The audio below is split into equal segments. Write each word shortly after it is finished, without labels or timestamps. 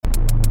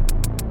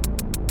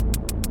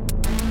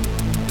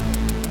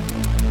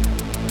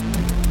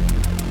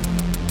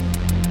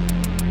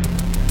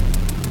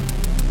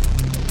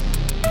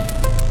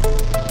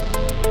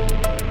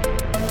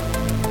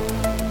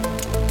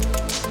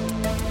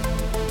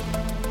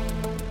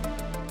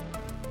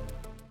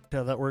shocked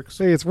how that works.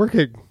 Hey, it's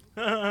working.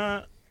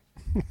 Yeah.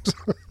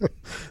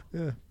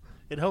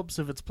 It helps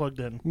if it's plugged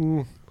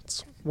in.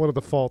 It's one of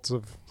the faults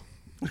of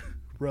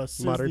Russ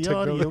modern is the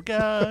audio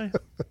technology.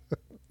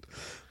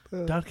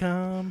 guy.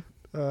 .com.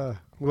 I'm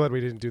glad we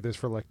didn't do this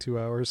for like 2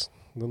 hours.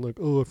 And then I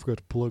forgot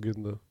to plug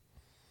in the...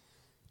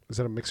 Is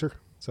that a mixer?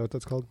 Is that what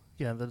that's called?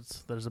 Yeah,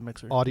 there's a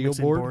mixer. Audio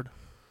Mixing board?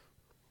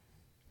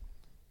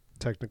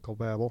 Technical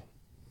babble.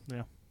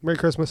 Yeah. Merry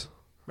Christmas.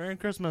 Merry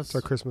Christmas. It's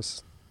our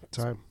Christmas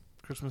time.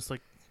 Christmas,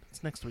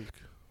 it's next week.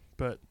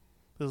 But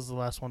this is the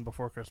last one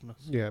before Christmas.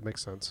 Yeah, it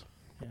makes sense.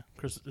 Yeah.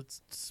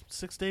 It's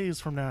 6 days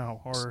from now.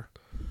 Or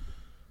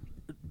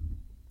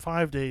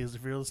 5 days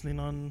if you're listening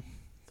on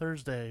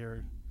Thursday.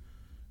 Or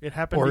it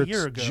happened a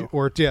year ago.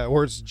 Or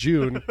it's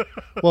June.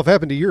 Well, if it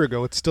happened a year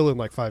ago, it's still in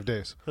like 5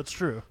 days. That's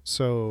true.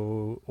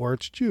 So, or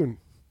it's June.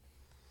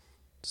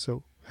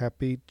 So,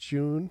 happy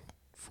June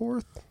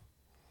 4th.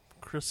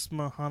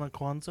 Christmas, Hana,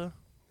 Kwanzaa?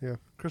 Yeah.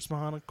 Christmas,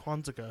 Hana,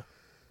 Kwanzaa.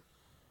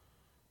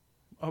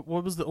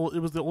 What was the old? It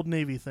was the Old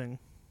Navy thing.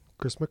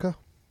 Chrismica?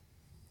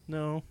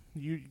 No,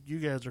 you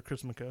guys are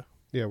Chrismica.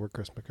 Yeah, we're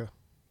Chrismica.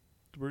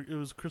 It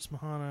was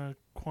Christmas, Hana,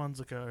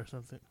 Kwanzaa or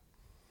something.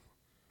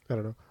 I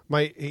don't know.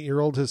 My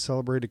 8-year-old has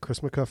celebrated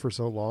Chrismica for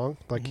so long.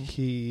 Like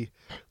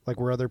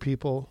where other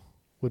people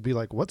would be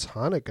like, what's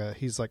Hanukkah?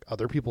 He's like,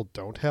 other people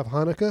don't have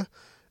Hanukkah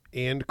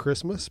and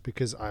Christmas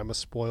because I'm a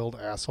spoiled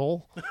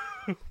asshole.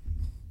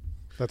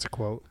 That's a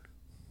quote.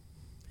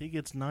 He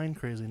gets 9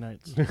 crazy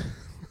nights.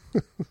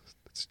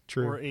 It's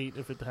true. Or 8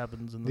 if it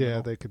happens in the middle.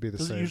 Yeah, they could be the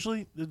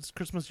same. Does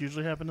Christmas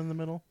usually happen in the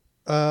middle?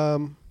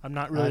 I'm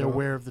not really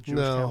aware of the Jewish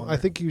calendar. I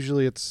think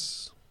usually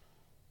it's...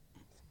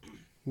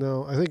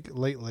 No, I think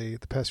lately,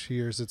 the past few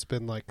years, it's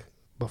been like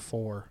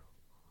before.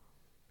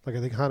 Like I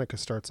think Hanukkah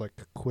starts like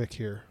quick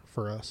here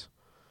for us.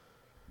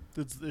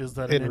 Is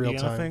that in an real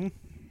Indiana time. thing?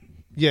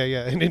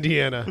 Yeah, in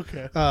Indiana.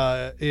 Okay.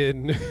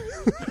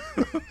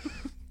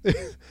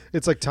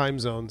 It's like time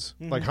zones.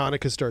 Mm-hmm. Like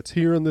Hanukkah starts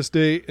here on this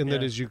date, and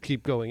then Yeah. as you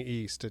keep going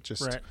east, it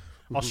just... Right.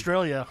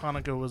 Australia,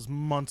 Hanukkah was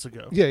months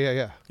ago.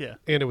 Yeah. Yeah.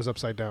 And it was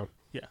upside down.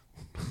 Yeah.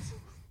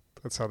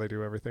 That's how they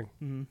do everything.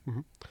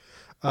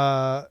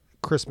 Mm-hmm.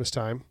 Christmas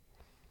time.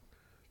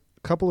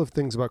 A couple of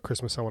things about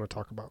Christmas I want to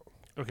talk about.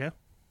 Okay.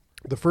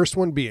 The first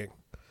one being,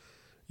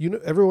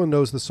 everyone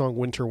knows the song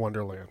Winter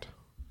Wonderland.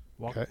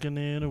 Walking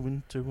in a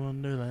winter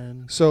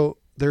wonderland. So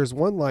there's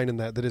one line in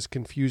that has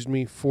confused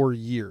me for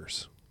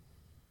years.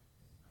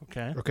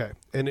 Okay. Okay.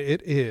 And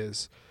it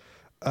is,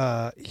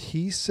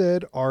 he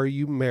said, "Are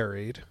you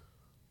married?"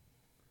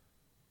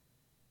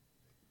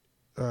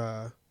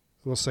 We'll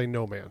say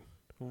no, man.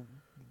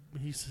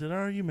 He said,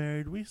 "Are you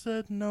married?" We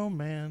said, "No,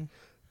 man."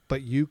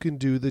 But you can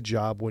do the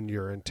job when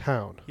you're in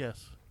town.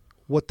 Yes.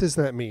 What does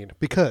that mean?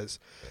 Because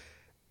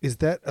is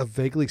that a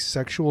vaguely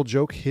sexual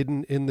joke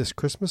hidden in this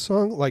Christmas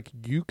song? Like,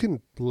 you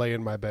can lay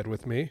in my bed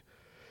with me?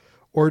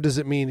 Or does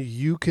it mean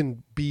you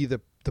can be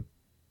the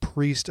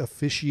priest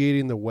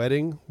officiating the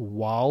wedding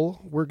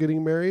while we're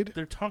getting married?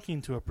 They're talking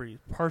to a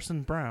priest,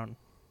 Parson Brown.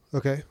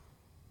 Okay.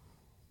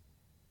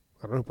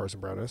 I don't know who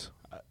Parson Brown is.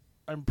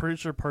 I'm pretty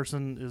sure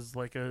Parson is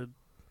like a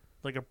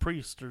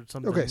priest or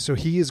something. Okay, so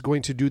he is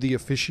going to do the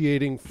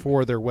officiating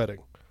for their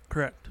wedding.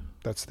 Correct.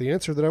 That's the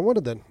answer that I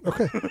wanted then.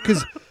 Okay.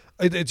 Because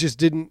it just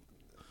didn't...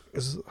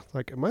 It's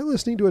like, am I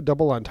listening to a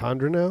double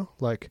entendre now?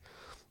 Like,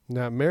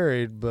 not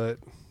married, but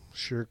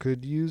sure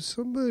could use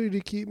somebody to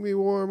keep me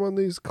warm on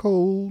these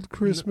cold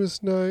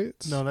Christmas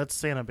nights. No, that's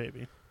Santa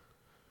Baby.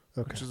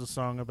 Okay. Which is a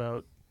song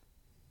about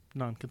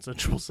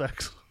non-consensual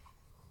sex.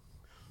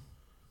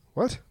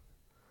 What?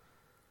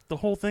 The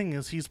whole thing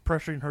is he's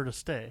pressuring her to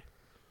stay.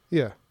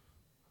 Yeah.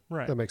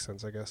 Right. That makes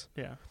sense, I guess.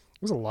 Yeah.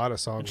 There's a lot of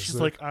songs. And she's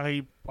like,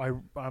 I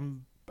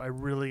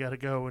really gotta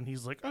go, and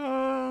he's like,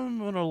 I'm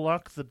gonna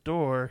lock the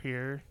door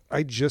here.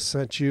 I just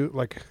sent you,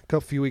 like, a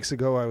few weeks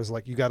ago, I was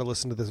like, you got to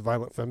listen to this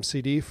Violent Femme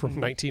CD from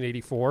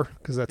 1984,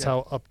 because that's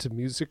how up to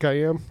music I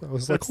am. I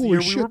was That's like, the year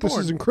holy we were shit, this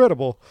born. is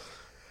incredible.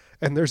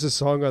 And there's a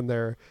song on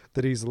there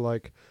that he's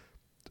like,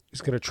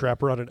 he's going to trap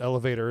her on an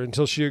elevator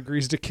until she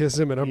agrees to kiss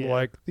him, and I'm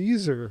like,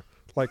 these are,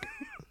 like...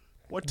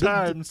 What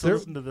time to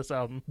listen to this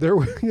album? There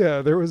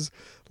was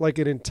like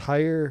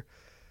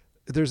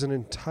there's an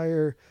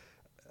entire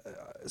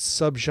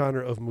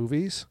subgenre of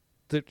movies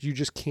that you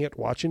just can't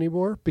watch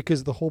anymore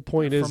because the whole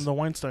point is from the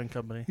Weinstein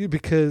Company.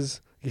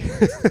 Because,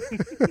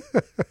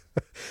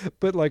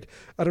 but like,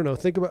 I don't know,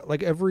 think about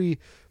like every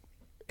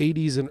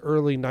 80s and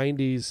early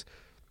 90s,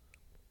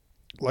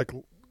 like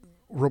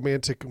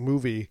romantic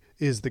movie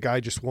is the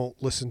guy just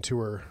won't listen to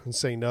her and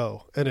say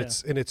no, and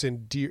it's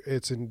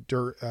endearing,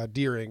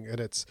 and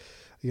it's,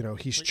 you know,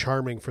 he's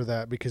charming for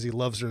that because he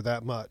loves her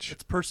that much.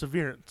 It's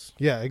perseverance.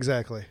 Yeah,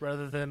 exactly.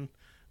 Rather than,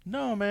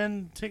 no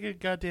man, take a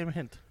goddamn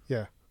hint.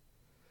 Yeah.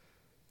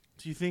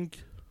 Do you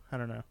think, I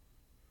don't know,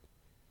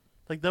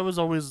 like that was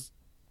always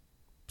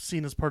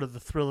seen as part of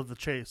the thrill of the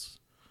chase,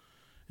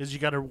 is you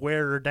got to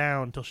wear her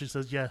down until she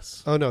says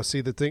yes. Oh no,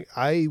 see, the thing,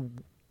 I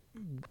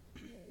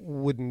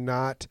would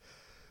not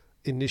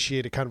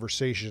initiate a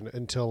conversation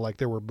until like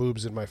there were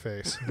boobs in my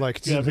face.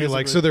 Like to Yeah, be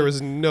like, basically. so there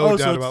was no doubt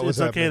so about what's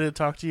it's okay happening. to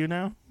talk to you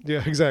now?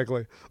 Yeah,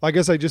 exactly. I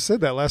guess I just said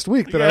that last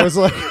week that I Yeah. was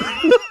like,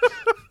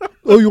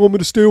 oh, you want me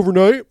to stay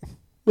overnight?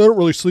 I don't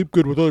really sleep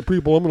good with other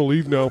people. I'm going to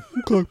leave now.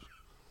 Okay.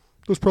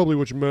 That's probably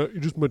what you meant. You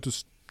just meant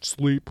to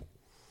sleep.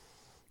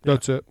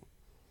 That's it.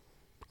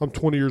 I'm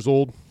 20 years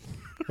old.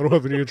 I don't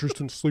have any interest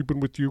in sleeping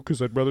with you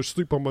because I'd rather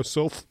sleep on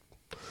myself.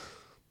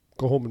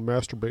 Go home and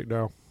masturbate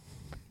now.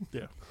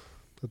 Yeah.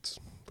 That's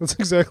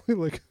exactly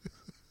like...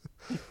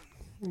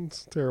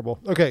 It's terrible.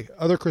 Okay,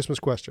 other Christmas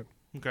question.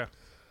 Okay.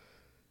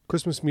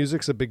 Christmas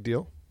music's a big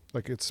deal.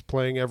 Like it's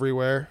playing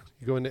everywhere.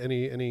 You go into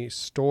any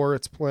store,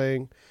 it's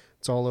playing.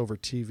 It's all over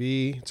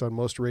TV. It's on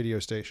most radio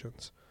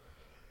stations.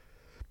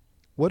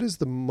 What is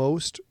the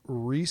most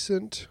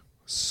recent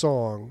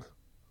song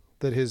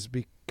that has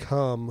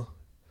become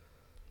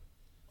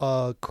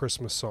a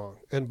Christmas song?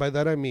 And by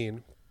that I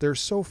mean there's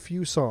so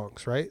few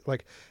songs, right?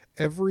 Like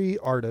every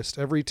artist,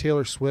 every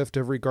Taylor Swift,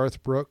 every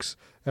Garth Brooks,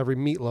 every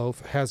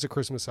Meatloaf has a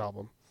Christmas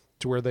album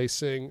to where they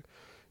sing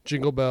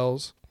Jingle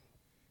Bells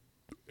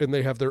and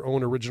they have their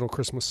own original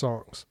Christmas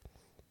songs.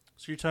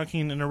 So you're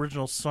talking an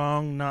original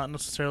song, not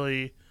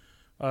necessarily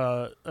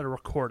a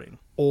recording.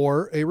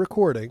 Or a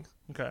recording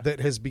Okay. that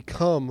has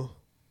become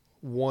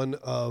one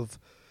of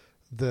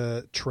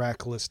the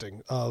track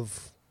listing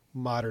of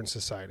modern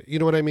society. You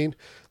know what I mean?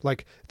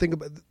 Like think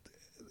about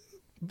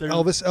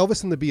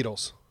Elvis and the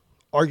Beatles,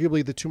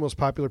 arguably the two most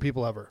popular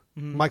people ever.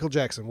 Mhm. Michael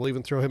Jackson, we'll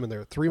even throw him in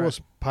there. Three Right.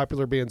 most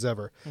popular bands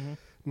ever. Mhm.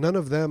 None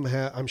of them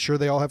I'm sure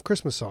they all have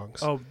Christmas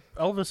songs. Oh,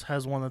 Elvis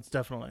has one that's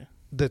definitely.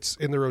 That's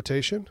in the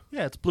rotation.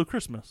 Yeah, it's Blue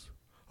Christmas.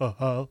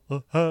 Have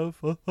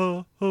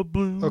a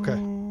blue.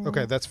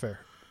 Okay, that's fair.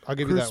 I'll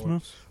give you that one.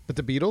 Christmas. But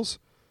the Beatles,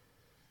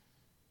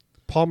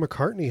 Paul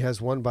McCartney has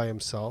one by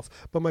himself.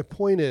 But my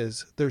point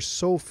is, there's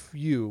so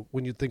few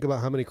when you think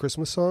about how many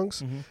Christmas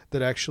songs Mhm.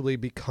 that actually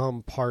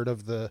become part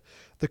of the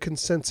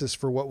consensus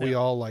for what we Yeah.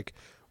 all like.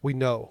 We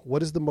know.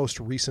 What is the most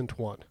recent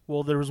one?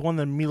 Well, there was one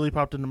that immediately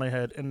popped into my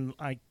head, and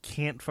I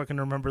can't fucking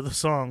remember the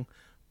song,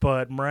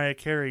 but Mariah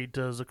Carey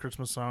does a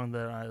Christmas song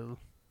that I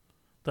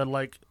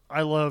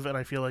love, and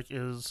I feel like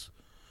is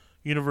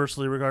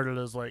universally regarded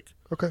as like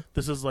Okay,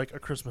 this is like a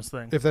Christmas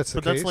thing. if that's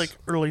the But case. that's like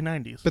early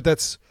 '90s. But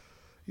that's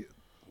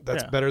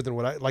Yeah. better than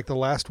what I like. The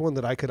last one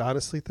that I could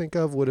honestly think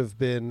of would have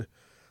been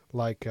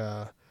like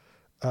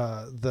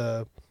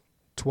the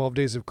 12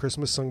 Days of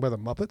Christmas sung by the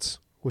Muppets,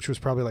 which was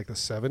probably like the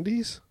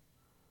 70s.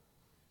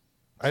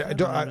 I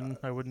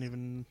don't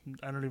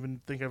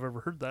even think I've ever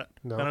heard that.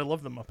 No. And I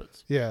love the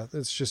Muppets. Yeah,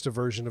 it's just a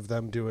version of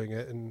them doing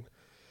it, and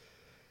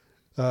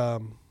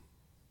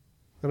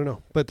I don't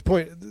know. But the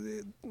point,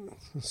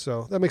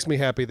 so that makes me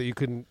happy that you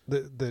couldn't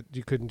that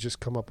you couldn't just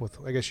come up with.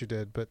 I guess you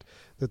did, but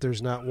that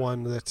there's not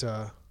one that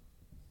I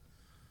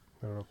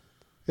don't know.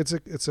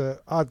 It's a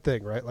odd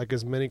thing, right? Like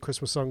as many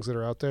Christmas songs that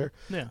are out there,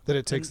 Yeah. that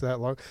it takes that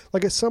long.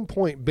 Like at some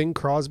point, Bing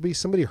Crosby,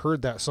 somebody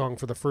heard that song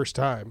for the first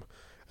time,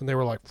 and they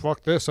were like,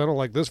 "Fuck this! I don't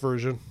like this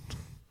version."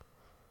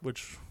 What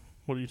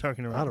are you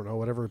talking about? I don't know.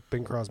 Whatever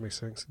Bing Crosby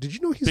sings. Did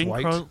you know he's Bing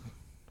white?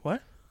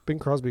 What? Bing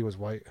Crosby was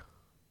white.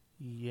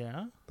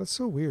 Yeah. That's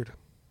so weird.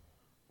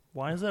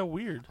 Why is that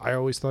weird? I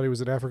always thought he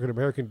was an African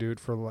American dude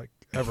for like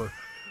ever.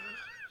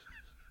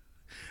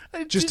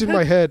 Just Dude, in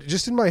my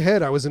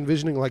head, I was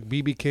envisioning like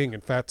B.B. King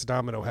and Fats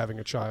Domino having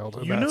a child.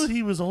 and You know that's-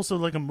 he was also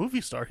like a movie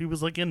star. He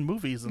was like in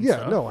movies and yeah,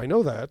 stuff. no, I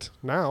know that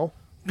now.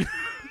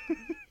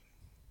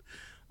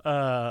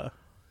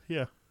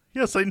 Yeah.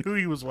 Yes, I knew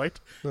he was white.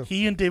 No.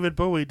 He and David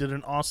Bowie did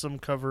an awesome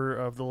cover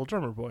of The Little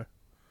Drummer Boy.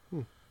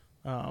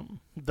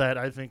 That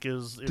I think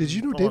is. in Did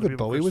you know a lot of David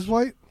people's Bowie was first-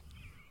 white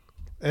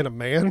and a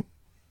man?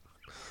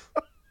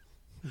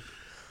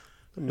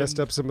 Messed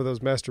up some of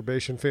those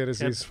masturbation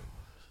fantasies.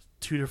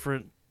 Two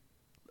different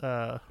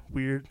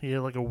weird. He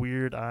had like a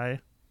weird eye.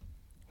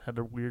 Had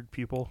a weird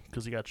pupil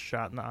because he got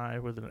shot in the eye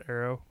with an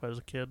arrow as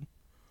a kid.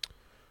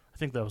 I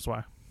think that was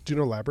why. Do you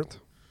know Labyrinth?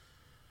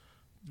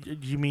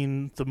 You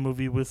mean the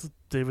movie with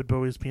David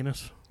Bowie's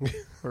penis,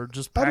 or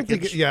just I don't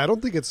package? think. I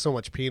don't think it's so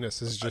much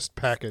penis. It's just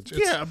package.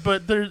 It's, Yeah,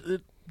 but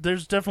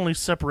there's definitely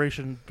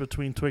separation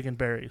between twig and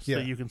berries Yeah.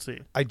 that you can see.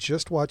 I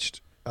just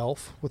watched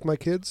Elf with my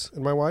kids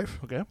and my wife,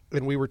 Okay.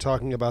 and we were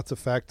talking about the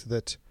fact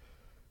that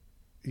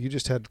you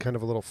just had kind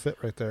of a little fit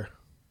right there.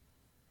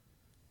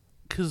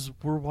 Because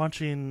we're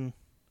watching.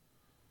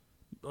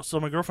 So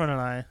my girlfriend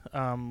and I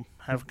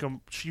have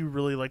come. She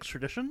really likes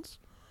traditions,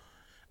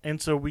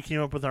 and so we came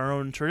up with our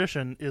own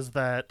tradition. Is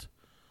that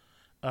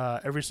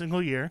every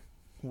single year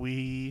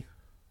we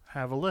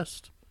have a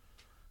list.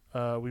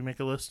 We make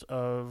a list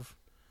of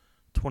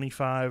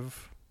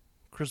 25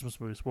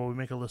 Christmas movies. Well, we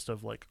make a list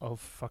of like a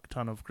fuck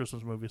ton of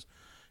Christmas movies,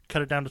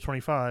 cut it down to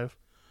 25,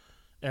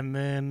 and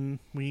then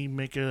we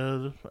make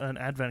an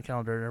advent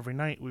calendar. Every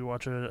night we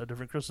watch a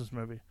different Christmas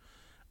movie.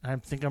 I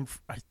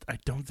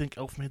don't think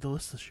Elf made the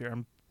list this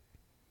year.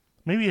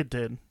 Maybe it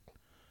did.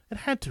 It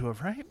had to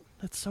have, right?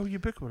 It's so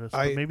ubiquitous.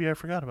 But maybe I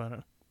forgot about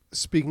it.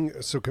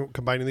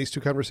 Combining these two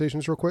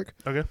conversations real quick,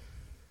 Okay.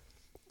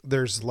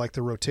 there's like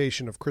the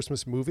rotation of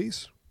Christmas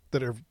movies,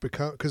 that have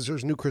become, because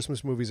there's new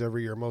Christmas movies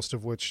every year, most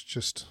of which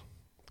just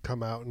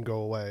come out and go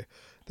away.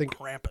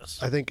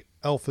 Krampus. I think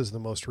Elf is the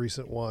most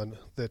recent one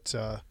that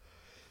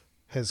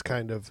has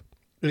kind of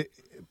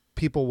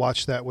people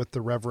watch that with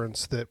the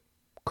reverence that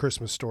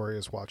Christmas Story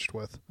is watched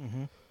with.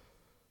 Mm-hmm.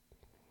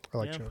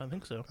 I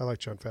think so. I like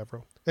Jon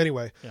Favreau.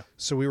 Anyway,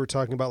 So we were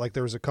talking about like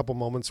there was a couple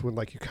moments when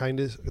like you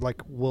kind of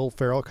like Will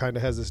Ferrell kind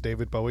of has this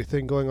David Bowie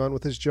thing going on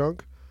with his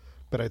junk,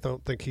 but I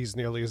don't think he's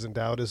nearly as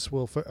endowed as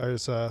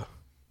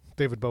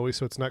David Bowie,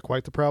 so it's not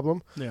quite the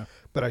problem. Yeah.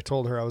 But I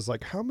told her, I was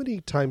like, how many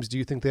times do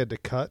you think they had to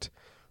cut,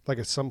 like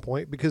at some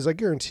point? Because I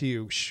guarantee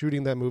you,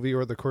 shooting that movie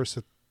over the course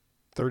of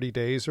 30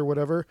 days or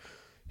whatever,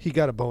 he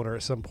got a boner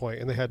at some point,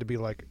 and they had to be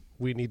like,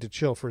 we need to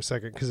chill for a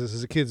second because this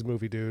is a kid's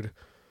movie, dude.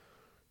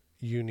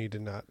 You need to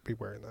not be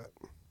wearing that.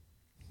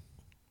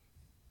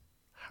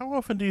 How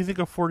often do you think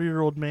a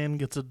 40-year-old man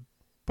gets a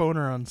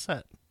boner on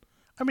set?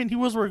 I mean, he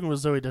was working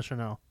with Zooey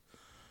Deschanel.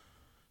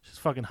 She's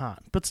fucking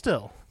hot, but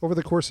still. Over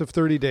the course of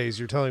 30 days,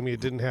 you're telling me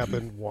it didn't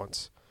happen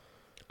once.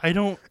 I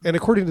don't... And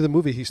according to the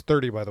movie, he's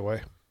 30, by the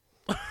way.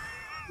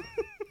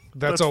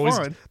 That's always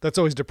fine. That's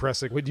always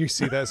depressing when you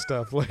see that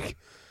stuff. Like,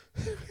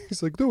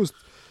 he's like, that was...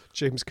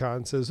 James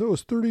Caan says, that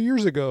was 30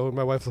 years ago. And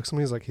my wife looks at me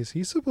and is like, is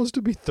he supposed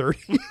to be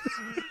 30?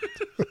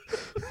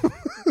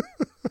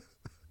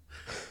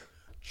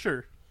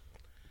 Sure.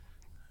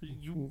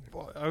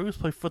 I always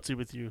play footsie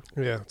with you.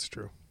 Yeah, it's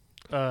true.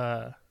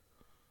 Yeah.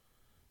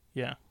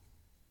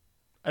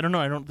 I don't know.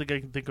 I don't think I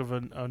can think of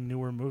a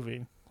newer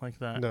movie like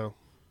that. No.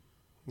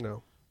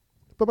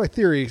 But my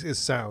theory is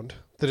sound.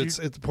 That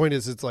the point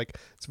is, it's like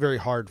it's very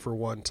hard for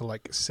one to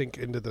like sink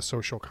into the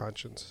social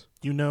conscience.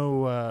 You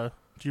know,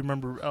 do you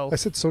remember Elf? I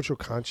said social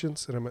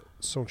conscience, and I meant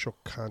social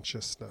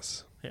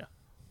consciousness. Yeah.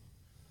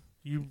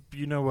 You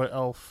know what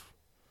Elf,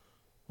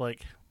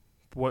 like,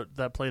 what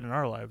that played in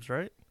our lives,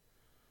 right?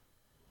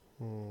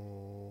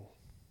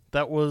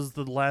 That was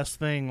the last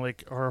thing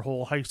like our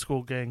whole high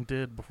school gang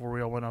did before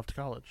we all went off to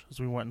college, as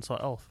we went and saw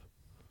Elf.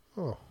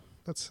 Oh,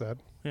 that's sad.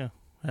 Yeah,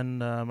 and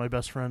my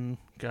best friend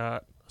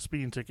got a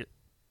speeding ticket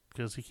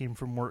because he came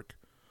from work.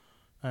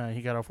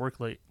 He got off work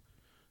late,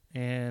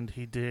 and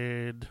he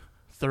did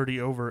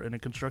 30 over in a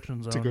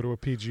construction zone. To go to a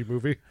PG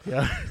movie?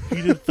 Yeah,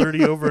 he did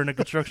 30 over in a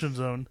construction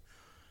zone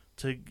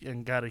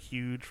and got a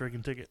huge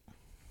freaking ticket.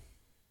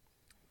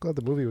 Glad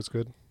the movie was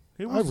good.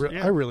 It was,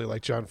 I really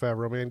like Jon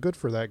Favreau, man. Good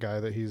for that guy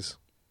that he's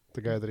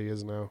the guy that he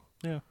is now.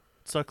 Yeah.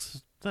 It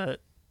sucks that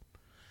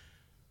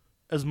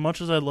as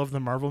much as I love the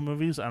Marvel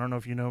movies, I don't know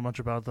if you know much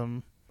about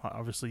them.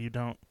 Obviously you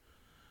don't.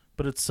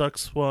 But it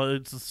sucks, well,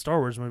 it's the Star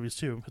Wars movies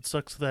too. It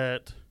sucks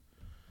that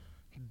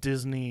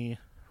Disney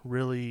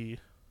really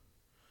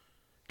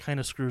kind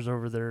of screws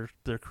over their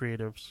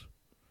creatives.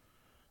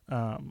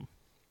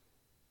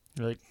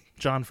 Like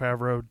Jon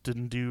Favreau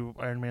didn't do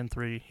Iron Man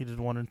 3. He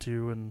did 1 and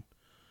 2 and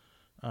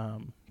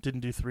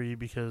didn't do 3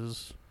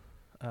 because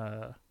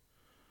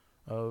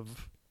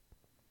of...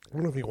 I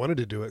don't know if he wanted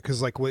to do it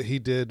because like what he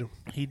did...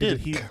 He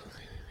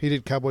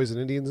did Cowboys and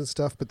Indians and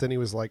stuff, but then he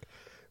was like...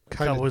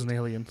 Cowboys and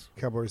Aliens.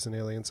 Cowboys and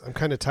Aliens. I'm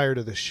kind of tired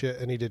of this shit,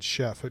 and he did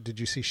Chef. Did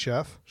you see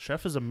Chef?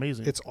 Chef is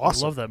amazing. It's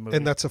awesome. I love that movie.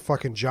 And that's a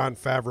fucking Jon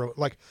Favreau...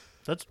 Like,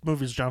 that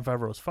movie's Jon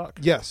Favreau as fuck.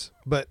 Yes,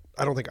 but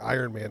I don't think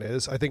Iron Man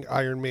is. I think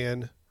Iron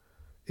Man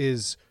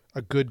is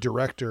a good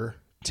director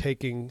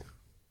taking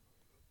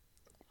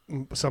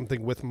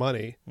something with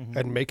money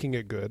and making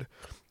it good,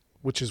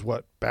 which is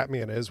what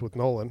Batman is with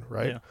Nolan,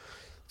 right? Yeah.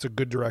 It's a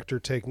good director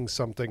taking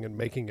something and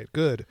making it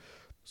good.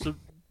 So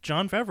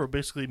Jon Favreau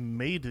basically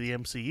made the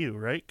MCU,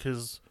 right?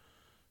 Because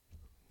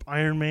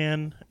Iron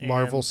Man and...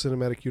 Marvel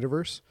Cinematic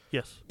Universe?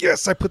 Yes.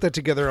 Yes, I put that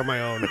together on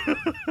my own.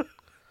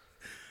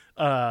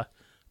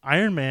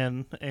 Iron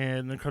Man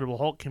and Incredible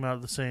Hulk came out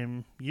of the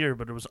same year,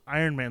 but it was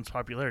Iron Man's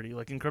popularity.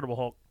 Like Incredible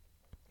Hulk,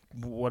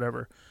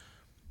 whatever.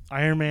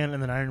 Iron Man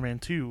and then Iron Man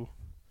 2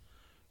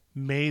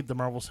 made the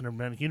Marvel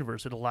Cinematic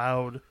Universe.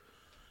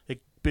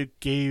 It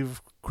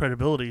gave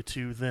credibility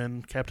to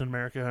then Captain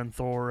America and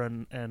Thor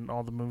and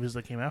all the movies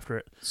that came after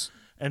it.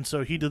 And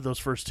so he did those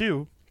first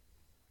two.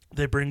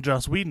 They bring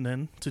Joss Whedon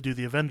in to do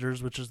the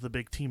Avengers, which is the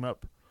big team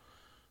up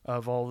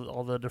of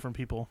all the different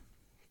people.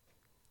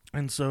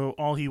 And so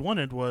all he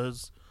wanted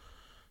was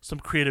some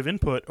creative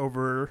input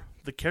over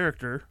the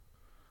character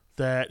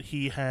that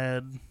he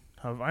had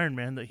of Iron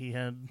Man that he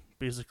had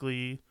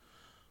basically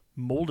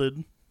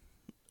molded,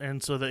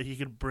 and so that he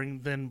could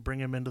bring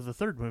him into the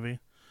third movie.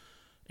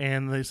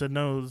 And they said,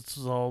 no, this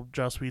is all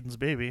Joss Whedon's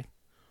baby.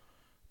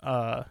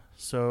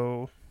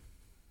 So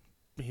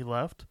he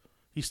left.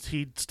 He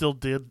still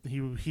did.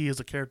 He is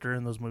a character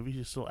in those movies.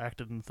 He still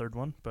acted in the third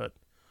one, but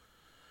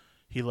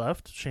he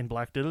left. Shane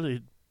Black did it.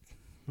 It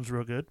was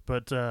real good.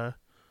 But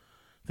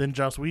then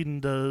Joss Whedon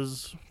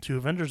does 2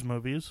 Avengers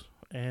movies,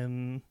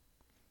 and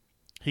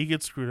he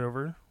gets screwed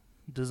over.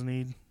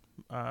 Disney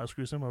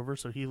screws him over,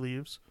 so he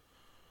leaves.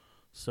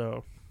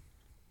 So,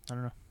 I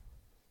don't know.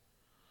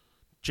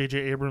 J.J.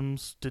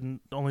 Abrams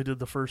only did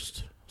the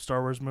first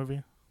Star Wars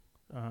movie.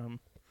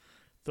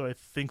 Though I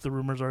think the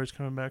rumors are he's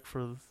coming back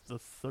for the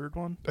third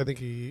one. I think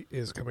he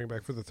is coming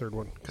back for the third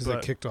one because they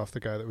kicked off the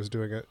guy that was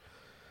doing it.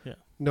 Yeah.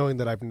 Knowing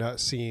that I've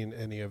not seen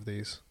any of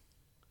these.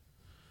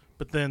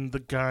 But then the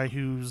guy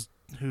who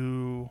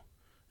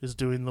is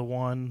doing the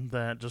one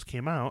that just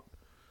came out,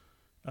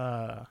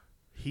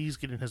 he's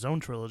getting his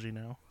own trilogy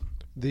now.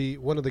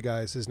 One of the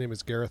guys, his name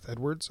is Gareth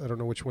Edwards. I don't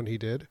know which one he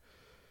did.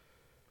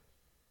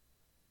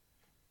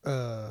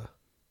 I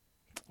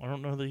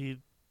don't know that he...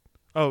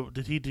 Oh,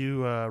 did he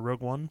do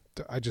Rogue One?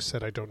 I just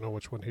said I don't know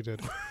which one he did.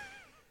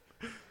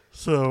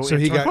 So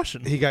he got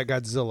question. He got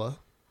Godzilla,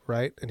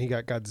 right? And he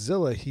got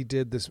Godzilla. He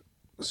did this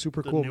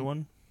super cool new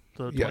one,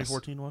 the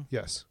 2014 one.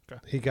 Yes,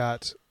 okay. He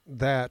got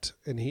that,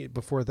 and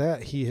before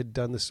that he had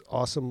done this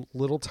awesome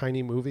little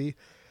tiny movie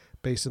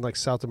based in like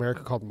South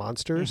America called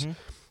Monsters, and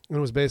it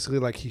was basically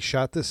like he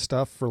shot this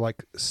stuff for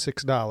like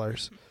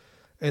 $6.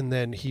 And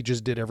then he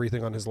just did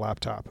everything on his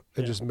laptop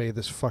and just made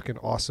this fucking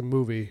awesome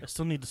movie. I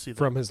still need to see that.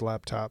 From his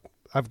laptop.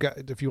 I've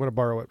got. If you want to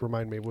borrow it,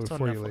 remind me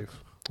before you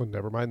leave. Well,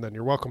 never mind then.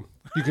 You're welcome.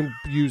 You can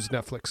use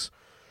Netflix.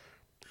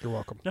 You're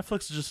welcome.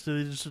 Netflix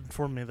they just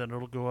informed me that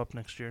it'll go up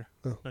next year,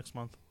 next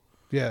month.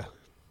 Yeah,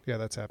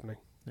 that's happening.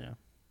 Yeah,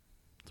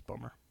 it's a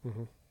bummer.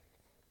 Mm-hmm.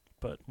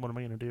 But what am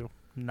I going to do?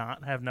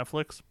 Not have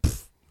Netflix?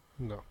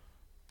 No.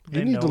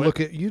 You need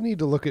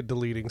to look at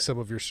deleting some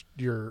of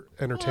your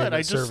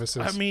entertainment services.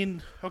 I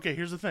mean, okay.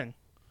 Here's the thing.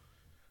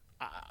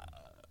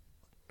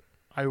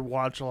 I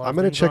watch a lot. I'm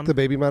going to check the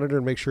baby monitor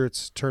and make sure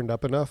it's turned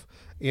up enough,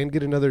 and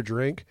get another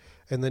drink,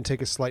 and then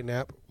take a slight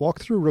nap.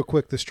 Walk through real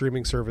quick the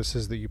streaming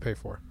services that you pay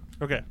for.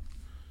 Okay.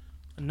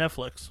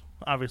 Netflix,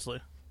 obviously.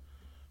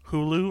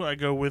 Hulu, I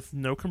go with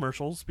no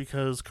commercials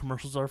because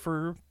commercials are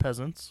for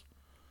peasants.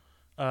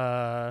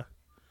 I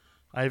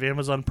have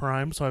Amazon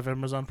Prime, so I have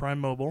Amazon Prime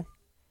Mobile.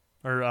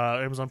 Or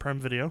Amazon Prime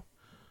Video.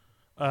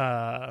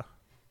 I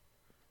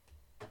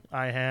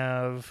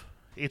have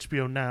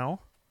HBO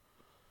Now.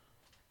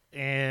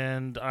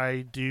 And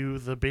I do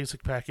the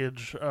basic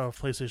package of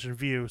PlayStation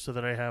Vue so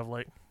that I have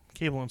like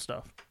cable and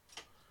stuff.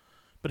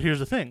 But here's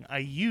the thing. I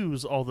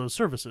use all those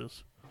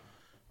services.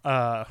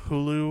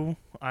 Hulu,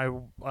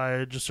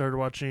 I just started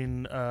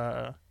watching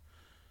Sarah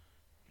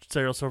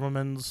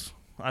Silverman's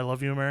I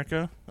Love You,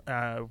 America,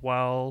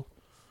 while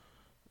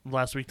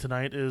Last Week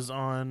Tonight is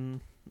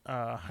on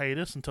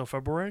hiatus until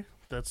February.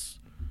 That's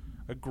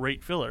a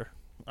great filler.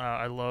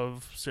 I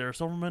love Sarah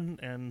Silverman,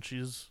 and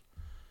she's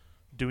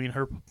doing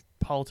her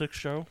politics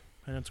show,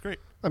 and it's great.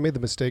 I made the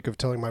mistake of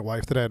telling my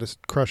wife that I had a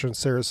crush on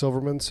Sarah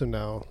Silverman, so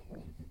now,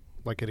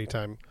 like,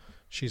 anytime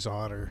she's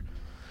on or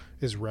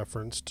is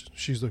referenced,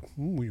 she's like,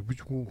 we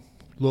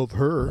love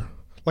her.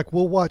 Like,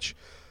 we'll watch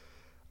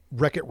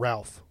Wreck-It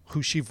Ralph,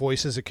 who she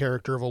voices a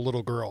character of a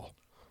little girl.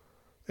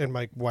 And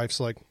my wife's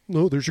like,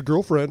 no, there's your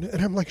girlfriend.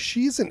 And I'm like,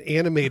 she's an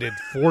animated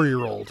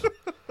 4-year-old.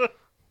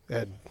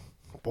 And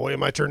boy,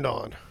 am I turned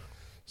on.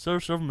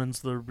 Sarah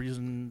Silverman's the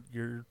reason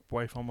your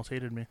wife almost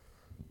hated me.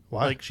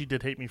 Why? Like, she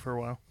did hate me for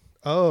a while.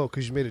 Oh,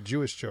 because you made a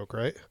Jewish joke,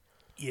 right?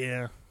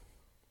 Yeah.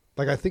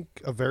 Like, I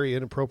think a very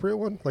inappropriate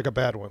one? Like a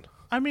bad one?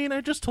 I mean, I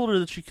just told her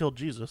that she killed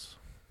Jesus.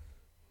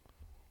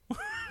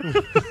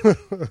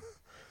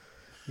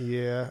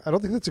 Yeah, I don't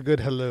think that's a good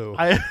hello.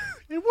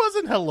 It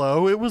wasn't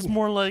hello. It was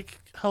more like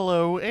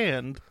hello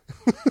and.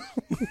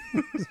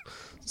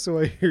 So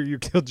I hear you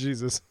killed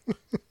Jesus.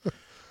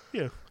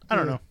 Yeah, I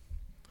don't know.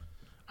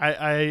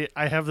 I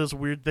have this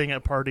weird thing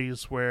at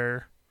parties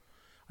where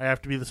I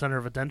have to be the center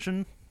of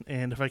attention,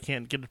 and if I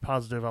can't get it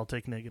positive, I'll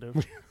take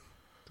negative.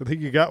 I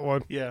think you got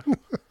one. Yeah,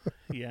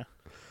 yeah.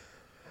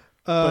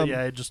 But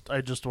yeah,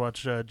 I just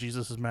watched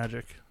Jesus is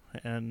Magic,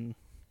 and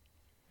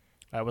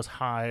I was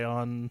high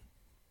on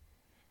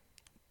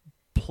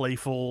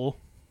playful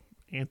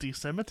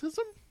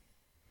anti-Semitism.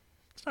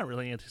 It's not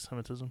really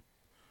anti-Semitism.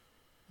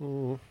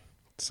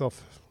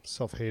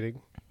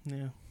 Self-hating.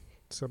 Yeah.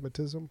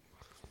 Semitism.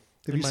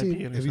 Have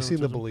you seen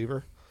The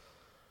Believer?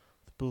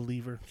 The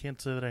Believer.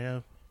 Can't say that I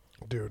have.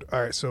 Dude,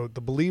 all right. So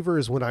The Believer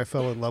is when I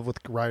fell in love with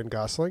Ryan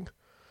Gosling,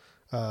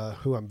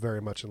 who I'm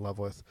very much in love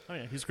with. Oh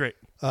yeah, he's great.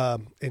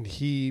 And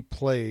he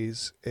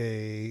plays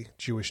a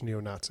Jewish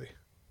neo-Nazi.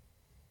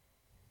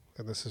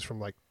 And this is from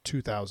like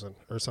 2000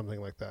 or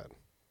something like that.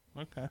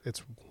 Okay.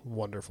 It's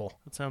wonderful.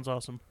 That sounds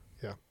awesome.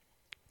 Yeah.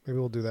 Maybe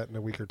we'll do that in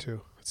a week or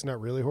two. It's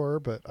not really horror,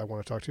 but I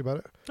want to talk to you about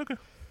it. Okay.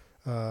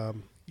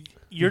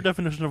 Your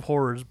definition of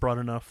horror is broad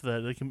enough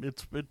that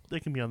they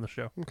can be on the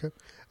show. Okay.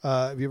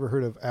 Have you ever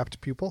heard of Apt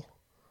Pupil?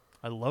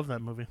 I love that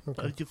movie.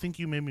 Okay. I think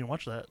you made me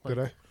watch that. Like,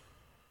 did I?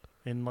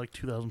 In like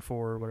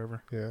 2004 or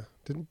whatever. Yeah.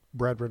 Didn't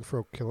Brad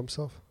Renfro kill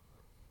himself?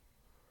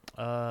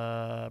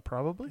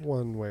 Probably.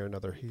 One way or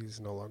another, he's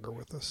no longer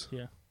with us.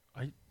 Yeah.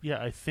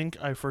 I think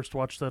I first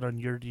watched that on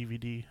your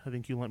DVD. I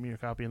think you lent me your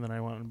copy, and then I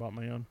went and bought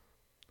my own.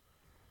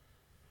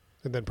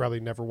 And then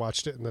probably never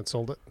watched it and then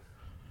sold it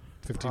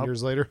 15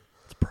 years later.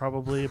 It's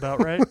probably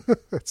about right.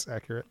 That's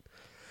accurate.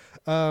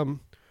 Want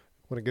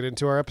to get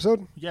into our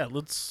episode? Yeah,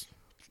 let's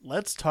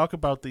talk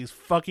about these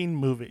fucking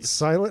movies.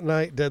 Silent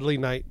Night, Deadly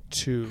Night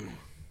 2.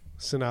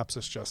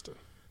 Synopsis, Justin.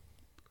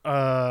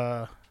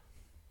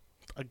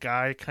 just a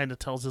guy kind of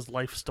tells his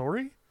life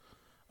story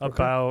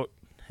about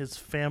his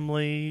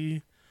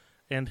family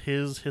and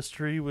his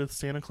history with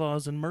Santa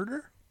Claus and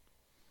murder.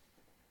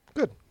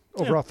 Good.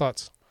 Overall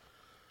thoughts.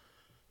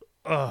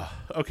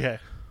 Okay.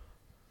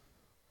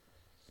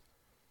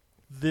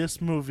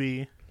 This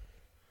movie,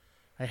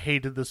 I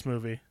hated this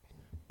movie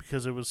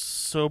because it was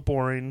so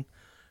boring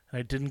and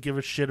I didn't give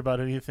a shit about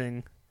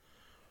anything.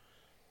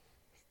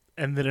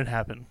 And then it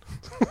happened.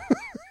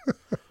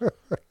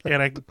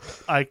 And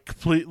I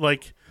complete,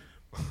 like,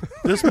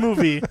 this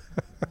movie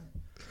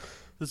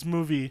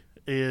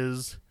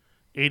is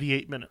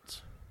 88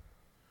 minutes.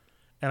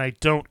 And I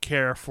don't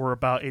care for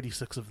about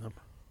 86 of them.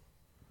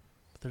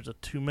 But there's a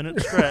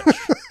 2-minute stretch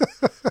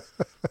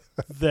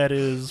that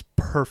is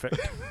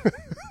perfect.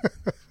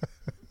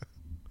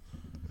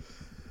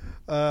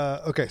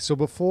 Okay, so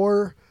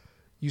before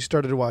you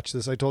started to watch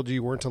this, I told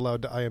you weren't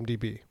allowed to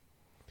IMDb.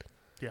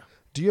 Yeah.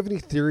 Do you have any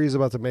theories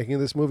about the making of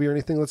this movie or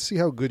anything? Let's see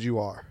how good you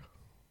are.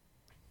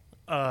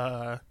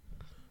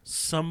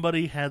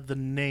 Somebody had the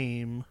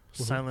name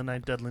Silent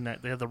Night, Deadly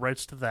Night. They had the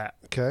rights to that.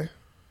 Okay.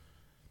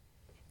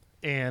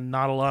 And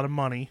not a lot of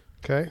money.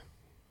 Okay.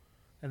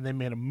 And they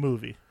made a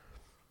movie.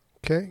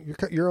 Okay.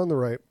 You're on the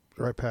right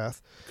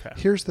path. Okay.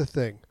 Here's the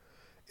thing.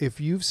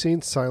 If you've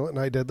seen Silent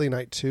Night, Deadly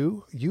Night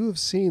 2, you have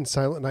seen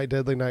Silent Night,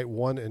 Deadly Night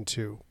 1 and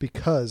 2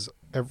 because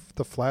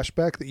the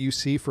flashback that you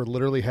see for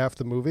literally half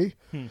the movie,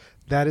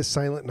 that is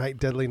Silent Night,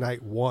 Deadly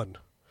Night 1.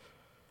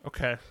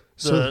 Okay.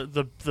 So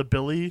the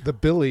Billy? The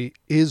Billy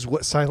is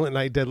what Silent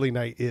Night, Deadly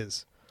Night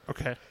is.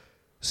 Okay.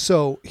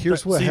 So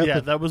here's what happened. Yeah,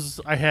 that was,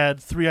 I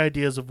had 3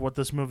 ideas of what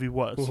this movie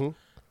was. Mm-hmm.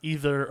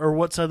 Either, or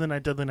what Silent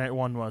Night, Deadly Night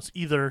 1 was.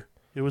 Either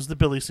it was the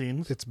Billy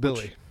scenes. It's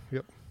Billy.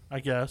 Yep. I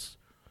guess.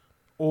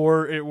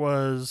 Or it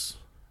was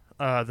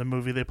the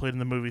movie they played in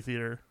the movie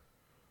theater.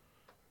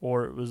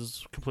 Or it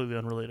was completely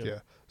unrelated. Yeah.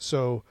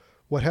 So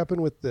what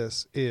happened with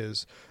this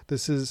is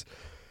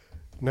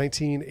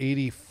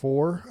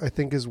 1984, I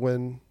think, is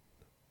when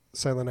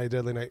Silent Night,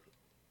 Deadly Night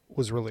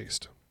was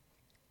released.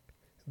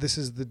 This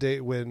is the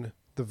date when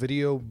the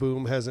video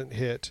boom hasn't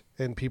hit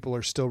and people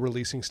are still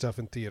releasing stuff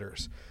in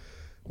theaters.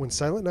 When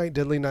Silent Night,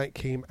 Deadly Night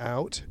came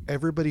out,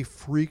 everybody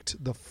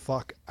freaked the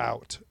fuck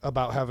out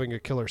about having a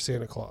killer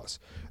Santa Claus.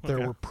 There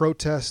were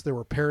protests, there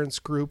were parents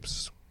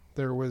groups,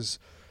 there was...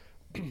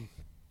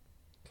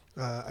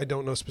 I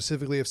don't know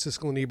specifically of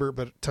Siskel and Ebert,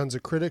 but tons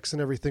of critics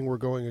and everything were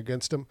going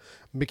against him.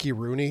 Mickey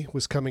Rooney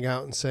was coming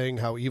out and saying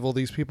how evil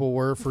these people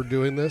were for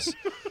doing this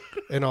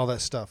and all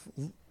that stuff.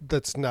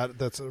 That's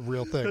a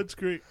real thing. That's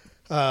great.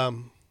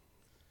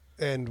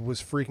 And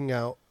was freaking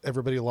out.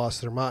 Everybody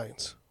lost their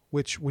minds,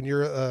 which when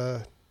you're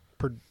a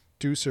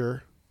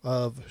producer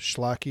of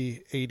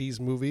schlocky 80s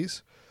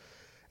movies,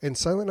 and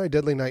Silent Night,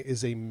 Deadly Night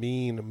is a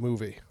mean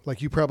movie.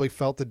 Like, you probably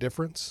felt the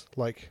difference,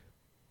 like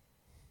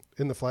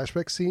in the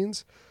flashback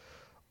scenes,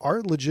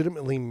 are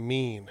legitimately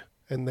mean,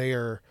 and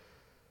they're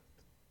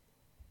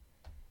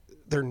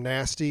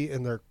nasty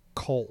and they're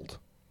cold.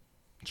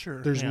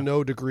 Sure. There's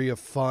no degree of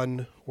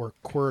fun or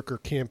quirk or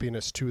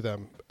campiness to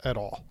them at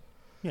all.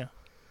 Yeah.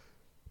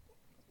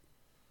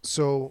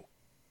 So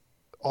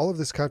all of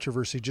this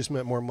controversy just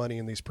meant more money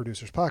in these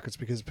producers' pockets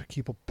because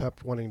people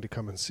kept wanting to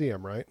come and see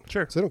them, right?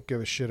 Sure. So they don't give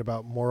a shit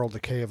about moral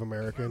decay of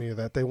America, any of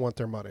that. They want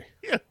their money.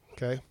 Yeah.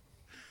 Okay?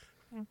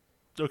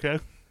 Okay.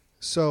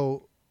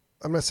 So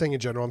I'm not saying in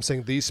general. I'm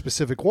saying these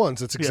specific ones.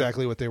 That's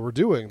exactly what they were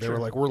doing. They were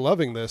like, we're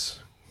loving this.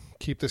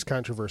 Keep this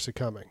controversy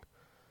coming.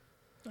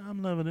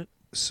 I'm loving it.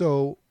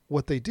 So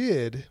what they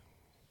did,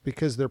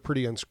 because they're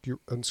pretty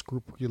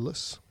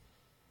unscrupulous,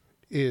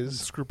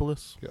 is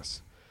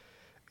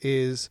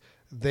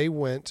they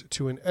went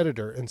to an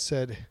editor and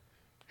said,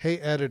 hey,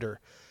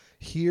 editor,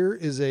 here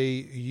is a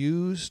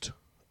used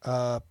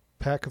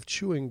pack of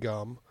chewing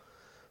gum,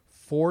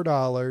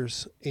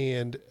 $4,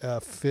 and a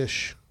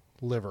fish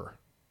liver.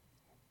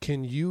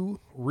 Can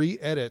you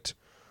re-edit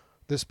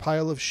this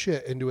pile of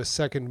shit into a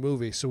second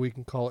movie so we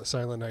can call it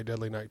Silent Night,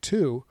 Deadly Night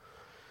 2?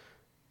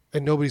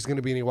 And nobody's going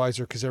to be any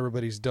wiser because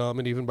everybody's dumb.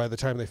 And even by the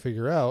time they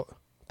figure out,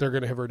 they're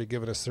going to have already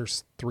given us their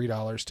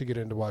 $3 to get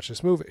in to watch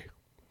this movie.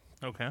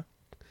 Okay.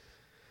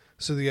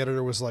 So the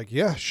editor was like,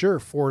 yeah, sure,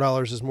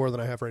 $4 is more than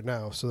I have right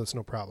now, so that's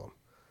no problem.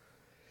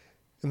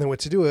 And they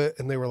went to do it,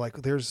 and they were like,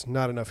 there's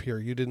not enough here.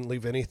 You didn't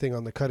leave anything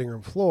on the cutting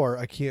room floor.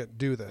 I can't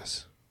do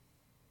this.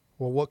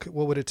 Well, what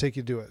would it take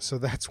you to do it? So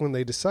that's when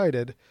they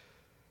decided,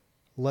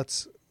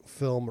 let's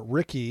film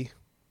Ricky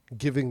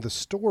giving the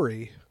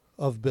story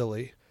of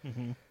Billy,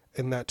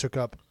 and that took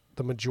up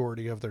the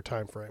majority of their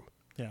time frame.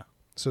 Yeah.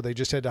 So they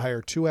just had to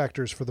hire 2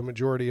 actors for the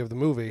majority of the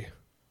movie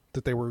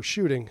that they were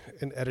shooting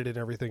and edited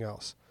everything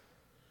else.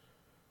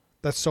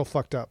 That's so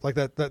fucked up. Like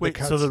that. Wait,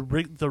 so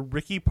the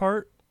Ricky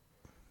part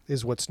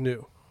is what's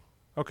new.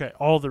 Okay,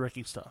 all the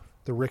Ricky stuff.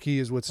 The Ricky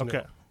is what's new.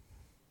 Okay.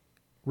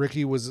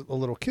 Ricky was a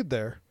little kid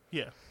there.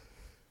 Yeah.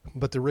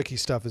 But the Ricky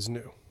stuff is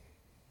new.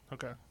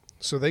 Okay.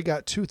 So they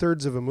got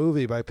 2/3 of a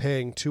movie by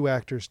paying 2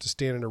 actors to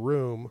stand in a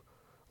room.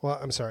 Well,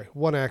 I'm sorry,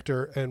 1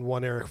 actor and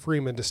 1 Eric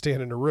Freeman to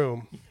stand in a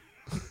room.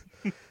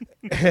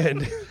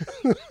 And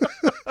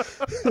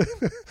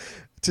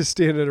to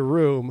stand in a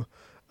room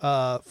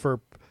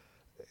for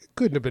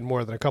couldn't have been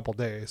more than a couple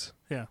days.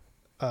 Yeah.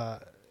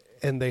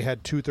 And they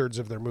had 2/3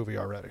 of their movie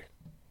already.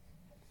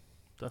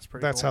 That's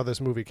pretty That's cool. how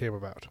this movie came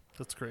about.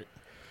 That's great.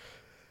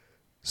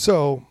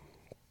 So,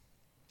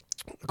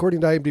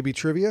 according to IMDb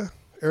trivia,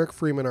 Eric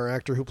Freeman, our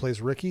actor who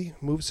plays Ricky,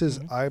 moves his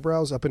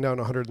eyebrows up and down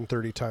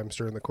 130 times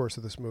during the course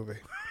of this movie.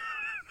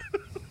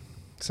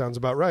 Sounds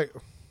about right.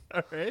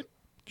 All right.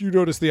 You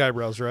notice the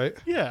eyebrows, right?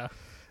 Yeah.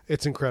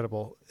 It's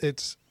incredible.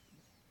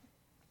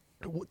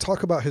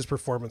 Talk about his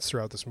performance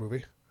throughout this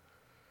movie.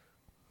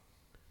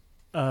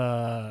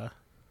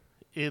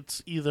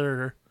 It's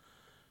either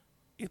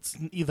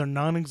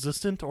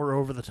non-existent or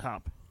over the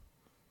top.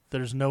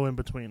 There's no in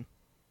between.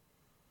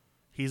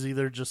 He's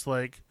either just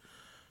like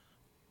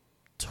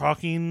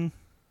talking,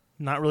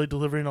 not really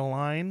delivering a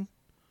line,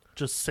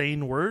 just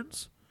saying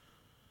words,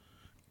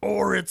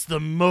 or it's the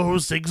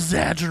most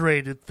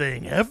exaggerated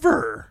thing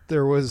ever.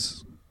 There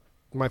was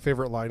my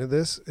favorite line of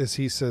this is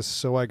he says,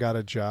 "So I got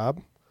a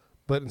job,"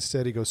 but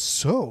instead he goes,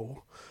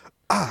 "So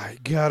I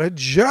got a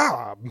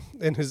job,"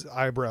 and his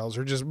eyebrows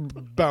are just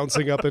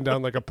bouncing up and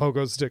down like a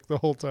pogo stick the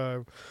whole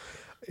time.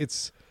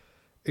 It's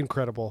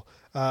incredible.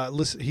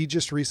 Listen,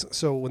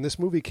 so when this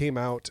movie came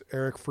out,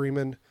 Eric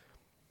Freeman,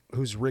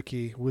 who's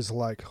Ricky, was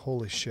like,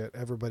 "Holy shit,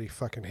 everybody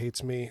fucking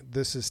hates me.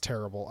 This is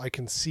terrible. I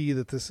can see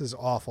that this is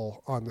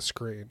awful on the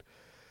screen,"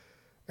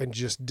 and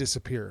just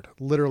disappeared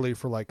literally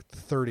for like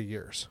 30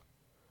 years.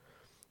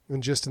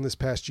 And just in this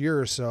past year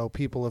or so,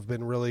 people have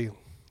been really,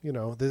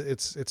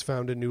 it's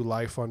found a new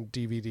life on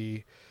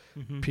DVD.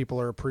 Mm-hmm. People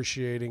are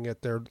appreciating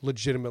it. They're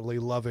legitimately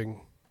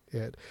loving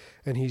it.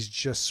 And he's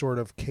just sort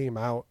of came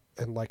out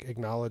and like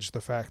acknowledged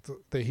the fact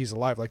that he's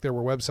alive. Like there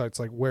were websites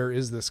like, "Where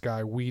is this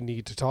guy? We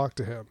need to talk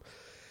to him."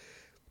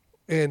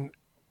 And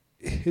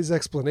his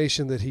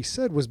explanation that he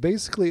said was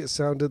basically, it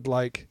sounded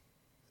like,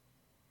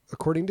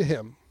 according to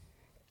him,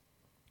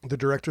 the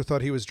director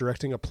thought he was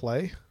directing a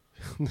play.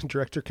 The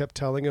director kept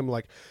telling him,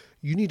 like,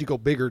 "You need to go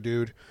bigger,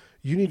 dude.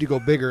 You need to go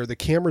bigger. The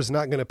camera's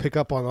not going to pick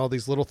up on all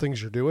these little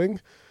things you're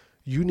doing.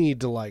 You need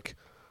to, like,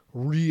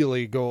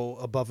 really go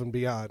above and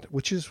beyond,"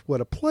 which is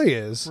what a play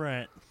is.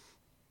 Right.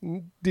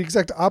 The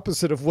exact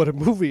opposite of what a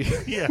movie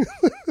is. Yeah.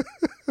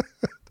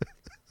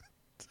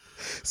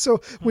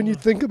 So when you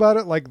think about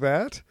it like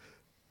that,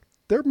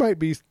 there might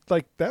be,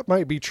 like, that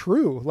might be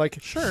true.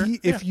 Like, Sure,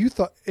 if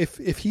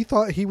he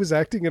thought he was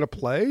acting in a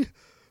play,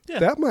 Yeah.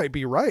 that might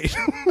be right.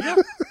 Yeah.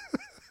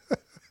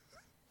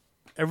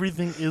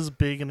 Everything is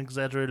big and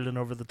exaggerated and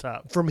over the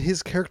top. From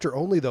his character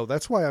only, though.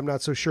 That's why I'm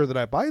not so sure that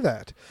I buy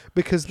that.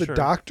 Because the Sure.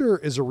 doctor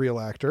is a real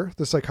actor.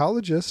 The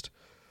psychologist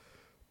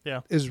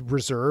Yeah. is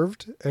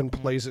reserved and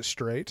plays it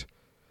straight.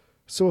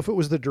 So if it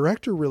was the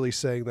director really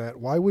saying that,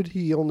 why would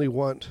he only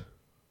want...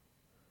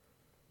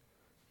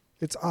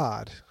 It's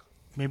odd.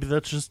 Maybe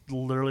that's just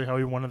literally how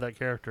he wanted that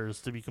character,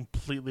 is to be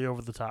completely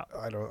over the top.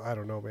 I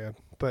don't know, man.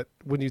 But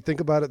when you think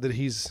about it, that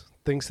he's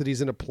thinks that he's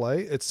in a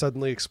play, it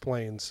suddenly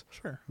explains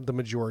Sure. the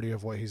majority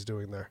of what he's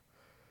doing there.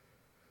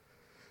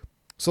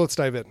 So let's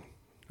dive in.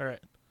 All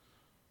right.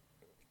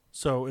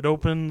 So it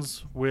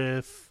opens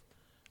with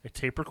a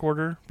tape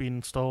recorder being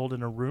installed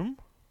in a room.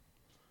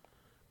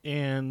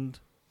 And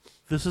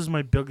this is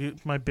my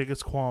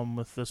biggest qualm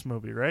with this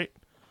movie, right?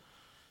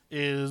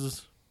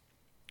 Is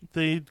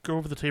they go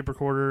over the tape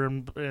recorder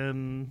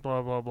and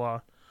blah, blah, blah.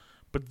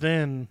 But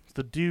then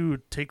the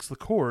dude takes the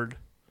cord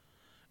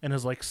and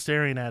is like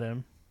staring at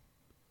him.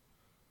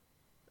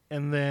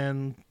 And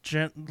then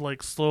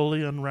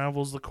slowly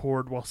unravels the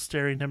cord while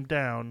staring him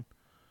down.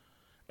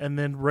 And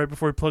then right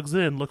before he plugs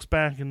it in, looks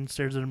back and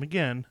stares at him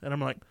again. And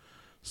I'm like,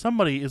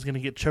 somebody is going to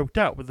get choked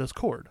out with this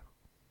cord.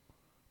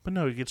 But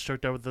no, he gets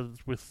choked out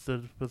with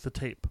the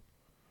tape.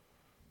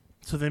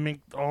 So they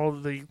make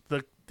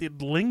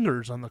it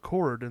lingers on the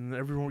cord, and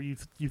everyone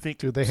you think,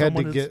 Dude, they had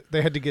to get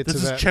this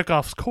to is that.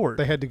 Chekhov's cord.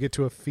 They had to get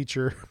to a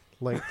feature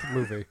length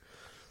movie.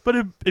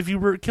 But if you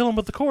were to kill him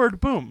with the cord,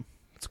 boom,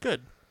 it's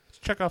good. It's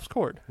Chekhov's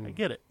cord. I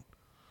get it.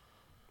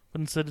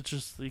 But instead, it's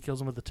just he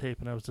kills him with the tape,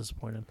 and I was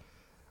disappointed.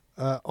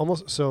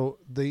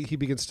 He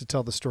begins to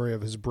tell the story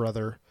of his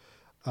brother,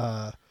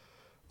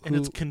 And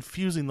it's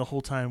confusing the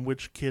whole time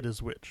which kid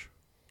is which.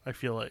 I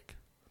feel like.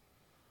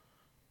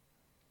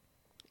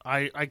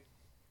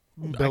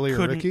 Billy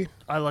or Ricky.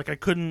 I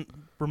couldn't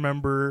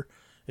remember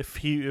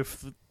if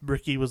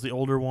Ricky was the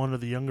older one or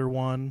the younger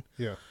one.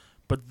 Yeah.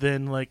 But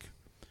then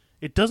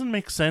it doesn't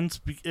make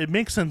sense. It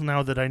makes sense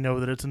now that I know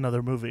that it's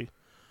another movie.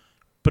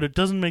 But it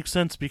doesn't make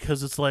sense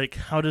because it's like,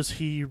 how does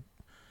he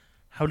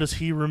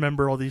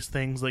remember all these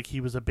things like he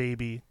was a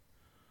baby?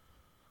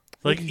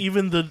 Like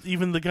even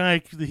the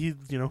guy,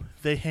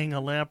 they hang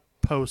a lamp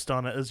post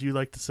on it, as you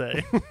like to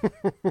say,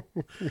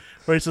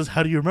 where he says,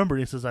 "How do you remember?"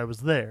 And he says, "I was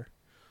there,"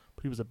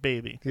 but he was a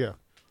baby. Yeah.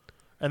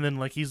 And then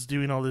he's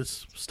doing all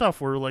this stuff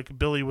where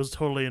Billy was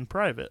totally in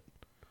private,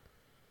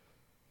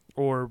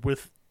 or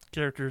with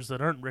characters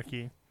that aren't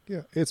Ricky.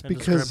 Yeah, it's and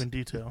because describe in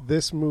detail.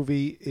 this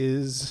movie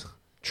is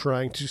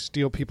trying to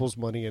steal people's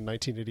money in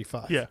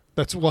 1985. Yeah.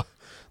 That's why.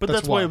 But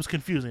that's why it was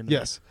confusing. To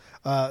Yes.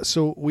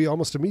 So we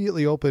almost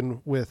immediately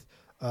open with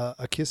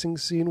a kissing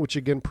scene, which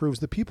again proves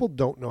that people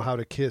don't know how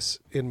to kiss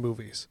in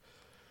movies.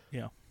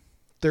 Yeah.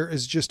 There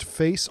is just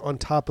face on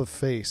top of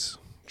face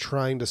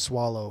trying to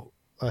swallow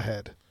a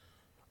head.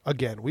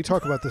 Again, we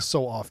talk about this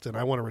so often.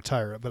 I want to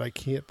retire it, but I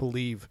can't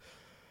believe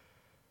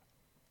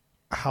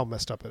how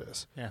messed up it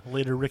is. Yeah.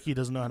 Later, Ricky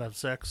doesn't know how to have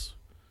sex.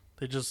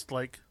 They just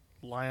like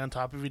lie on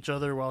top of each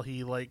other while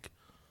he like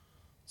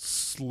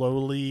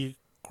slowly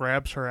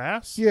grabs her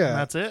ass. Yeah, and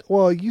that's it.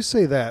 Well, you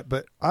say that,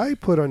 but I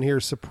put on here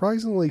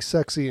surprisingly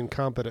sexy and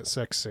competent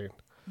sex scene.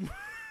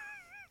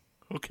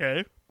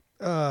 Okay.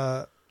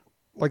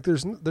 Like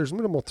there's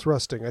minimal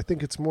thrusting. I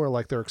think it's more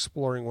like they're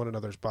exploring one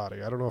another's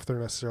body. I don't know if they're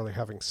necessarily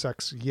having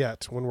sex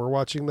yet when we're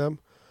watching them.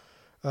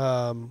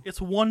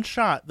 It's one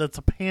shot that's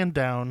a pan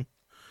down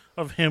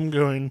of him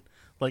going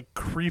like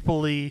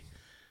creepily,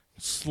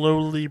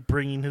 slowly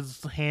bringing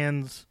his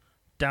hands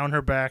down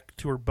her back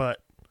to her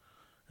butt,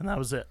 and that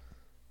was it.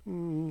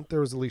 There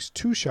was at least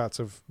 2 shots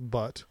of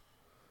butt.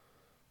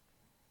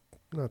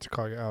 Not to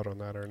call you out on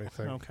that or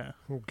anything.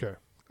 Okay.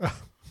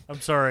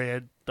 I'm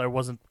sorry, I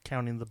wasn't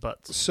counting the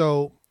butts.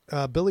 So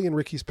Billy and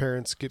Ricky's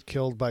parents get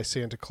killed by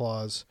Santa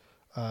Claus,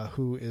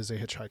 who is a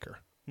hitchhiker.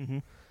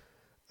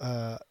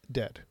 Mm-hmm.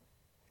 Dead.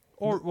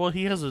 Or well,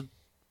 he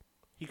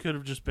could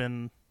have just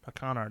been a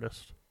con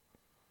artist.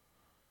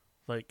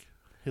 Like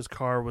his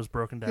car was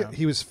broken down. Yeah,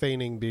 he was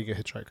feigning being a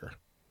hitchhiker.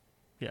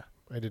 Yeah.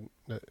 I didn't.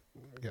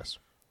 Yes.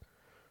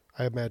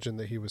 I imagine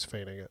that he was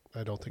feigning it.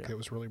 I don't think it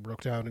was really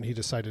broke down, and he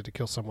decided to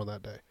kill someone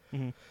that day.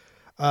 Mm-hmm.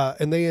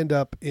 And they end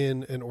up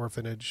in an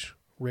orphanage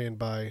ran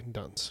by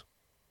nuns.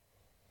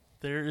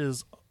 That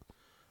is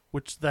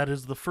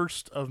the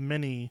first of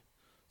many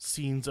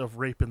scenes of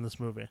rape in this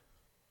movie.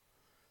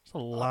 There's a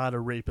lot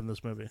of rape in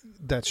this movie.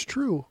 That's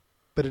true,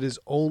 but it is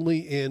only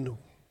in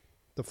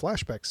the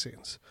flashback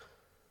scenes.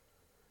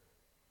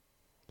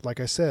 Like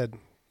I said,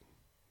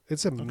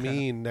 it's a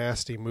mean,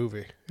 nasty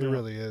movie. It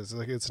really is.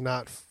 Like it's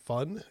not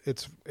fun.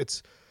 It's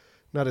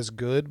not as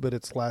good, but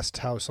it's Last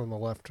House on the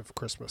Left of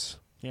Christmas.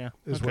 Yeah,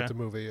 is what the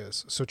movie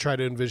is. So try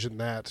to envision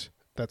that.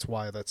 That's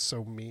why that's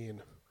so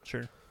mean.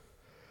 Sure.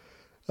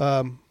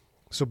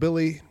 So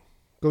Billy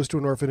goes to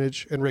an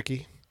orphanage, and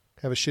Ricky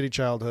have a shitty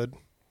childhood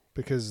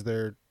because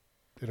they're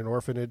in an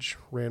orphanage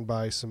ran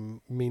by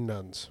some mean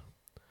nuns.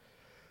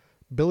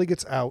 Billy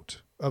gets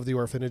out of the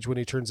orphanage when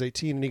he turns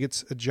 18, and he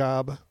gets a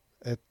job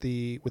with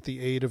the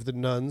aid of the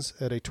nuns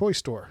at a toy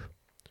store.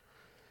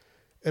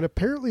 And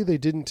apparently they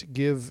didn't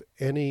give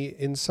any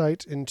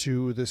insight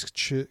into this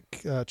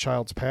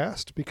child's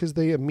past because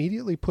they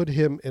immediately put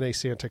him in a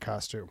Santa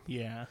costume.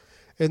 Yeah.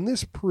 And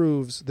this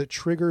proves that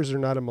triggers are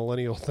not a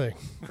millennial thing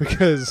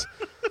because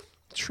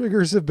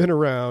triggers have been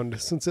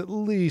around since at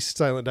least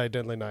Silent Night,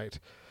 Deadly Night.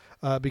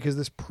 Because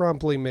this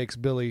promptly makes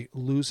Billy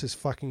lose his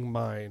fucking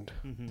mind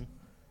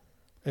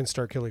and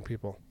start killing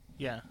people.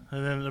 Yeah.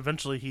 And then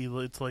eventually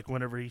it's like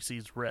whenever he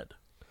sees red.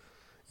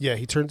 Yeah,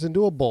 he turns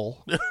into a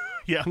bull.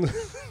 Yeah.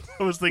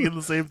 I was thinking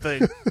the same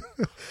thing.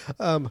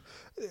 At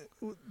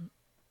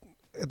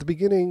the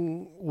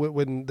beginning,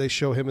 when they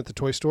show him at the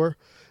toy store,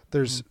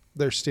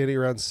 they're standing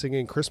around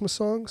singing Christmas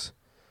songs.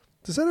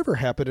 Does that ever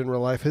happen in real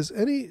life? Has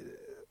any,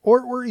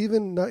 or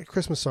even not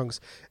Christmas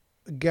songs,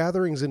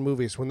 gatherings in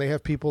movies when they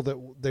have people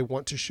that they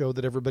want to show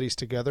that everybody's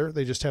together,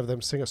 they just have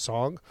them sing a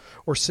song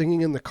or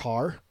singing in the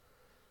car?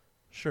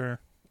 Sure.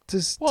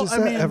 Does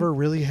that ever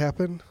really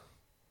happen?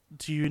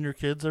 Do you and your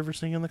kids ever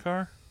sing in the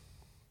car?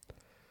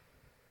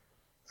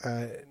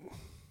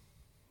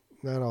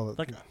 Not all that.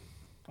 Like,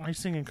 I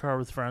sing in car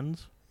with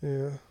friends.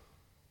 Yeah.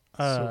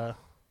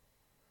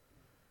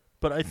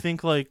 But I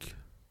think like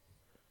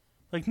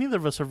neither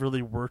of us have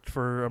really worked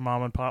for a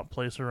mom and pop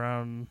place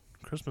around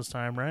Christmas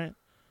time, right?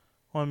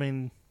 Well, I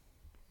mean,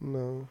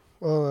 no.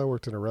 Well, I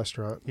worked in a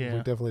restaurant. Yeah. We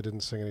definitely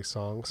didn't sing any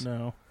songs.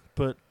 No,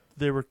 but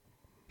they were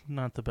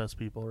not the best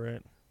people,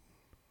 right?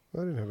 I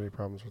didn't have any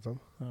problems with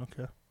them.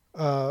 Okay.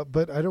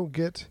 But I don't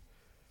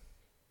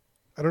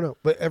know.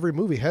 But every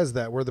movie has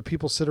that where the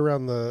people sit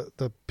around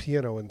the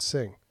piano and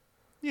sing.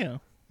 Yeah.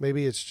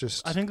 Maybe it's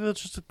just. I think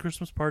that's just a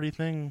Christmas party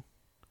thing.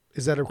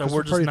 Is that a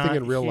Christmas party thing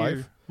in real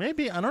life?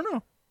 Maybe. I don't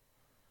know.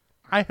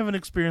 I haven't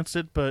experienced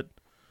it, but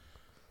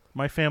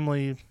my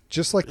family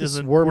just like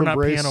this warm we're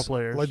embrace, not piano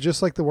players.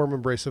 just like the warm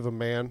embrace of a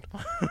man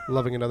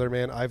loving another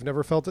man. I've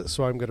never felt it,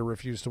 so I'm going to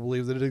refuse to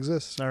believe that it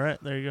exists. All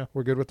right, there you go.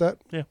 We're good with that?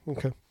 Yeah.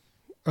 Okay.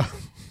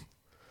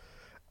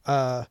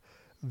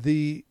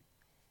 The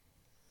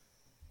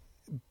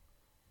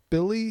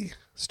Billy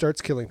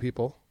starts killing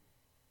people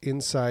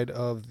inside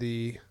of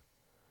the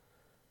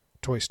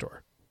toy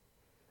store.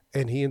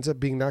 And he ends up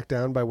being knocked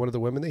down by one of the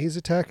women that he's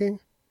attacking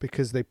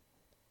because they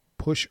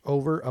push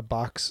over a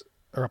box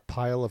or a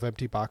pile of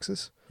empty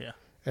boxes. Yeah.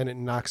 And it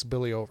knocks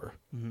Billy over.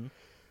 Mm-hmm.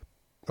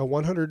 A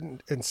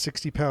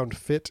 160-pound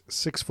fit,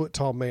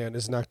 6-foot-tall man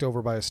is knocked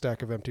over by a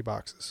stack of empty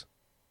boxes.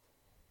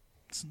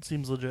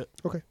 Seems legit.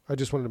 Okay. I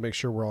just wanted to make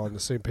sure we're all on the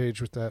same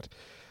page with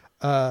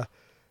that.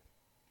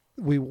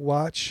 We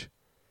watch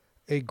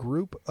a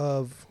group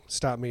of,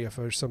 stop me if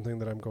there's something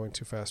that I'm going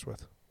too fast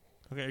with.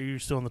 Okay, are you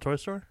still in the toy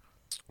store?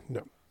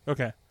 No.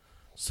 Okay.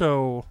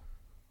 So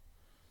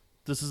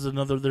there's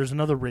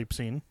another rape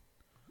scene.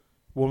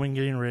 Woman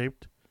getting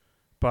raped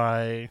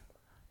by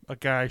a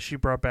guy she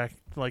brought back.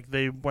 Like,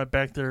 they went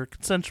back there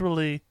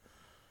consensually,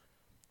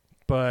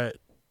 but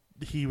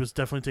he was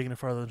definitely taking it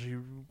farther than she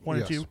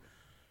wanted Yes. to.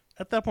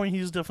 At that point,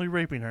 he's definitely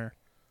raping her.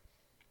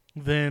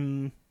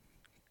 Then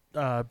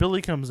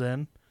Billy comes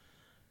in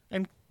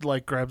and,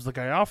 like, grabs the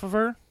guy off of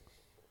her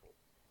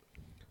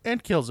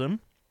and kills him.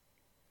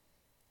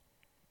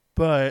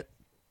 But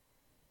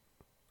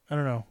I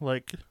don't know,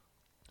 like,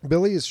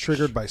 Billy is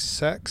triggered by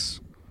sex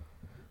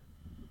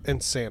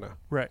and Santa,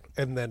 right.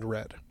 and then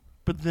Red.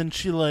 But then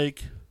she's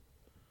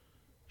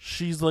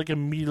like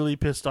immediately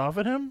pissed off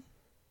at him.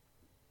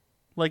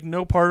 Like,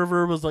 no part of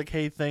her was like,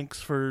 "Hey, thanks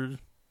for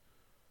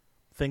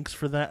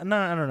that." No,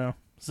 I don't know.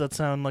 Does that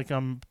sound like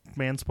I'm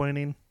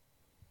mansplaining?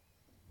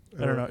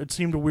 I don't know. It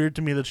seemed weird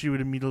to me that she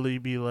would immediately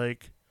be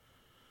like,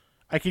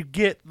 I could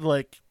get,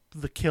 like,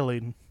 the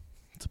killing.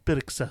 It's a bit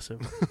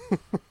excessive.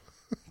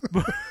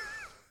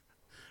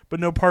 But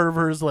no part of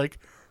her is, like,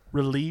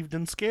 relieved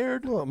and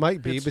scared. Well, it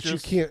might be, It's but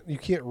just- you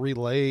can't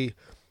relay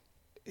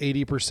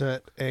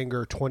 80%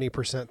 anger,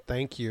 20%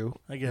 thank you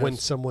I guess. when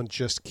someone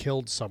just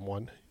killed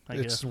someone. I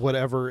It's guess.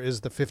 whatever is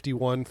the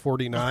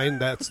 51-49.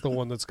 That's the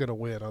one that's going to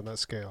win on that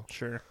scale.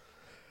 Sure.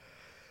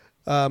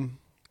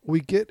 We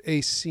get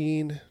a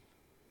scene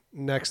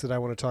next that I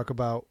want to talk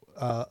about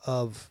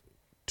of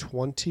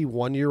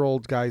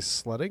 21-year-old guys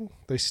sledding.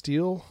 They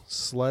steal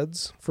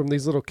sleds from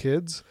these little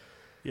kids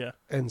Yeah.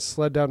 and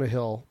sled down a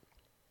hill.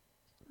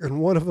 And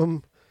one of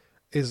them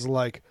is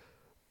like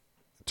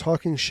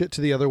talking shit to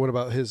the other one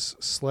about his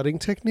sledding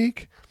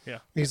technique. Yeah.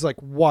 He's like,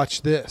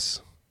 watch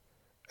this.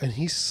 And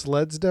he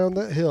sleds down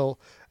that hill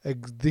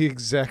the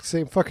exact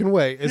same fucking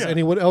way as Yeah.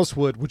 anyone else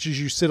would, which is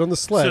you sit on the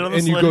sled Sit on the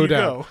and you sled go and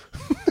down.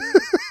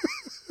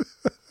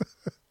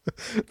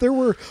 There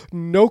were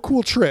no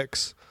cool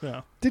tricks.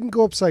 Yeah. Didn't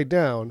go upside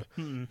down.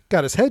 Mm-mm.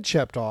 Got his head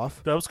chopped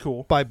off That was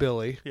cool. by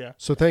Billy. Yeah.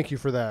 So thank you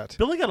for that.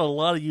 Billy got a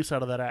lot of use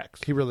out of that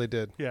axe. He really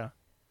did. Yeah.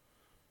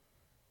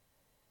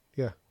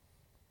 Yeah.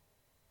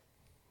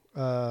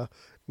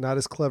 Not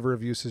as clever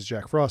of use as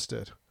Jack Frost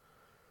did,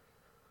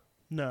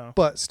 No.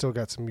 but still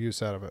got some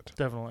use out of it.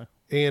 Definitely.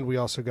 And we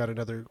also got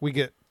we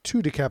get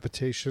 2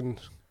 decapitation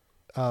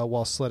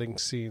while sledding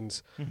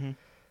scenes Mm-hmm.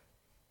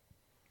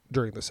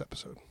 during this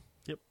episode.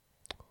 Yep.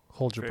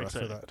 Hold your Very breath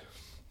exciting. for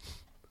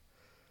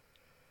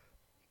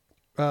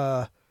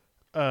that.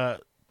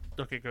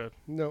 Okay, good.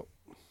 No,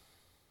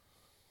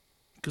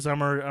 Because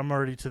I'm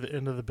already to the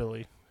end of the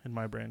Billy in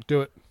my brain.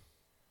 do it.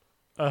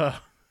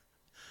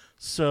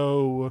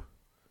 So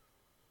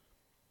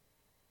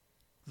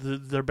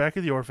they're back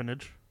at the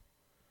orphanage,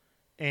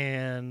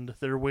 and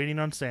they're waiting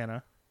on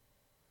Santa.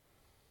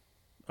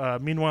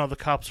 Meanwhile, the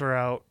cops are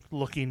out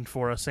looking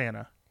for a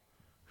Santa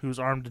who's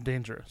armed and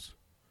dangerous.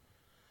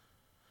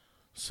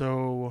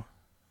 So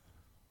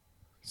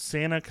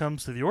Santa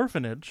comes to the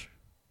orphanage,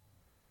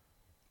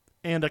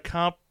 and a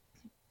cop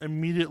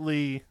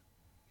immediately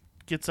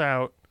gets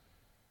out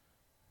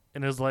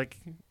and is like,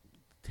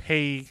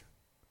 "Hey,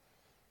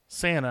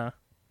 Santa,"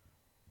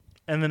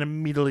 and then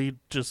immediately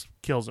just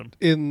kills him.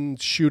 In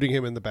shooting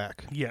him in the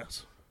back.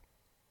 Yes.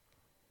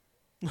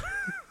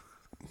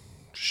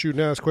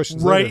 Shooting, ask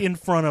questions Right later. in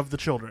front of the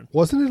children.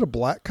 Wasn't it a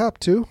black cop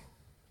too?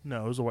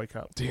 No, it was a white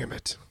cop. Damn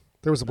it.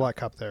 There was a black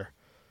cop there.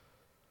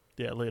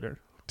 Yeah, later.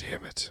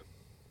 Damn it.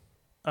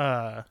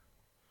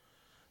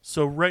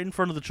 So right in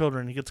front of the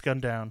children, he gets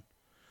gunned down.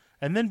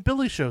 And then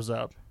Billy shows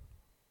up.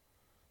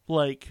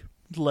 Like,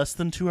 less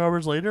than 2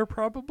 hours later,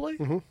 probably?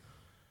 Mm-hmm.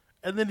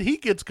 And then he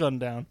gets gunned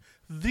down.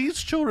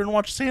 These children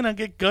watch Santa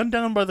get gunned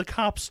down by the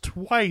cops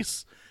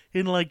twice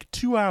in, like,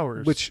 2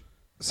 hours. Which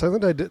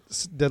Silent Night,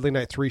 Deadly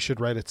Night 3 should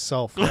write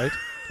itself, right?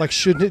 Like,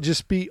 shouldn't it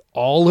just be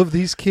all of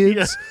these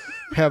kids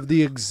have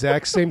the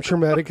exact same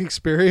traumatic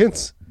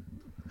experience?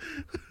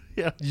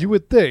 Yeah. You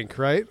would think,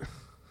 right?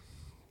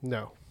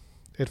 No.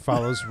 It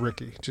follows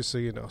Ricky, just so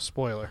you know.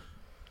 Spoiler.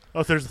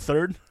 Oh, there's a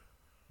third?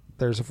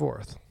 There's a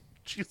 4th.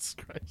 Jesus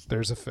Christ.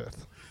 There's a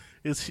 5th.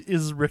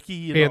 Is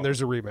Ricky... And there's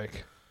a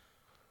remake.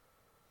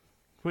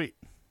 Wait.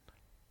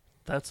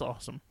 That's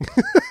awesome.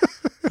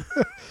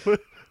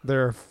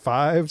 There are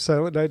 5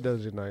 Silent Night,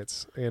 Deadly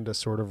Nights and a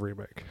sort of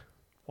remake.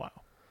 Wow.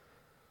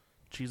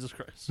 Jesus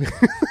Christ.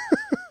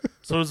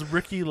 So is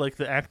Ricky like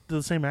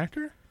the same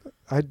actor?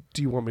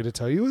 Do you want me to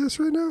tell you this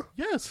right now?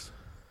 Yes.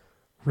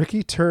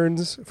 Ricky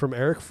turns from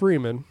Eric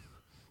Freeman.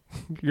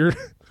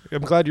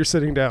 I'm glad you're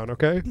sitting down,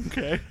 okay?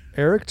 Okay.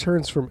 Eric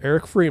turns from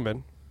Eric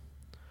Freeman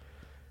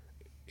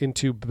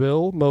into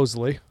Bill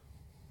Moseley,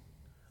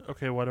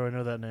 Okay, why do I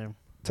know that name?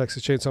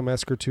 Texas Chainsaw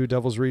Massacre 2,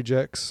 Devil's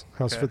Rejects,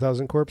 House of Okay. a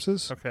Thousand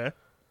Corpses. Okay.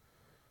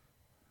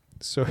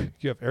 So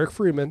you have Eric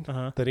Freeman,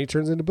 Uh-huh. then he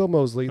turns into Bill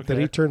Moseley, then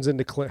Okay. he turns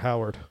into Clint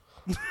Howard.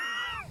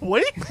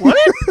 Wait, what?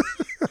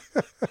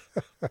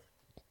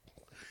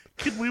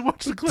 Can we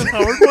watch the Clint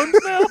Howard ones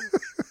now?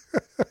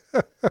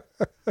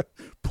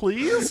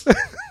 Please?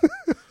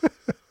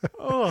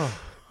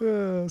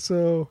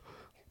 So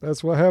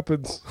that's what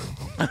happens.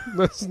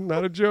 That's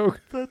not a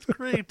joke. That's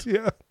great.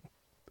 Yeah.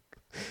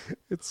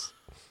 It's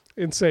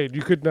insane.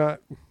 You could not.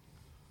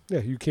 Yeah,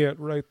 you can't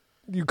write.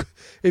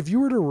 If you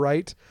were to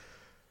write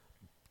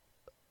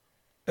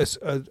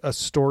a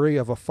story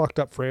of a fucked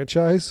up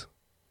franchise,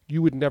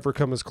 you would never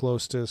come as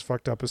close to as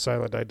fucked up as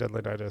Silent Night,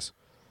 Deadly Night is.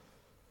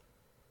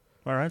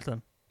 All right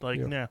then. Like,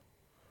 Yeah. yeah.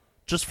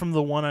 Just from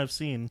the one I've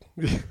seen,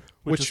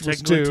 Which is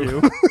was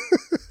technically two. two.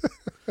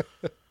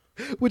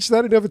 Which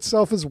that in of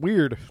itself is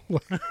weird.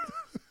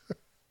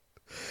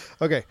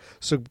 Okay,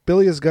 so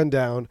Billy is gunned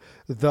down,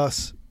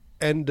 thus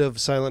end of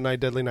Silent Night,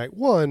 Deadly Night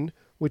 1,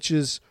 which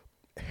is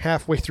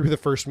halfway through the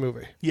first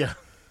movie. Yeah.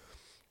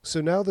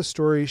 So now the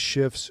story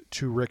shifts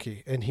to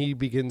Ricky, and he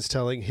begins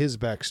telling his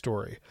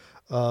backstory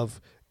of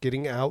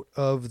getting out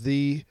of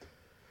the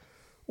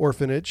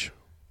orphanage,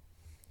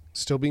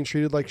 still being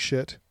treated like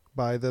shit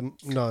by the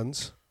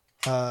nuns,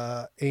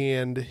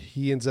 and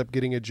he ends up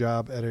getting a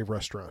job at a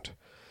restaurant.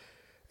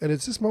 And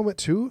it's this moment,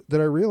 too,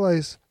 that I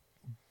realize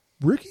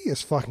Ricky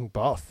is fucking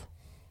buff.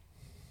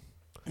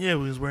 Yeah, he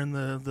was wearing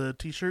the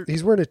T-shirt.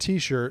 He's wearing a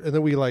T-shirt, and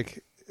then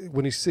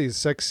when he sees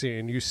sex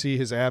scene, you see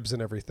his abs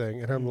and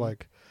everything, and I'm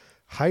like,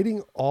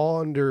 hiding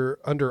under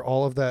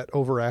all of that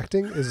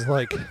overacting is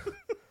like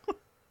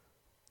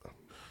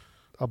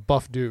a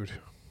buff dude.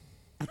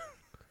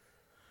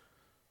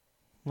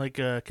 Like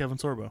Kevin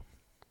Sorbo.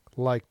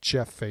 Like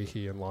Jeff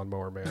Fahey in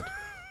Lawnmower Man.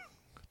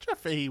 Jeff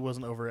Fahey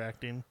wasn't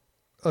overacting.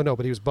 Oh, no,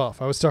 but he was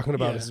buff. I was talking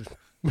about Yeah. his...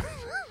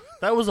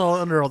 That was all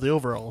under all the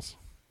overalls.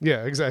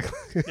 Yeah,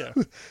 exactly. Yeah.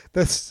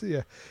 That's...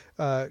 Yeah.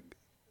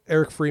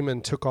 Eric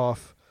Freeman took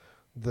off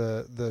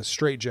the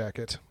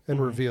straitjacket and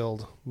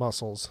revealed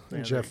muscles. Yeah,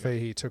 And there Jeff you go.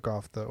 Fahey took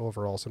off the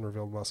overalls and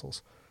revealed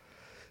muscles.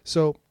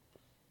 So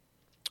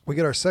we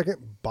get our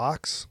second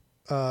box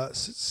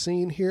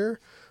scene here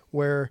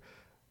where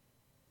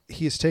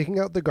he is taking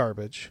out the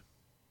garbage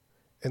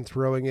and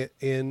throwing it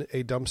in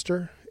a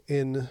dumpster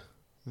in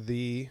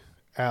the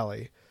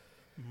alley,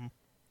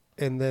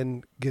 and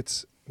then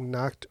gets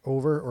knocked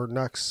over or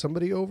knocks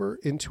somebody over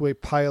into a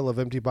pile of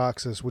empty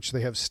boxes which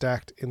they have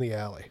stacked in the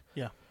alley.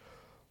 Yeah.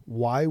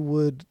 Why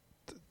would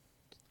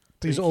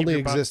these Keep only your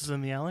exist? boxes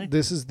in the alley.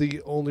 This is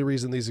the only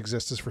reason these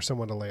exist, is for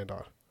someone to land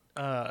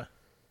on.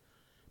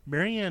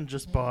 Marianne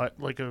just bought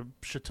like a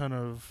shit ton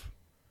of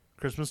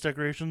Christmas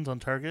decorations on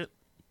Target.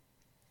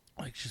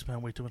 Like, she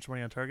spent way too much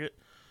money on Target.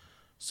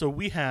 So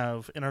we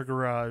have in our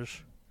garage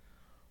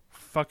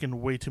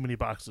fucking way too many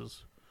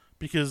boxes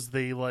because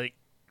they like,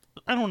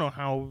 I don't know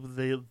how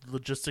they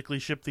logistically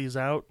ship these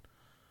out,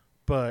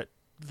 but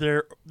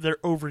they're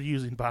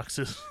overusing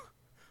boxes.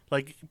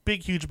 Like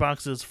big huge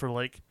boxes for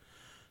like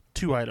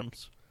 2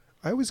 items.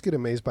 I always get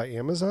amazed by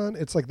Amazon.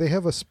 It's like they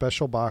have a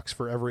special box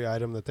for every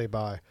item that they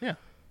buy. Yeah.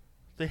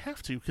 They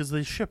have to because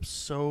they ship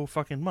so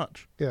fucking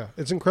much. Yeah,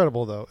 it's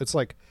incredible though. It's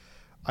like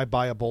I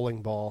buy a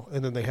bowling ball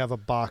and then they have a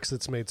box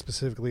that's made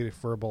specifically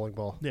for a bowling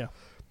ball. Yeah.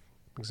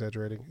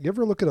 Exaggerating. You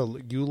ever look at a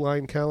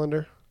Uline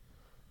calendar?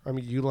 I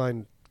mean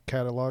Uline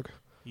catalog.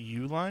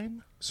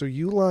 Uline? So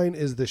Uline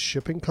is the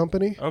shipping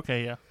company,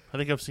 Okay, yeah. I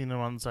think I've seen them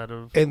on the side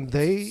of and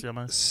they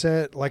Semi.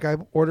 sent, like, I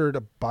ordered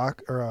a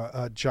box or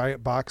a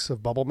giant box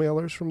of bubble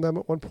mailers from them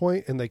at one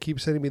point, and they keep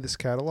sending me this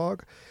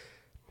catalog.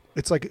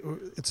 It's like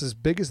it's as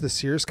big as the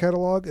Sears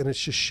catalog, and it's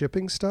just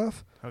shipping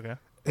stuff, Okay.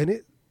 and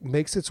it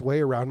makes its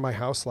way around my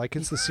house like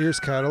it's the Sears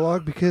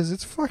catalog because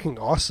it's fucking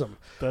awesome.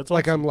 That's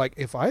Like, awesome. I'm like,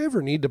 if I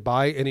ever need to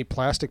buy any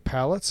plastic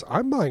pallets,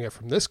 I'm buying it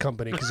from this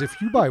company because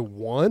if you buy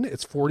one,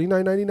 it's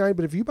 $49.99,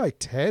 but if you buy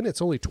 10, it's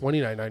only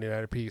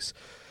 $29.99 a piece.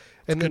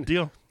 And Good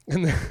deal.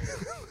 and then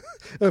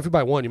if you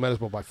buy one, you might as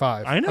well buy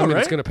 5. I know, mean, right?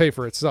 It's going to pay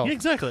for itself. Yeah,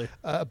 exactly.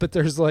 But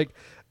there's like,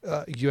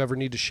 you ever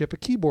need to ship a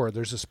keyboard,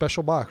 there's a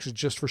special box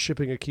just for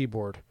shipping a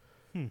keyboard.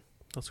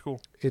 That's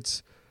cool.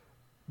 It's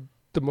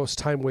the most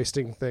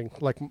time-wasting thing.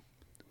 Like,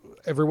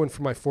 everyone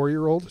from my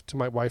 4-year-old to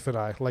my wife and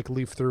I, like,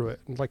 leaf through it.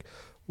 And like,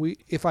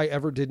 if I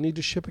ever did need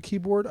to ship a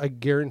keyboard, I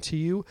guarantee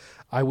you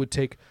I would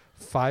take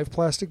 5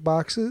 plastic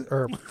boxes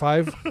or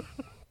 5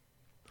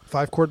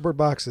 cardboard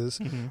boxes,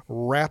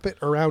 wrap it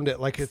around it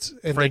like it's,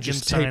 and then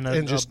just take Frankenstein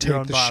and just your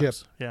own take the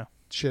box. Yeah.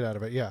 shit out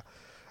of it. Yeah,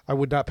 I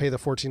would not pay the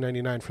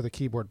 $14.99 for the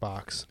keyboard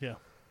box. Yeah.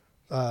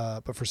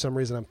 But for some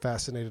reason, I'm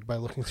fascinated by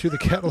looking through the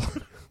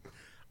catalog.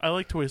 I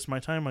like to waste my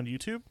time on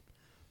YouTube.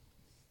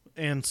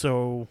 And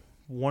so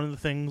one of the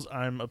things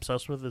I'm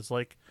obsessed with is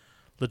like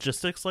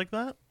logistics like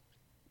that.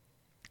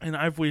 And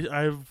I've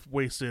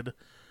wasted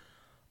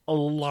a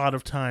lot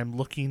of time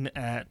looking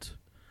at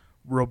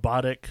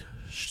robotic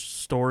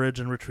storage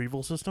and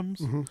retrieval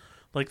systems.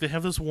 Like, they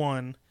have this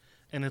one,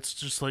 and it's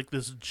just like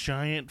this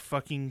giant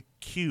fucking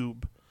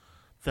cube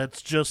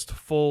that's just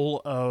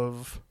full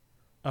of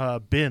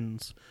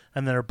bins,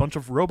 and there are a bunch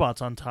of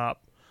robots on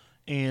top,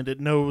 and it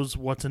knows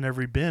what's in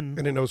every bin.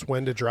 And it knows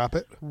when to drop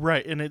it.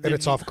 Right, and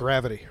It's off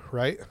gravity,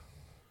 right?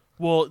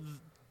 Well,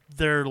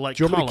 they're like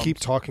Do you want columns. me to keep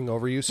talking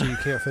over you so you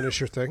can't finish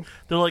your thing?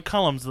 They're like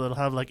columns that'll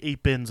have like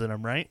 8 bins in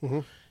them, right?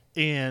 Mhm.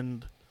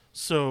 And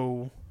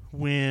so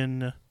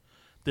when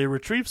they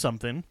retrieve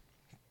something,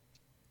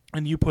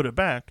 and you put it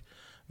back,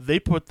 they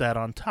put that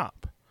on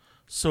top.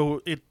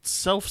 So it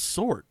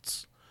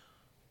self-sorts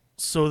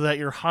so that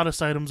your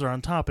hottest items are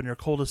on top and your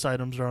coldest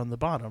items are on the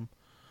bottom.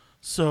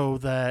 So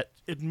that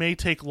it may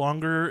take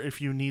longer if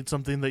you need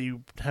something that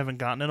you haven't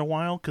gotten in a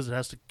while, because it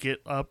has to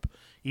get up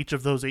each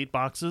of those 8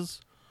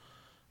 boxes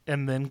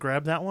and then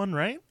grab that one,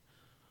 right?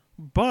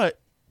 But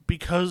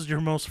because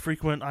your most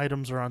frequent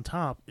items are on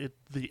top,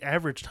 the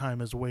average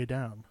time is way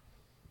down.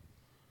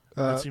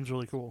 That seems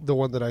really cool. The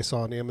one that I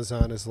saw on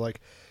Amazon is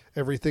like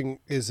everything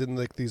is in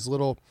like these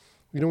little,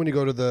 when you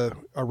go to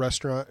a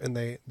restaurant and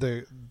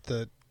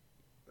the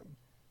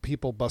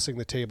people bussing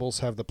the tables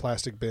have the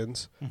plastic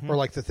bins, or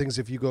like the things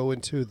if you go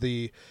into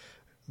the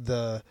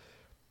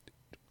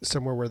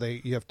somewhere where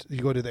you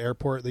go to the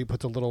airport, they put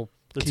the little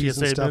keys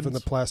TSA and stuff bins? in the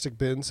plastic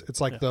bins.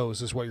 It's like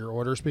those is what your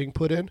order's being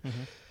put in.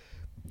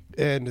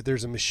 And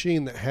there's a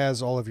machine that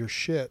has all of your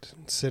shit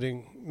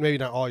sitting, maybe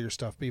not all your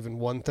stuff, but even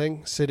one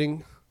thing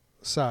sitting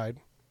aside.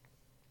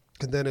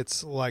 And then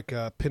it's like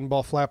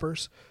pinball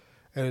flappers,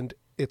 and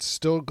it's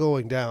still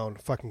going down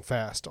fucking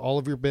fast. All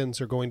of your bins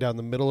are going down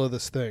the middle of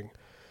this thing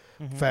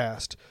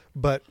fast.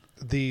 But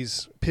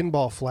these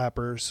pinball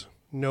flappers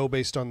know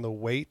based on the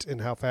weight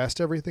and how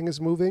fast everything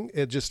is moving,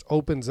 it just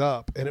opens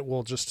up and it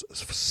will just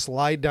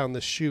slide down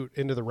the chute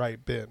into the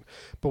right bin.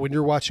 But when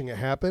you're watching it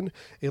happen,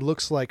 it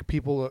looks like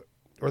people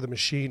or the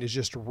machine is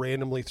just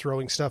randomly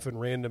throwing stuff in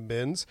random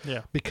bins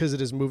because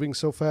it is moving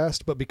so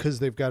fast. But because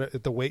they've got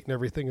it, the weight and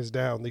everything is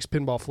down, these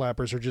pinball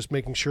flappers are just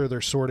making sure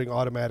they're sorting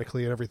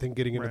automatically and everything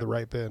getting into the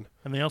right bin.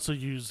 And they also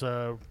use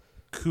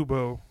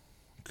Kubo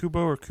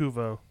or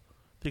Kuvo,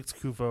 I think it's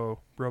Kuvo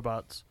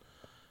robots,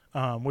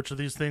 which are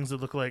these things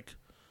that look like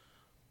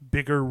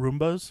bigger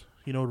Roombas.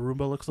 You know what a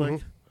Roomba looks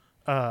like?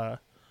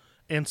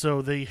 And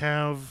so they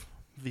have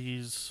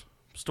these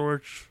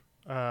storage,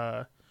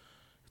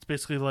 it's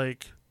basically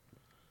like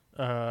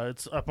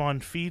it's up on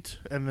feet,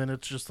 and then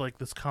it's just like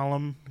this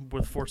column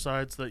with 4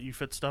 sides that you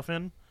fit stuff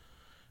in.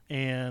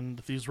 And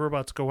these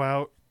robots go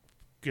out,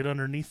 get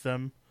underneath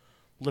them,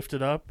 lift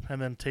it up,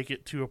 and then take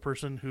it to a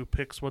person who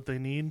picks what they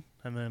need,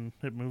 and then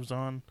it moves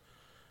on.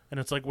 And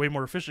it's like way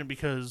more efficient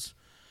because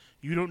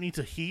you don't need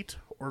to heat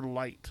or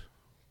light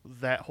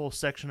that whole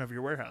section of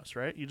your warehouse,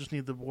 right? You just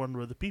need the one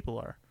where the people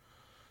are.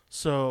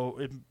 So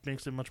it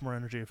makes it much more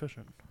energy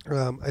efficient.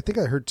 I think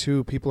I heard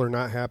too, people are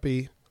not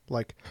happy,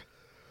 like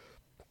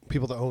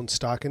people that own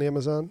stock in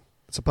Amazon.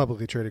 It's a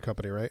publicly traded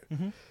company, right?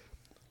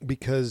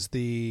 Because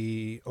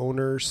the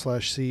owner /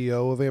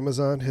 CEO of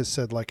Amazon has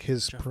said like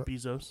Jeff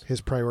Bezos.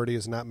 his priority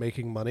is not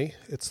making money.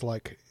 It's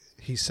like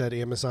he said,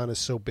 Amazon is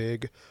so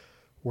big,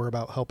 we're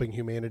about helping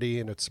humanity,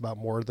 and it's about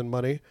more than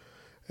money.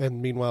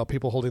 And meanwhile,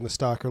 people holding the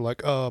stock are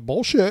like,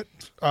 bullshit.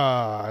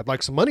 I'd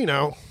like some money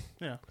now.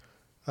 Yeah.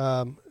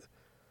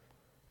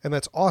 And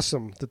that's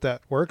awesome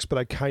that works, but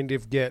I kind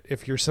of get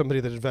if you're somebody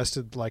that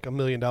invested like $1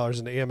 million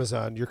into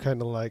Amazon, you're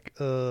kind of like,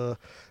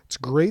 it's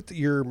great that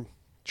you're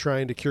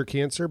trying to cure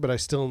cancer, but I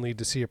still need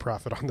to see a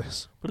profit on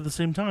this. But at the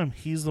same time,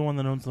 he's the one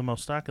that owns the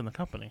most stock in the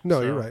company.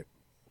 No, you're right.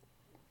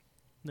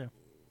 Yeah.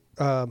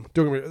 Don't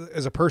get me,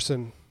 as a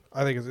person,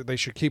 I think they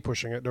should keep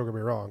pushing it. Don't get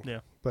me wrong. Yeah.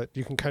 But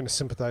you can kind of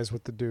sympathize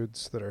with the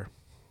dudes that are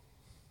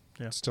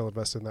still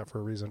invested in that for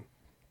a reason.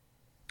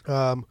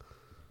 Back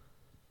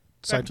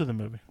to the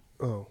movie.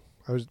 Oh,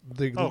 go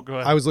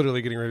ahead. I was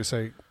literally getting ready to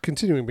say,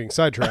 continuing being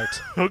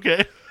sidetracked.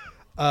 Okay.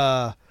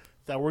 That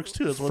works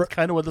too. That's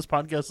kind of what this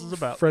podcast is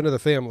about. Friend of the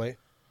family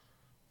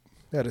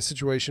had a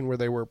situation where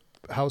they were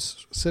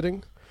house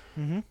sitting.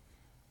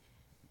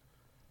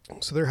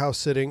 So they're house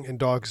sitting and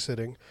dog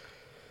sitting.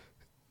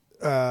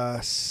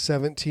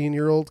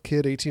 17-year-old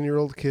kid,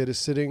 18-year-old kid is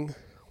sitting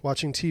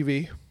watching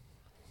TV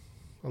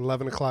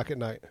 11 o'clock at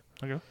night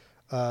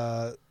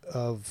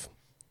of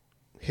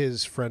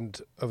his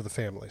friend of the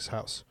family's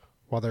house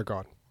while they're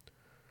gone.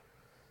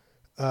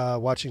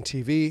 Watching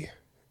TV,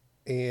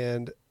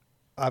 and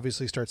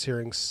obviously starts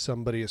hearing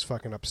somebody is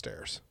fucking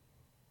upstairs.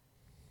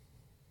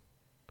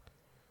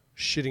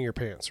 Shitting your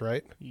pants,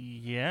 right?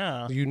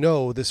 Yeah. You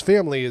know this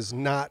family is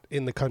not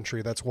in the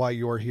country. That's why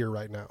you're here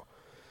right now.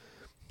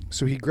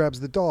 So he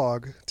grabs the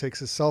dog, takes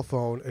his cell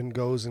phone, and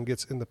goes and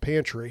gets in the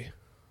pantry.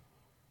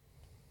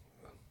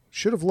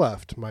 Should have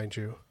left, mind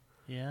you.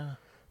 Yeah.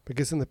 But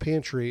gets in the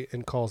pantry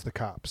and calls the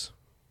cops.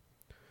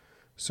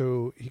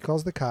 So he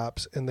calls the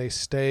cops, and they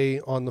stay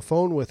on the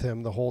phone with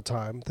him the whole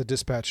time. The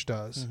dispatch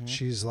does.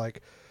 She's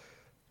like,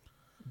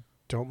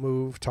 don't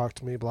move, talk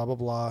to me, blah, blah,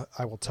 blah.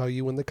 I will tell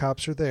you when the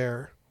cops are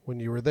there. When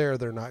you are there,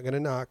 they're not going to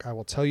knock. I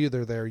will tell you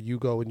they're there. You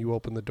go and you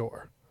open the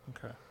door.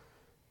 Okay.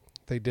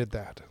 They did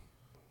that.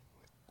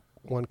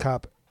 One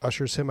cop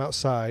ushers him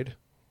outside.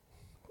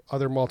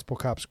 Other multiple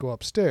cops go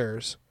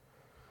upstairs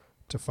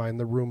to find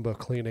the Roomba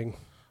cleaning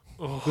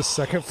the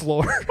second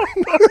floor.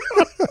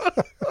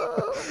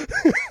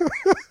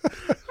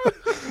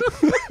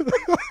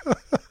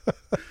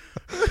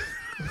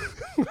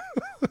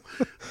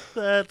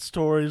 That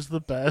story's the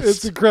best.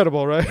 It's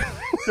incredible, right?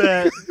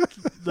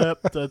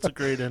 That's a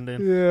great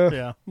ending.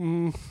 Yeah.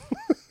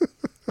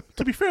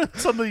 To be fair,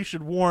 that's something you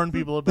should warn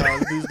people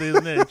about these days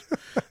and age.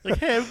 Like,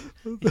 hey,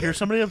 here's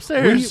somebody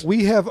upstairs.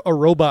 We have a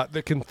robot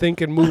that can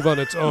think and move on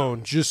its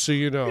own, just so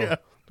you know. Yeah.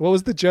 What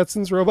was the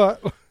Jetsons robot?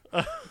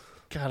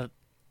 Got it.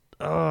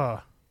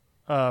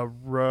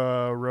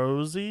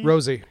 Rosie?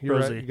 Rosie. You're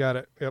Rosie. right. You got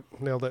it. Yep.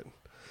 Nailed it.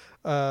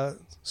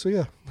 So,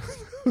 yeah.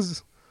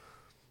 That's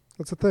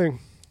a thing.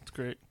 It's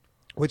great.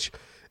 Which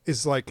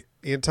is like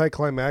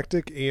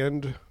anticlimactic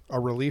and a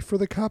relief for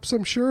the cops,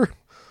 I'm sure.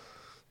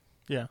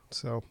 Yeah.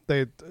 So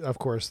they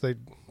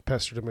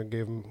pestered him and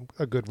gave him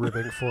a good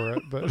ribbing for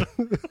it, but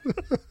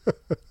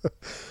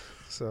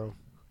so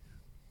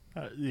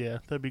yeah,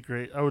 that'd be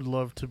great. I would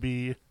love to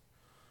be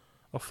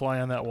a fly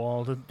on that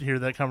wall to hear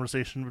that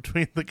conversation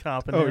between the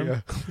cop and him.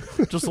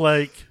 yeah. Just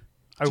like,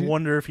 I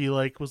wonder if he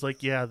was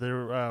like, yeah,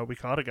 there, we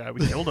caught a guy,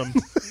 we killed him,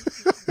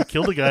 we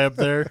killed a guy up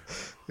there.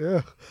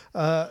 Yeah.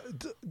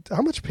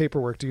 How much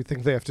paperwork do you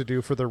think they have to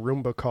do for the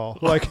Roomba call?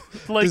 Like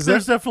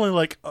there's definitely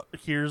like,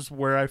 here's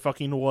where I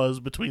fucking was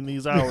between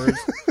these hours.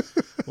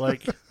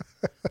 Like,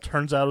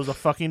 turns out it was a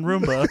fucking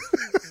Roomba.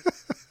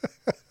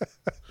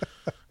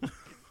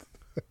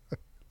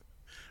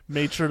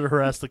 Made sure to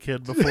harass the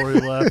kid before he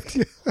left.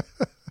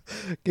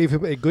 Gave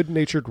him a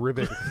good-natured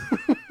ribbing.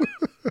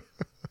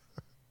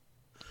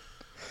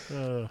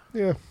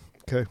 Yeah.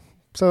 Okay.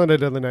 Silent Night,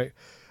 Deadly Night.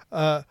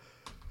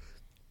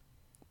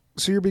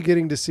 So you're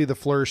beginning to see the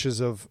flourishes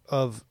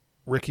of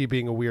Ricky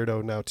being a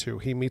weirdo now too.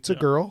 He meets a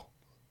girl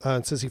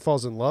and says he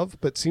falls in love,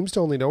 but seems to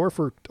only know her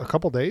for a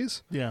couple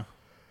days. Yeah.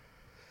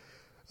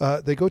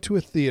 They go to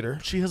a theater.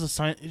 He has a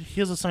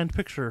signed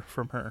picture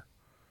from her.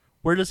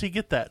 Where does he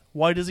get that?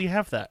 Why does he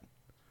have that?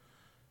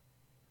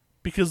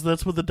 Because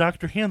that's what the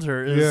doctor hands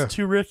her is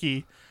to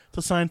Ricky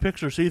to sign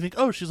pictures. So you think,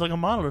 oh, she's like a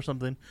model or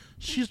something.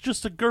 She's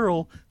just a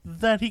girl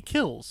that he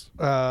kills.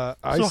 So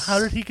how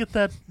did he get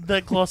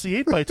that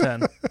glossy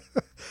 8x10?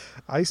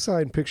 I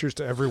sign pictures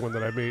to everyone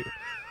that I meet.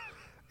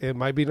 It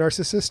might be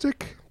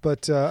narcissistic,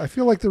 but I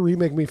feel like the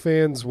Remake Me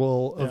fans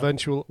will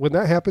eventually, when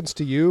that happens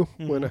to you,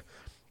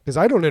 because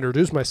I don't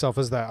introduce myself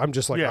as that. I'm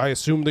just like, I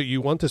assume that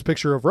you want this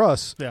picture of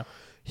Russ. Yeah.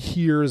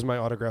 Here is my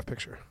autograph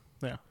picture.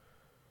 Yeah.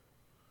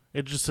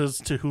 It just says,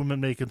 to whom it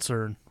may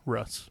concern,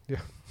 Russ.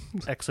 Yeah.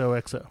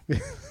 XOXO.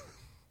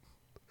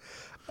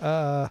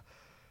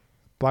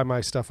 Buy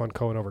my stuff on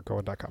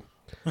CohenOverCohen.com.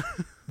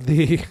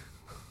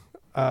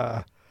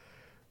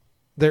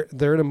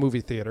 They're in a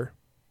movie theater,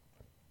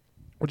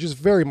 which is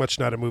very much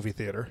not a movie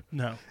theater.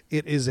 No.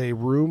 It is a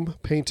room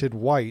painted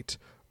white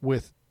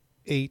with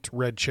 8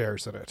 red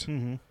chairs in it.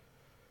 Mm-hmm.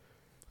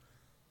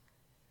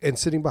 And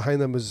sitting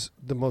behind them is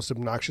the most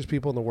obnoxious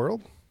people in the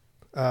world,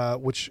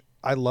 which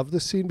I love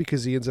this scene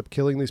because he ends up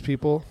killing these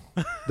people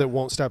that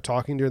won't stop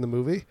talking during the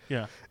movie.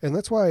 Yeah. And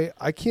that's why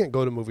I can't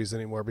go to movies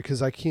anymore,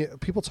 because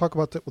people talk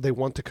about that they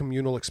want the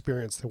communal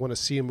experience. They want to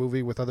see a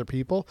movie with other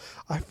people.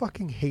 I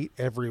fucking hate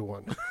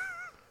everyone.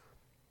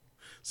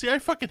 See, I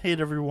fucking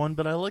hate everyone,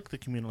 but I like the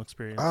communal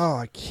experience. Oh,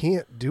 I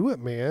can't do it,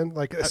 man.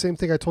 Like the same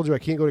thing I told you, I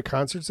can't go to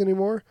concerts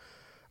anymore.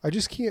 I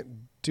just can't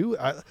do it.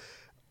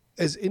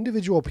 As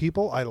individual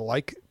people, I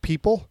like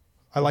people.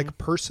 I like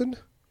person.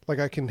 Like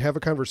I can have a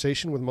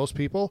conversation with most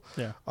people.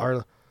 Yeah.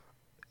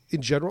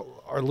 In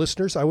general, our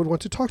listeners, I would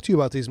want to talk to you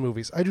about these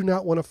movies. I do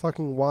not want to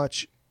fucking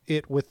watch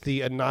it with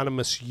the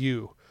anonymous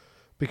you,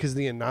 because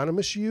the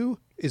anonymous you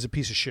is a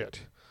piece of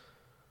shit.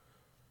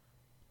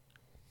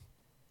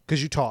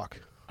 Because you talk.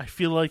 I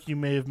feel like you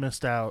may have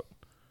missed out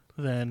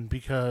then,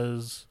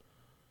 because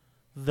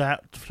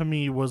that to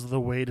me was the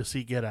way to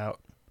see Get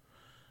Out.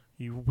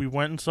 We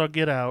went and saw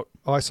Get Out.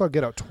 Oh, I saw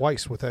Get Out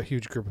twice with that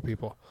huge group of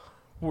people.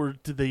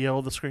 Did they yell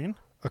at the screen?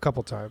 A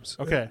couple times.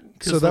 Okay.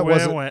 So that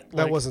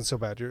wasn't so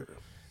bad.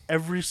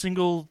 Every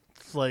single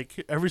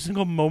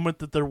moment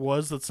that there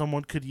was that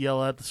someone could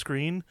yell at the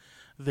screen,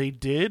 they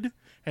did,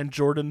 and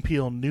Jordan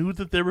Peele knew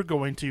that they were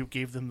going to,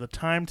 gave them the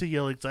time to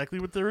yell exactly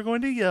what they were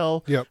going to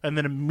yell, and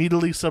then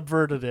immediately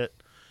subverted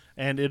it,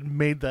 and it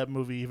made that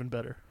movie even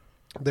better.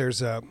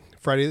 There's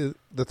Friday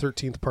the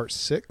 13th Part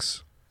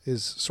 6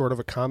 is sort of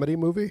a comedy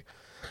movie,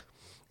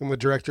 and the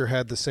director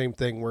had the same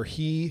thing where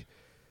he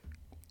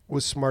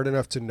was smart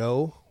enough to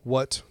know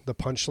what the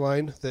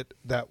punchline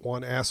that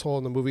one asshole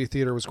in the movie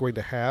theater was going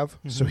to have,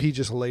 so he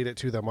just laid it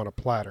to them on a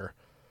platter.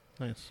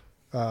 Nice.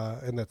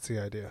 And that's the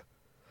idea.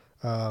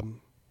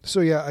 So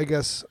yeah, I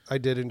guess I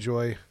did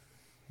enjoy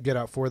Get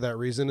Out for that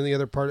reason. And the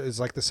other part is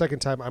like the second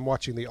time I'm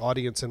watching the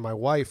audience and my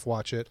wife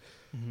watch it,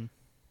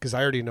 because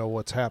I already know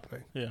what's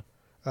happening. Yeah.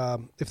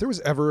 If there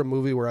was ever a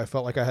movie where I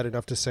felt like I had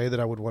enough to say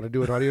that I would want to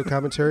do an audio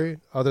commentary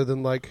other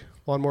than like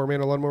Lawnmower Man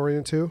or Lawnmower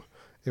Man 2,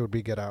 it would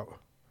be Get Out.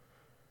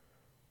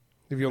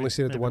 Have you only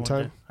seen it the one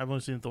time? I've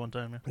only seen it the one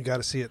time, yeah. You got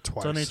to see it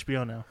twice. It's on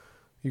HBO now.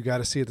 You got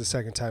to see it the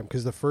second time,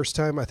 because the first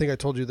time, I think I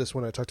told you this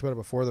when I talked about it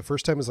before, the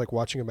first time is like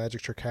watching a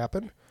magic trick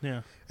happen.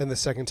 Yeah. And the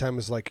second time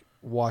is like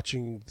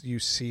watching you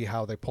see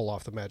how they pull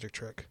off the magic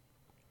trick.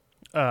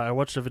 I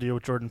watched a video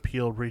with Jordan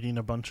Peele reading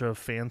a bunch of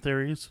fan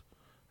theories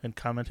and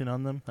commenting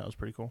on them. That was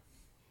pretty cool.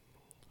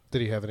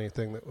 Did he have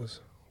anything that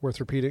was worth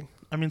repeating?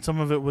 I mean,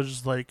 some of it was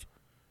just like,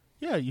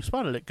 yeah, you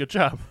spotted it. Good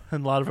job.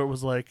 And a lot of it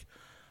was like,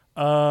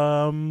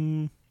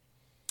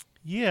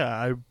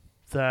 Yeah,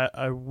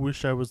 I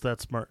wish I was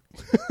that smart.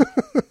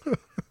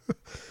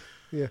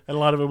 Yeah. And a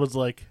lot of it was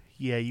like,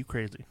 yeah, you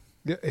crazy.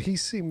 Yeah, he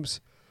seems.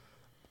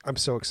 I'm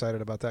so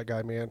excited about that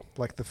guy, man.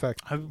 Like the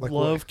fact I like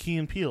love Key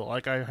and Peele.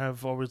 Like I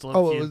have always loved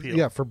Oh Key and Peele.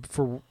 yeah, for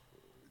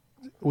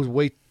it was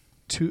way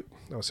too.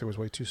 I would say it was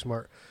way too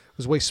smart. It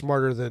was way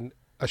smarter than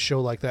a show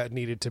like that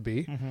needed to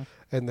be. Mm-hmm.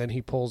 And then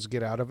he pulls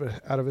Get Out of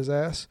it out of his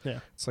ass.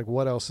 Yeah. It's like,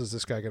 what else is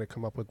this guy going to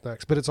come up with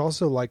next? But it's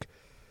also like,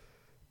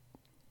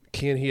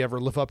 can he ever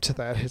live up to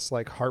that? It's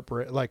like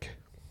heartbreak. Like,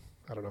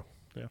 I don't know.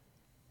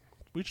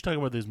 We should talk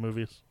about these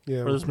movies.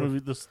 Yeah. Or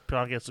this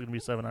podcast is going to be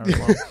 7 hours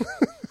long.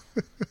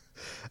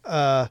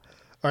 All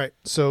right.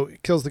 So he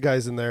kills the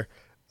guys in there.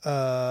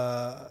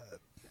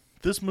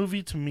 This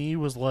movie to me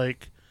was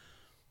like,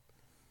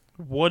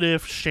 what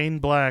if Shane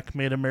Black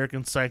made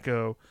American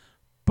Psycho,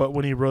 but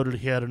when he wrote it,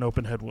 he had an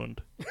open head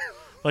wound?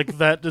 Like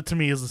that to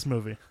me is this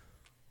movie.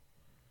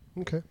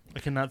 Okay. I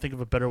cannot think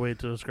of a better way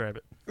to describe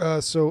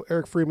it. So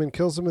Eric Freeman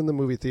kills him in the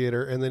movie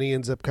theater, and then he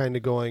ends up kind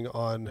of going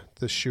on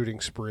the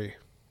shooting spree.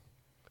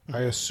 Mm-hmm.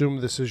 I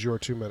assume this is your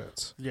 2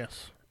 minutes.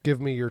 Yes.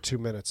 Give me your 2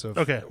 minutes of.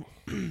 Okay.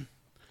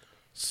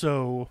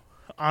 So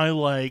I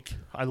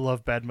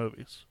love bad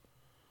movies,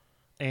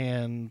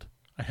 and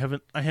I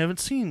haven't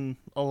seen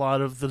a lot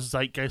of the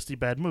zeitgeisty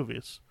bad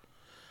movies.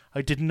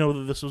 I didn't know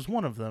that this was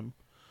one of them,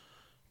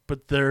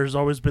 but there's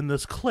always been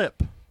this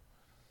clip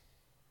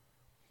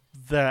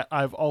that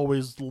I've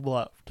always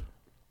loved,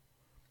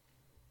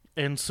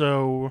 and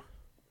so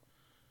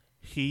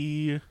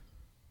he's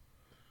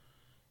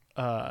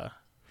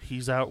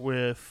out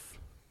with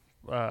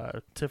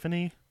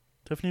Tiffany.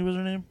 Tiffany was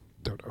her name.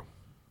 Don't know.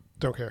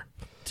 Don't care.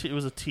 It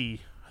was a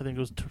T. I think it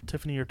was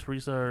Tiffany or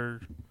Teresa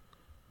or...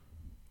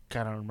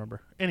 God, I don't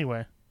remember.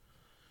 Anyway,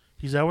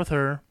 he's out with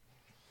her.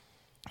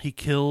 He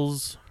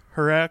kills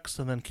her ex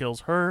and then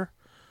kills her.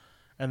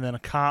 And then a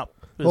cop...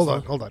 Hold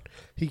on.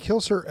 He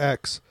kills her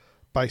ex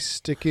by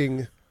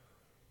sticking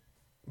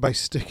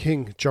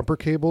jumper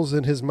cables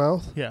in his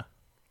mouth. Yeah.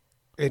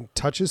 And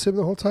touches him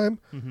the whole time.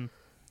 Mm-hmm.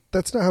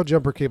 That's not how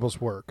jumper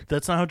cables work.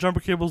 That's not how jumper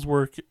cables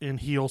work, and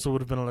he also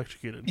would have been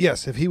electrocuted.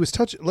 Yes, if he was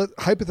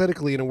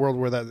hypothetically in a world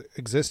where that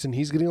exists and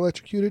he's getting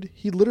electrocuted,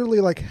 he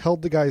literally like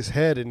held the guy's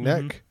head and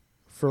neck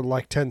for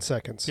like 10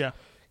 seconds. Yeah.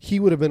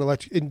 He would have been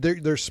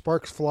electrocuted. There's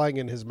sparks flying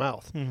in his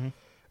mouth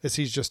as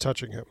he's just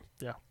touching him.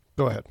 Yeah.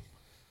 Go ahead.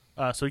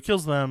 So he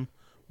kills them,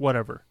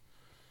 whatever.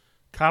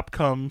 Cop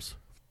comes,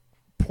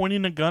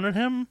 pointing a gun at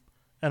him,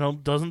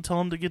 and doesn't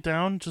tell him to get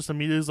down, just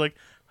immediately is like,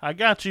 I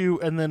got you,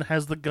 and then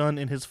has the gun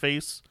in his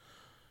face.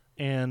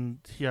 And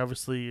he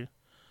obviously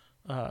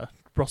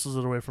brushes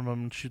it away from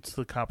him and shoots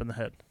the cop in the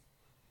head.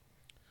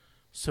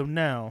 So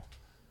now,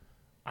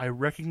 I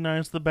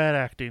recognize the bad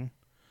acting.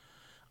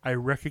 I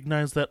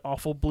recognize that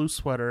awful blue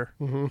sweater.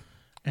 Mm-hmm.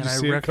 And I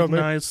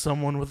recognize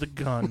someone with a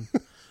gun.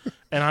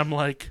 And I'm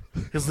like,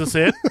 is this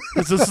it?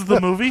 Is this the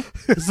movie?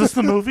 Is this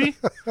the movie?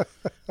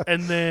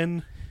 And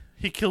then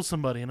he kills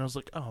somebody. And I was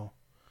like, oh,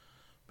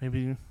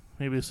 maybe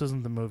this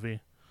isn't the movie.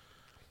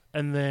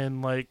 And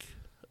then, like...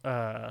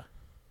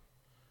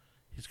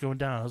 he's going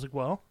down. I was like,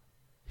 well,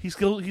 he's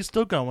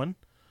still going.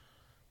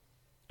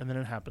 And then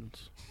it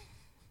happens.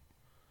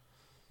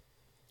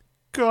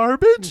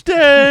 Garbage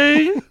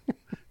Day!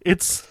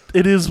 It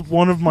is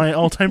one of my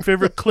all-time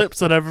favorite clips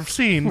that I've ever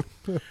seen.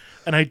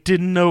 And I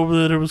didn't know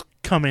that it was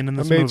coming in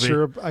this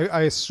movie.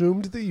 I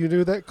assumed that you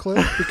knew that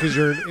clip because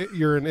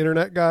you're an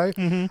internet guy.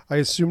 Mm-hmm. I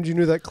assumed you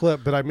knew that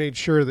clip, but I made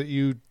sure that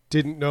you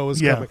didn't know it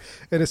was coming.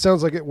 And it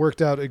sounds like it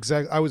worked out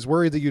exactly. I was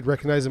worried that you'd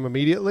recognize him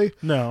immediately.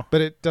 No.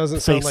 But it doesn't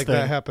sound like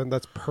that happened.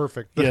 That's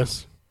perfect.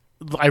 Yes.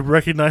 I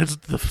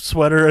recognized the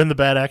sweater and the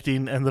bad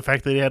acting and the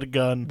fact that he had a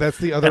gun. That's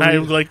the other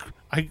And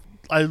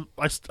I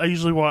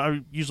usually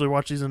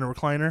watch these in a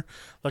recliner.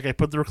 Like I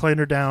put the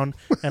recliner down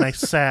and I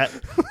sat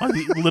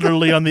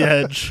literally on the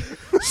edge,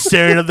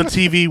 staring at the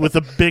TV with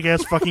a big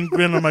ass fucking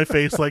grin on my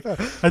face. Like,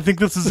 I think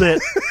this is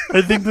it.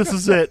 I think this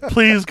is it.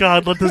 Please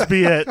God, let this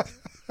be it.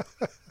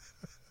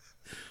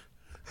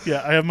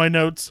 Yeah, I have my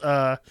notes.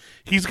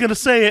 He's gonna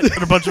say it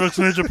and a bunch of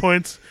exclamation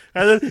points,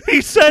 and then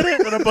he said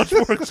it and a bunch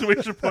more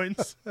exclamation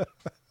points.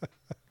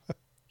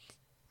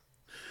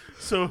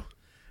 So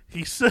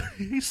he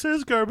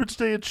says garbage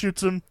day and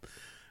shoots him,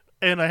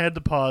 and I had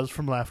to pause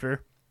from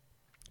laughter.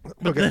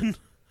 But then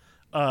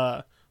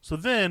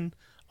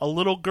a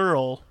little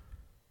girl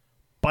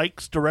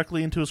bikes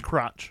directly into his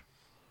crotch,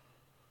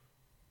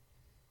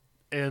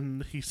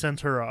 and he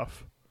sends her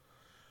off.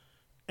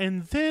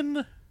 And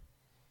then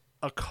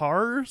a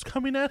car's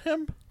coming at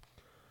him.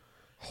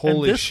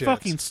 Holy and this shit.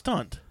 fucking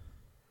stunt.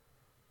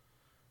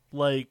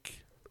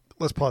 Like,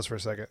 let's pause for a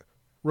second.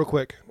 Real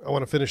quick. I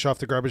want to finish off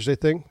the garbage day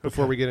thing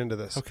before we get into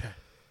this. Okay.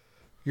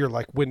 You're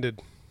like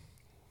winded.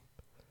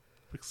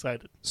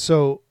 Excited.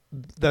 So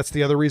that's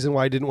the other reason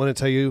why I didn't want to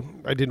tell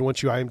you, I didn't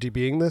want you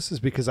IMDbing this,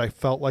 is because I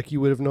felt like you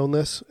would have known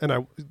this.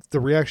 And the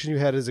reaction you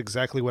had is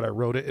exactly what I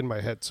wrote it in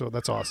my head. So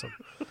that's awesome.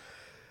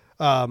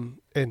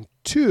 And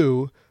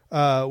two,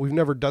 we've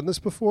never done this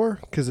before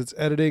because it's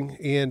editing,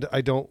 and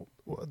I don't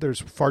there's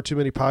far too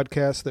many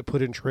podcasts that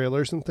put in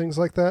trailers and things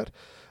like that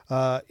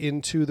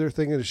into their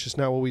thing, and it's just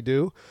not what we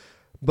do.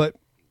 But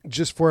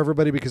just for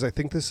everybody, because I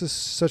think this is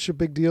such a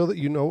big deal that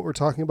you know what we're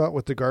talking about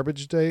with the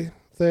garbage day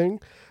thing,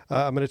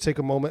 I'm going to take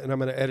a moment and I'm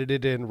going to edit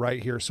it in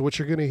right here. So what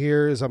you're going to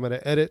hear is I'm going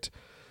to edit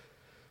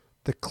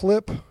the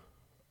clip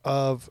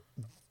of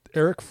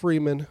Eric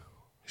Freeman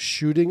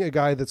shooting a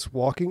guy that's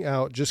walking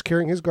out, just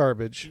carrying his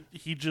garbage.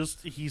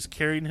 He's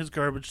carrying his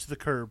garbage to the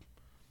curb.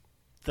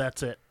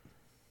 That's it.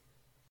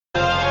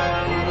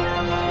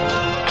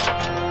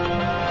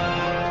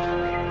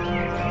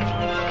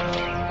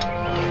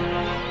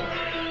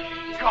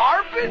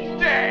 Garbage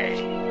day!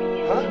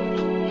 Huh?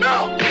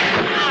 No!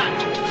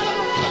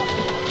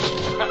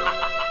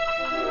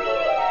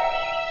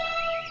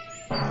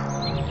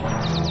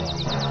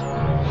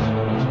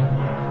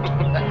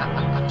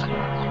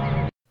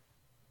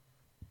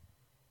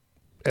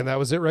 And that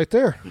was it right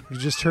there. You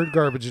just heard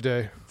Garbage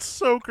Day. It's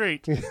so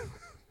great.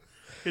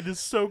 It is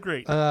so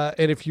great.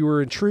 And if you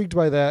were intrigued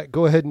by that,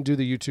 go ahead and do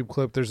the YouTube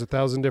clip. There's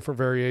 1,000 different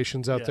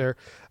variations out there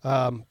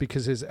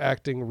because his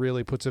acting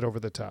really puts it over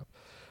the top.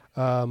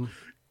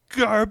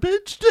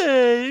 Garbage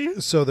day.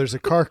 So there's a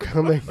car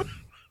coming.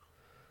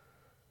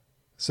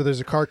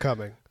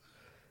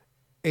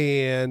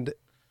 And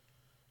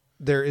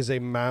there is a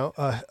mount.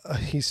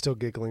 He's still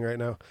giggling right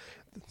now.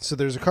 So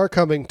there's a car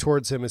coming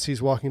towards him as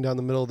he's walking down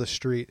the middle of the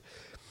street.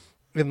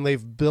 And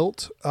they've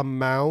built a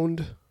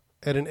mound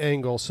at an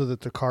angle so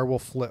that the car will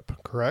flip,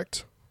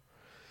 correct?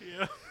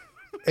 Yeah.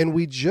 And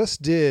we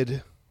just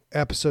did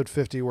episode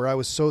 50 where I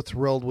was so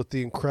thrilled with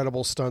the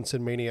incredible stunts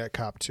in Maniac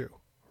Cop 2,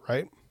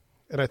 right?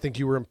 And I think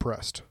you were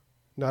impressed.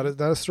 Not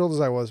as thrilled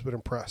as I was, but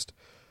impressed.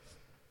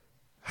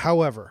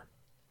 However,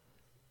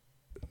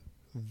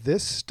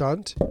 this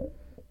stunt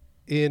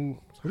in...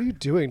 What are you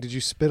doing? Did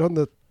you spit on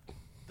the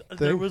thing?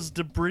 There was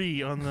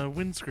debris on the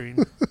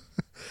windscreen.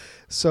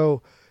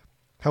 So,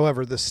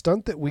 however, the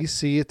stunt that we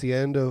see at the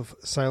end of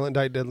Silent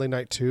Night, Deadly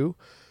Night 2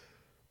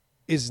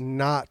 is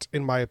not,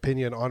 in my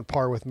opinion, on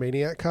par with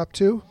Maniac Cop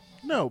 2.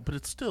 No, but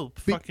it's still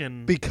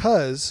fucking...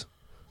 Because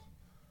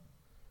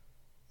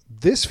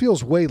this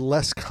feels way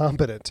less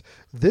competent.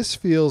 This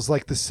feels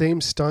like the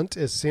same stunt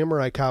as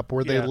Samurai Cop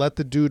where they let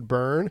the dude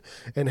burn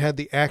and had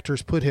the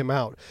actors put him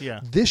out.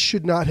 Yeah. This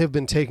should not have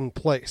been taking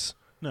place.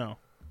 No.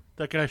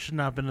 That guy should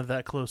not have been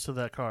that close to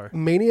that car.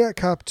 Maniac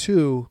Cop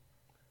 2,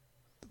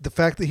 the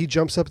fact that he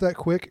jumps up that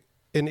quick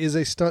and is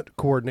a stunt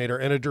coordinator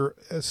and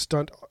a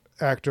stunt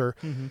actor,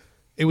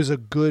 it was a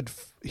good...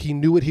 He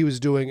knew what he was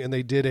doing, and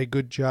they did a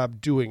good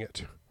job doing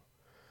it.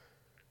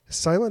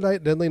 Silent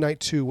Night, Deadly Night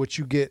 2, what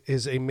you get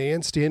is a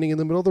man standing in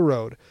the middle of the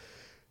road.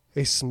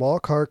 A small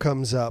car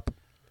comes up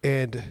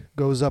and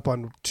goes up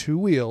on two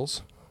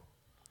wheels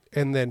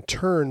and then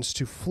turns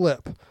to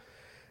flip.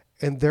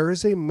 And there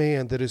is a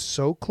man that is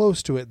so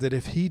close to it that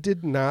if he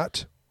did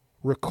not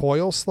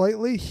recoil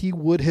slightly, he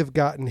would have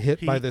gotten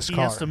hit by this car.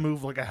 He has to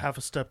move like a half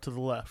a step to the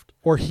left.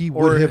 Or he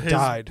would have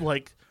died.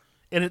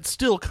 And it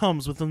still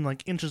comes within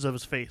like inches of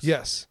his face.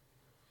 Yes.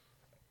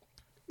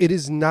 It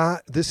is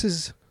not... This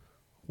is...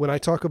 When I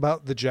talk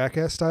about the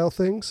Jackass style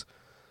things,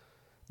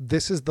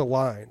 this is the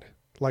line.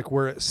 Like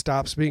where it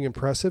stops being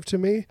impressive to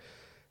me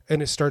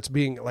and it starts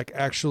being like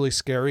actually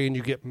scary and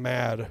you get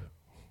mad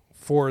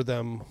for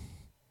them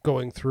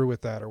going through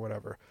with that or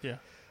whatever. Yeah.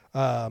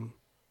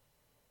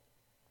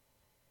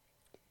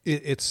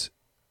 It's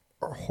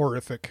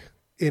horrific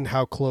in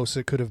how close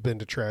it could have been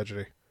to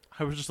tragedy.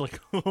 I was just like,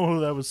 oh,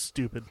 that was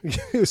stupid.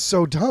 It was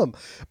so dumb.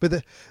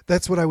 But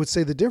that's what I would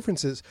say the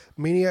difference is.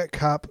 Maniac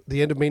Cop,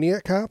 the end of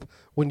Maniac Cop,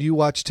 when you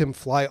watched him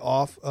fly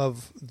off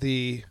of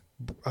the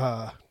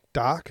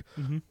dock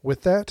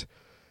with that,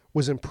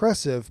 was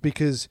impressive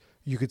because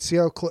you could see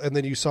how close, and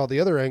then you saw the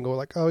other angle,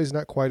 like, oh, he's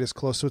not quite as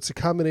close. So it's a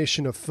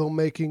combination of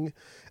filmmaking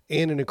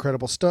and an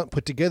incredible stunt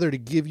put together to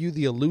give you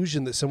the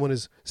illusion that someone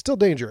is still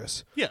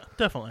dangerous. Yeah,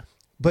 definitely.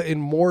 But in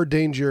more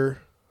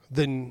danger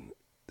than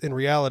in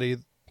reality...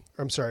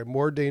 I'm sorry,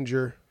 more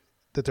danger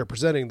that they're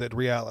presenting than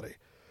reality.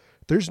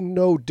 There's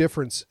no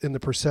difference in the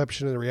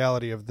perception and the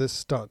reality of this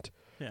stunt.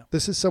 Yeah.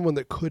 This is someone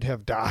that could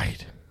have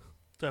died.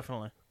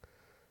 Definitely.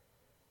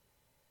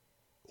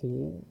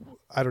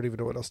 I don't even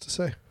know what else to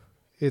say.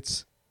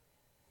 It's...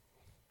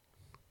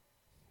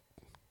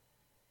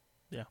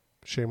 Yeah.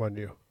 Shame on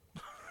you.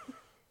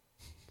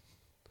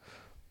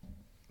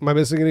 Am I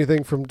missing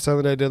anything from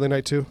Silent Night, Deadly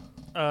Night 2?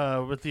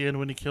 At the end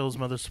when he kills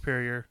Mother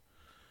Superior,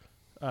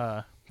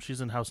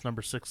 she's in house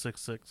number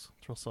 666.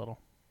 It's real subtle.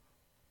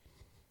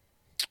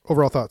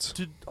 Overall thoughts?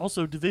 Do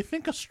they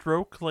think a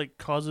stroke like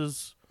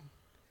causes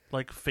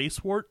like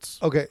face warts?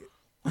 Okay.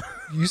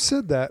 You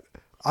said that.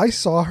 I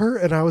saw her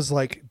and I was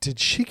like, did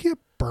she get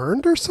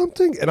burned or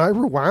something? And I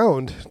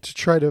rewound to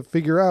try to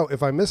figure out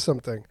if I missed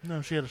something.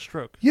 No, she had a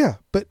stroke. Yeah,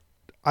 but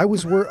I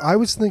was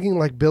thinking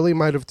like Billy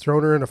might have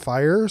thrown her in a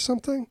fire or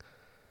something.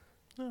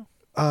 No.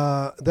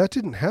 That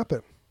didn't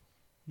happen.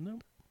 No.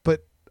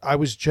 But I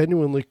was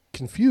genuinely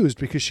confused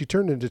because she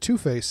turned into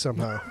Two-Face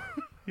somehow.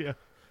 Yeah.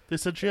 They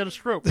said she had a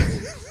stroke.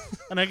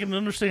 And I can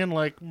understand,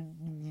 like,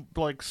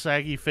 like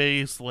saggy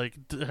face, like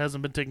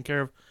hasn't been taken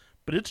care of,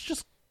 but it's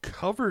just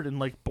covered in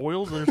like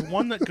boils. There's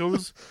one that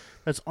goes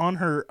that's on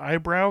her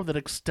eyebrow that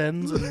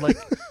extends, and like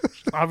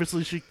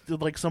obviously she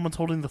like someone's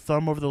holding the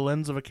thumb over the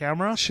lens of a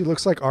camera. She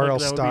looks like Like, R.L.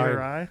 that would be her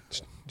Stein. eye.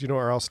 Do you know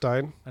R.L.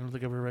 Stein? I don't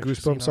think I've ever actually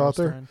seen Goosebumps R.L.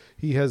 author. Stein.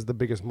 He has the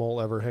biggest mole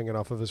ever hanging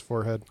off of his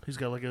forehead. He's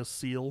got like a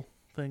seal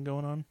thing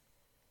going on.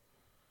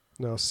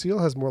 No, Seal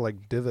has more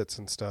like divots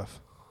and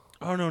stuff.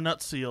 Oh no,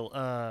 not seal.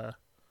 God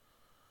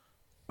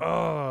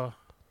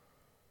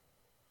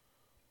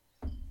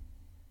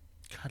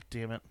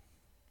damn it.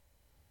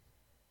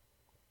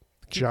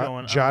 Keep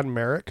going. John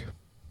Merrick,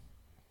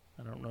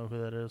 I don't know who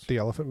that is. the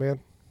Elephant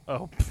Man.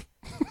 Oh.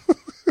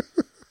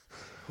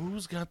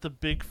 Who's got the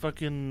big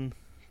fucking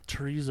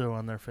chorizo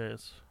on their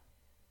face?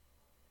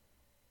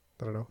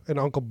 I don't know. And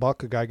Uncle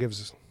Buck, a guy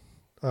gives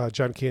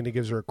John Candy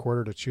gives her a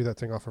quarter to chew that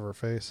thing off of her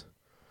face.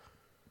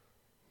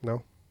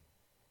 No,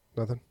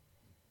 nothing.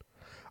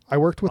 I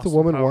worked with Austin a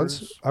woman Powers.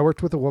 once. I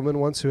worked with a woman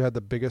once who had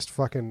the biggest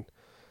fucking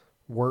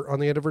wart on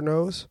the end of her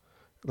nose.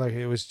 Like,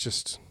 it was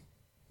just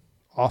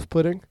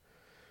off-putting.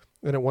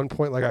 And at one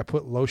point, like, I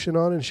put lotion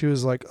on, and she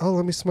was like, "Oh,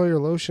 let me smell your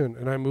lotion."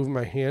 And I moved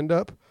my hand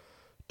up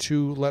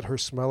to let her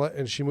smell it,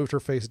 and she moved her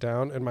face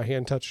down, and my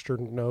hand touched her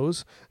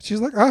nose.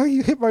 She's like, "Oh,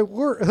 you hit my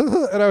wart."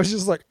 And I was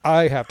just like,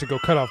 I have to go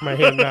cut off my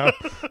hand now.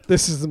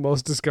 This is the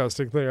most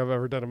disgusting thing I've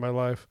ever done in my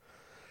life.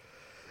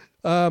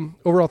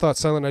 Overall thoughts,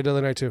 Silent Night,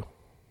 Deadly Night 2.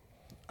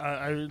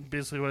 I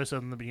basically what I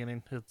said in the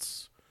beginning.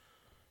 It's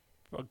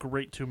a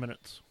great 2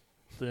 minutes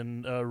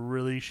than a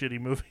really shitty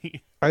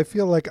movie. I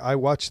feel like I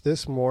watch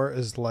this more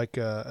as like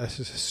a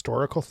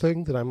historical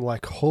thing that I'm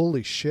like,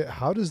 holy shit,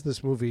 how does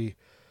this movie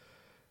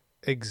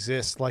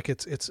exist? Like,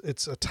 it's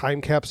a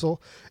time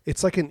capsule.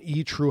 It's like an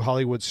true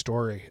Hollywood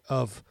story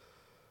of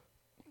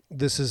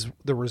this is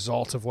the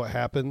result of what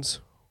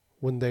happens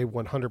when they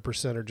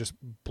 100% are just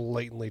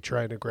blatantly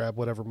trying to grab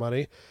whatever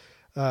money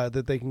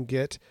that they can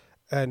get,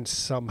 and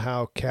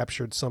somehow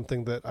captured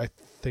something that I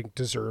think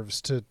deserves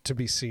to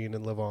be seen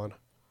and live on.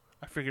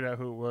 I figured out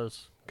who it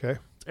was. Okay.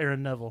 It's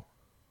Aaron Neville.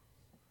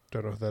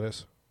 Don't know who that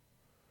is.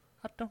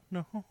 I don't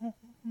know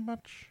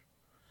much,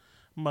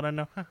 but I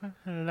know I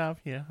love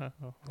you.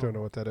 Don't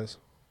know what that is.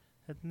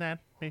 And that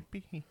may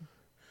be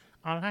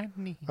all I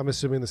need. I'm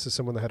assuming this is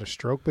someone that had a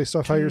stroke based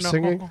off how you're to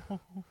singing. know.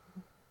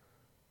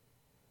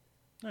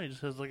 No, he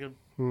just has like a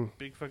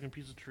big fucking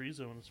piece of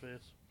chorizo in his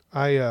face.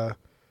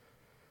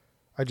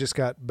 I just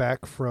got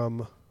back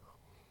from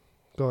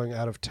going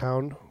out of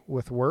town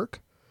with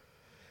work,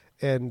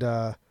 and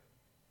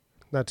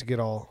not to get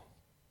all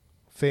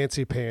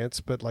fancy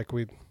pants, but like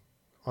we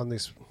on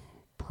these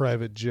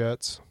private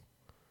jets.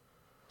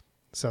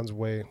 Sounds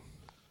way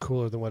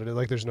cooler than what it is.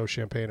 Like, there's no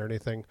champagne or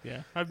anything.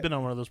 Yeah, I've been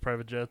on one of those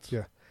private jets.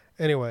 Yeah.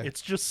 Anyway,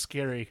 It's just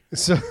scary.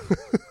 so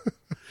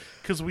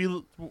Because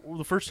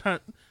the first time,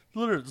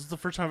 literally, this is the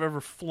first time I've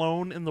ever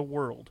flown in the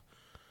world,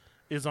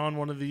 is on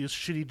one of these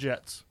shitty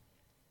jets.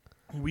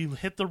 We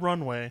hit the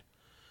runway,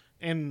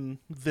 and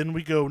then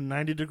we go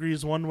 90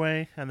 degrees one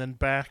way, and then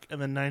back,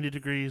 and then 90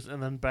 degrees,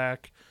 and then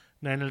back,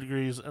 90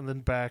 degrees, and then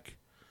back.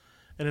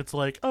 And it's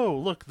like, oh,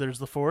 look, there's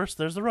the forest,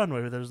 there's the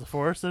runway, there's the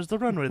forest, there's the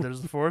runway,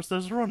 there's the forest,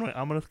 there's the runway.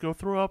 I'm going to go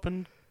throw up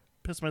and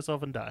piss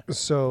myself and die.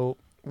 So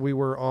we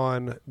were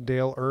on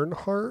Dale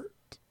Earnhardt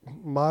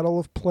model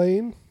of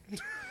plane.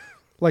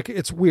 Like,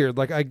 it's weird.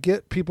 Like, I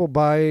get people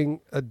buying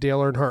a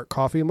Dale Earnhardt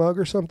coffee mug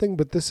or something,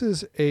 but this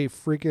is a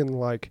freaking,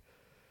 like,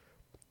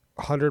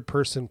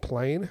 100-person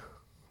plane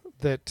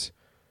that,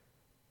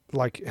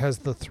 like, has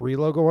the 3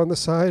 logo on the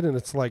side, and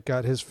it's, like,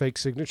 got his fake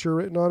signature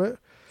written on it.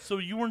 So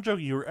you weren't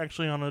joking. You were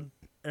actually on a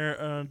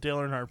Dale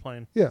Earnhardt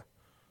plane. Yeah.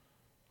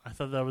 I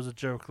thought that was a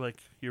joke, like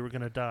you were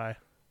going to die.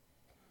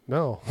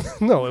 No.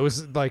 No, it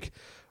was, like,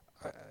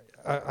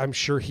 I'm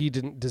sure he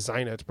didn't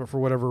design it, but for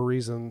whatever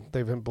reason,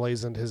 they've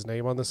emblazoned his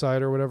name on the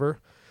side or whatever.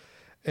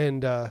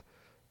 And,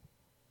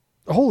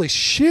 holy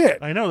shit!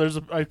 I know.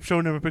 I've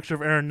shown him a picture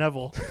of Aaron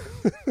Neville.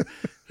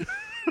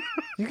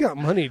 You got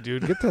money,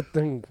 dude. Get that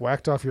thing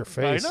whacked off your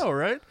face. I know,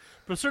 right?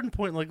 But at a certain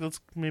point, like, that's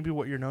maybe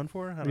what you're known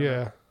for. I don't know.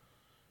 Yeah.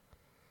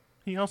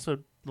 He also,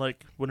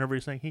 like, whenever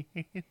he's saying,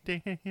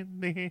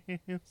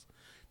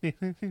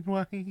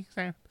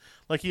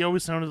 like, he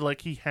always sounded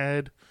like he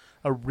had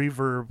a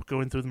reverb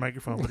going through the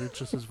microphone, but it's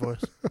just his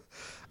voice.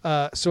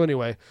 So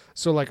anyway,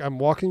 like, I'm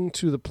walking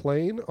to the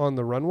plane on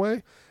the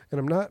runway, and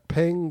I'm not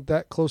paying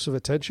that close of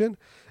attention,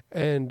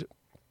 and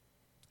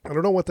I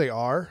don't know what they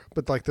are,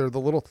 but, like, they're the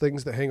little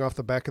things that hang off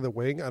the back of the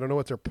wing. I don't know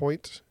what the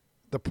point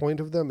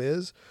of them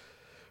is,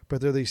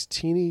 but they're these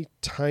teeny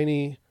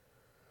tiny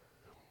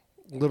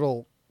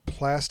little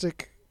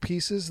plastic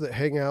pieces that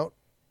hang out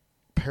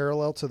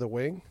parallel to the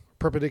wing,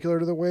 perpendicular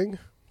to the wing,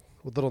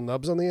 with little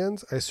nubs on the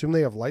ends. I assume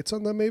they have lights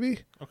on them, maybe.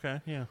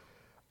 Okay, yeah.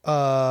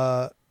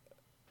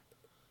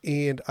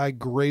 And I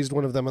grazed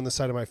one of them on the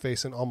side of my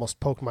face and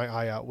almost poked my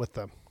eye out with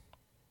them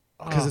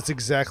because it's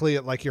exactly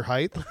at, like, your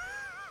height.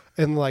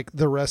 And, like,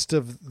 the rest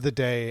of the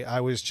day, I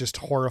was just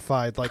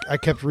horrified. Like, I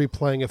kept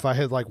replaying if I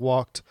had, like,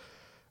 walked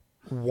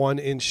 1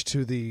 inch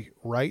to the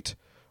right,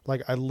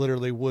 Like I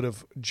literally would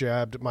have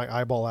jabbed my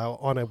eyeball out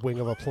on a wing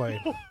of a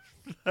plane.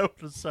 That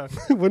would have sucked.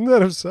 Wouldn't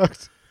that have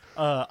sucked?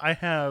 I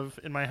have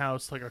in my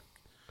house like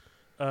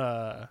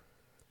a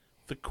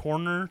the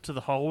corner to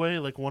the hallway,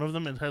 like one of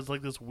them, it has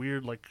like this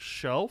weird like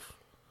shelf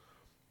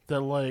that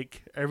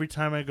like every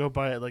time I go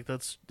by it, like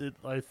that's it,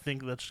 I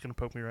think that's just gonna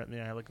poke me right in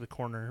the eye, like the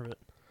corner of it,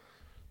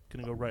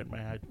 gonna go right in my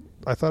eye.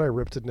 I thought I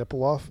ripped a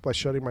nipple off by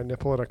shutting my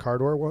nipple in a car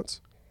door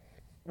once.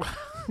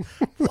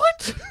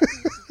 What?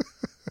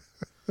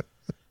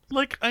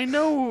 Like I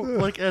know,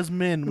 like as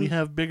men, we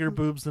have bigger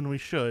boobs than we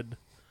should,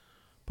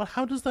 but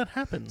how does that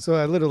happen? So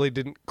I literally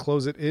didn't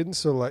close it in,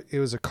 so like it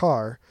was a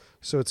car,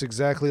 so it's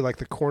exactly like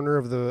the corner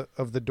of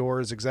the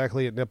door is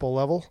exactly at nipple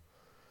level,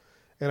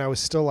 and I was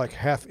still like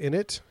half in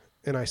it,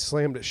 and I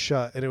slammed it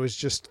shut, and it was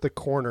just the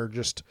corner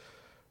just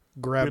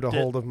grabbed Ripped a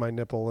it. hold of my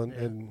nipple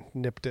and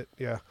nipped it.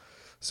 Yeah,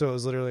 so it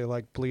was literally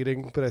like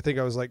bleeding, but I think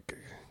I was like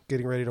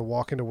getting ready to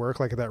walk into work,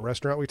 like at that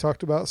restaurant we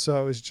talked about. So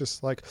I was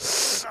just like,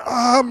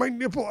 my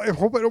nipple. I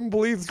hope I don't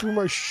bleed through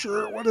my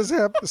shirt. What has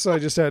happened? So I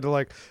just had to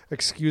like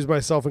excuse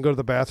myself and go to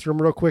the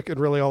bathroom real quick. And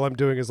really all I'm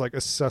doing is like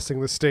assessing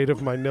the state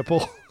of my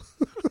nipple.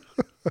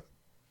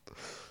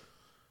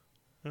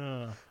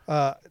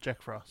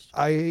 Jack Frost.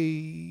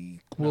 I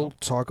will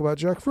talk about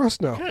Jack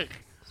Frost now. Okay.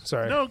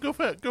 Sorry. No, go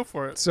for it. Go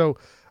for it. So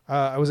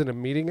I was in a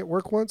meeting at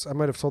work once. I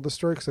might have told this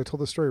story because I told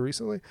this story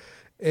recently.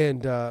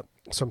 And so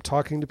I'm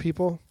talking to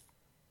people.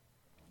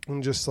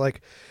 And just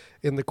like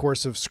in the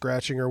course of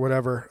scratching or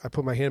whatever, I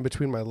put my hand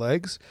between my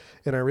legs,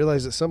 and I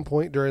realized at some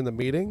point during the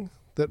meeting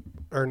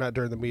or not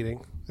during the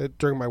meeting,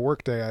 during my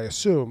work day, I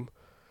assume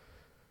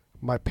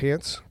my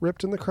pants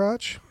ripped in the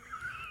crotch.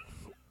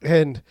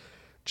 And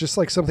just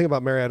like something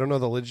about Mary, I don't know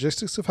the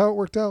logistics of how it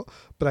worked out,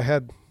 but I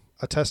had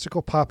a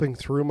testicle popping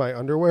through my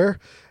underwear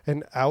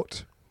and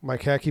out my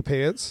khaki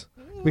pants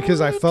because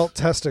I felt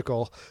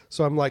testicle.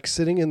 So I'm like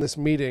sitting in this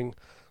meeting,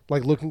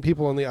 like looking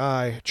people in the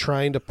eye,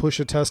 trying to push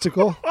a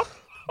testicle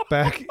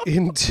back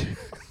into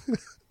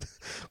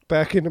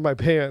my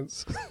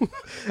pants,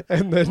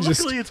 and then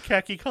Luckily, it's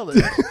khaki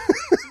colored.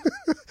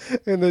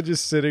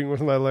 just sitting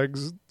with my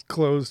legs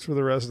closed for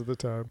the rest of the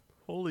time.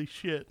 Holy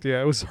shit!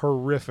 Yeah, it was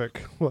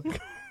horrific.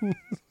 Like,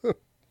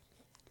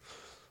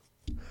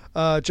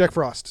 Jack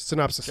Frost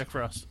synopsis. Jack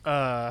Frost.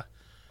 A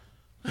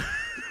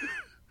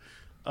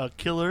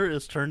killer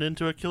is turned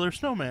into a killer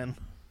snowman.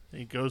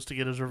 He goes to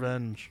get his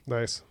revenge.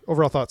 Nice.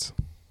 Overall thoughts.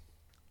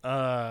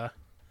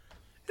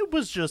 It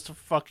was just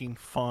fucking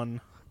fun.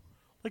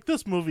 Like,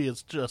 this movie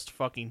is just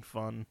fucking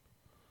fun.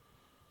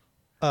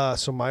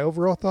 So my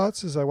overall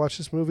thoughts is I watched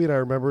this movie and I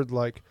remember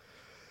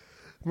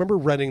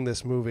renting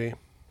this movie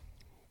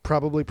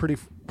probably pretty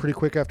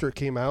quick after it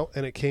came out,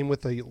 and it came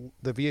with the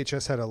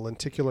VHS had a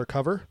lenticular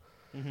cover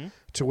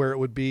to where it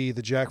would be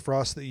the Jack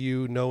Frost that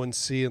you know and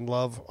see and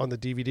love on the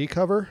DVD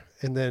cover,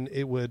 and then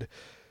it would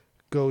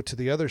go to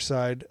the other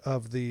side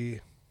of the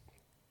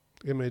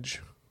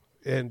image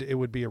and it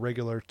would be a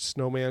regular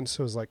snowman.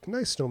 So it was like,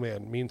 nice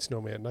snowman, mean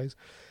snowman, nice.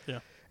 Yeah.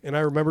 And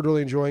I remembered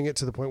really enjoying it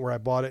to the point where I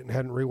bought it and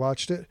hadn't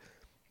rewatched it.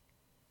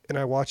 And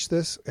I watched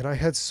this and I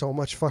had so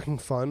much fucking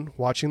fun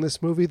watching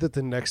this movie that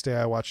the next day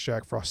I watched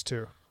Jack Frost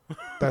 2.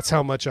 That's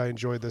how much I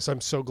enjoyed this.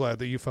 I'm so glad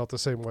that you felt the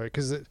same way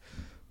because it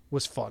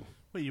was fun.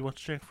 Wait, you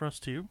watched Jack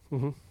Frost 2?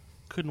 Mm-hmm.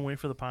 Couldn't wait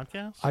for the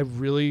podcast? I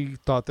really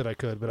thought that I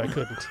could, but I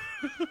couldn't.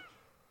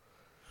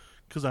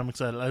 Because I'm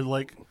excited.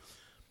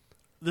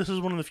 This is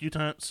one of the few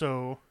times.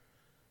 So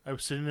I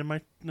was sitting in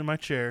my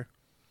chair,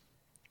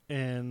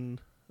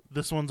 and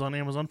this one's on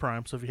Amazon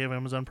Prime. So if you have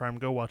Amazon Prime,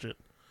 go watch it.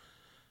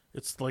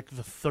 It's like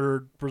the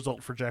third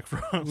result for Jack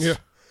Frost. Yeah.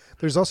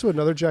 There's also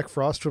another Jack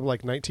Frost from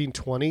like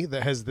 1920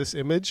 that has this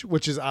image,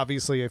 which is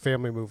obviously a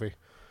family movie.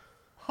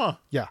 Huh.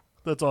 Yeah.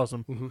 That's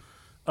awesome.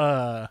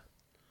 Mm-hmm.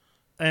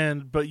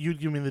 But you'd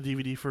give me the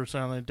DVD for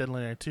Silent Night,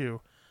 Deadly Night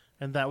 2,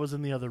 and that was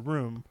in the other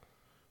room.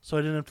 So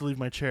I didn't have to leave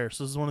my chair.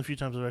 So this is one of the few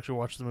times I've actually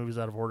watched the movies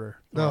out of order.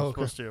 I was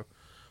supposed to.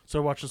 So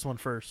I watched this one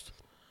first.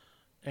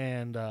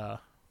 And, yeah,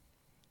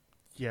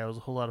 it was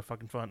a whole lot of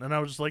fucking fun. And I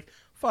was just like,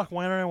 fuck,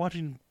 why aren't I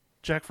watching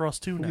Jack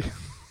Frost 2 now?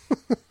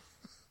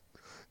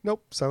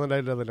 Nope. Silent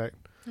Night, Deadly Night.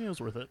 Yeah, it was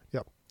worth it.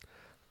 Yep.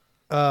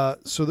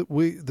 So that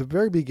the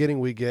very beginning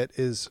we get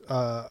is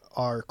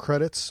our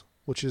credits,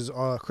 which is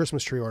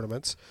Christmas tree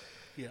ornaments.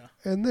 Yeah.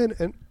 And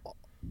then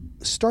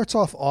starts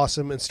off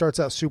awesome and starts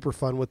out super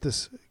fun with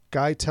this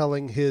guy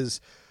telling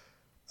his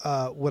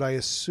what I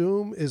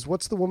assume is,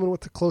 what's the woman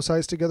with the close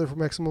eyes together from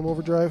Maximum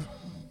Overdrive?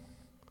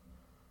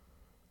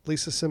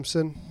 Lisa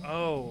Simpson.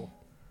 Oh.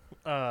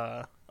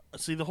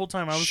 See, the whole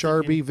time I was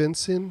Sharby thinking,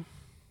 Vincent.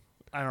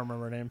 I don't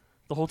remember her name.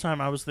 The whole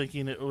time I was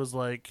thinking it was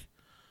like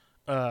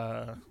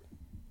Bride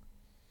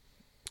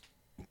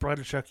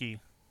of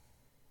Chucky.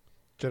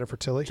 Jennifer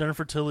Tilly.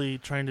 Jennifer Tilly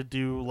trying to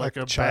do like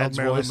a bad child's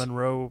Marilyn voice.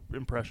 Monroe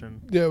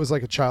impression. Yeah, it was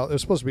like a child. It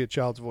was supposed to be a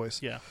child's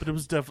voice. Yeah, but it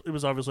was it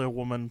was obviously a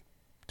woman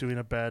doing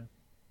a bad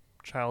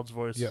child's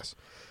voice. Yes.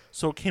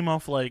 So it came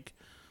off like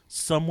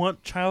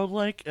somewhat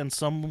childlike and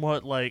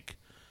somewhat like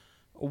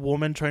a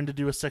woman trying to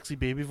do a sexy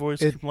baby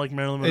voice like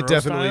Marilyn Monroe It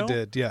definitely style.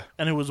 did, yeah.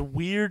 And it was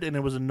weird and it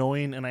was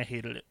annoying and I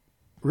hated it.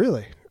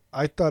 Really?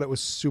 I thought it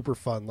was super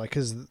fun. Like,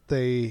 because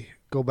they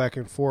go back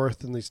and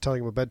forth, and he's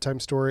telling him a bedtime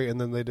story,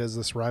 and then they does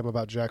this rhyme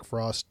about Jack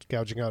Frost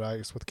gouging out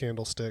eyes with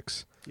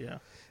candlesticks, Yeah.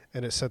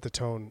 and it set the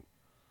tone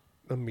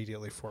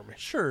immediately for me.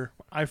 Sure,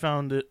 I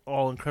found it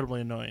all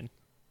incredibly annoying,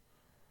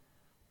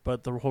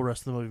 but the whole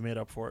rest of the movie made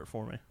up for it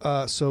for me.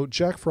 So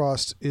Jack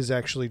Frost is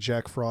actually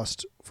Jack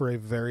Frost for a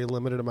very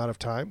limited amount of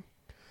time.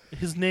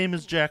 His name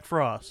is Jack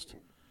Frost,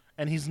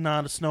 and he's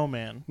not a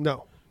snowman.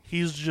 No.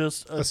 He's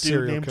just a dude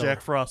serial named killer.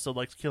 Jack Frost that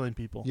likes killing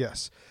people.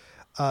 Yes.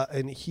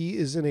 And he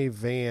is in a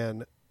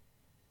van,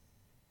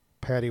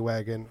 paddy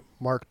wagon,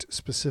 marked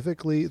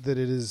specifically that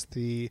it is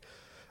the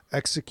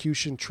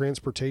execution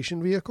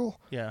transportation vehicle.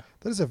 Yeah.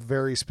 That is a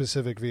very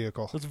specific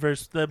vehicle.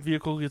 That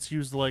vehicle gets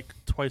used like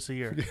twice a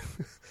year.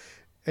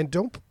 And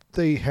don't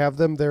they have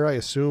them there, I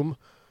assume,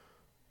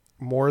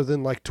 more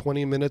than like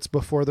 20 minutes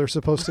before they're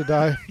supposed to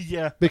die?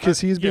 Yeah.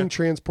 Because he's being yeah.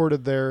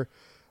 transported there.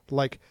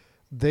 Like,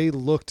 they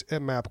looked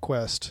at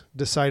MapQuest,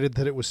 decided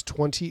that it was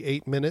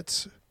 28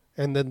 minutes,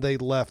 and then they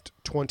left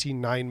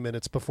 29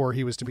 minutes before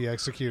he was to be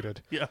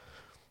executed. Yeah.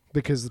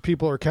 Because the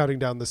people are counting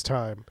down this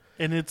time.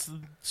 And it's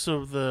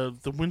so the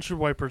windshield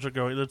wipers are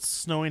going. It's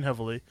snowing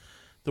heavily.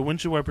 The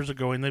windshield wipers are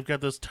going. They've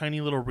got this tiny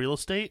little real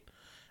estate,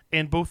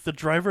 and both the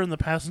driver and the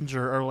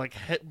passenger are like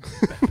head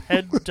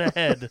to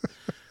head,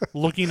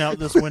 looking out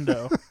this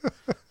window.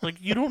 Like,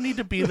 you don't need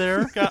to be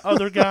there,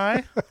 other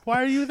guy.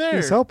 Why are you there?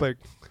 He's helping.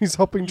 He's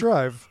helping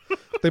drive.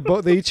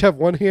 They each have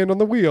one hand on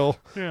the wheel,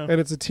 Yeah. and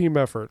it's a team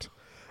effort.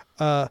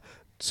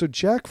 So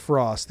Jack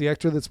Frost, the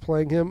actor that's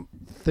playing him,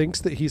 thinks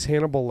that he's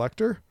Hannibal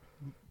Lecter.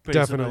 Basically,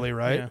 Definitely,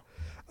 right?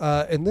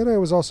 Yeah. And then I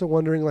was also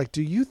wondering, like,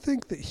 do you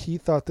think that he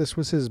thought this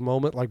was his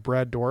moment, like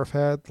Brad Dourif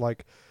had?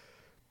 Like,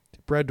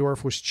 Brad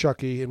Dourif was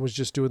Chucky and was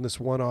just doing this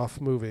one-off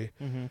movie.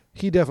 Mm-hmm.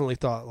 He definitely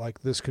thought,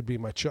 like, this could be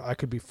I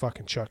could be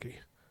fucking Chucky,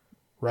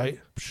 right?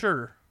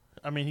 Sure.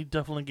 I mean, he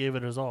definitely gave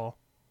it his all.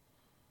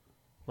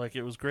 Like,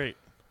 it was great.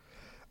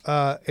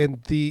 So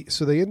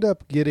they end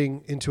up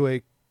getting into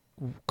a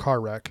car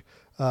wreck,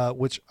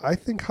 which I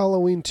think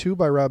Halloween 2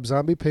 by Rob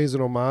Zombie pays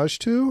an homage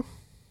to.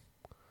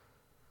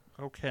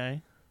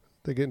 Okay.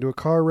 They get into a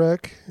car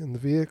wreck in the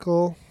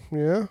vehicle.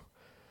 Yeah.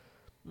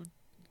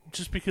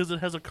 Just because it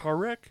has a car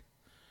wreck?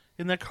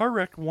 In that car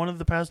wreck, one of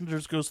the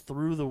passengers goes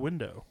through the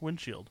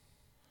windshield.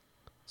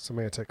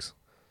 Semantics.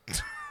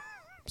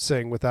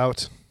 Saying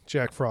without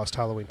Jack Frost,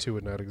 Halloween 2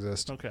 would not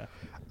exist. Okay.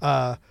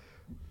 And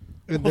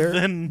Well,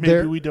 then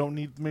maybe we don't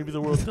need. Maybe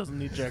the world doesn't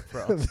need Jack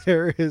Frost.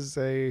 There is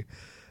a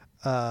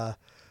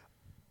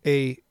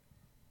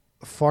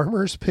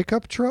farmer's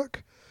pickup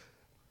truck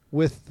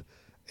with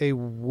a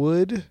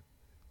wood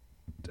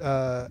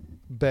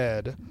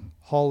bed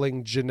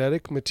hauling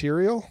genetic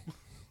material.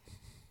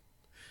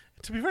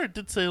 To be fair, it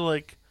did say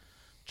like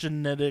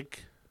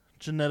genetic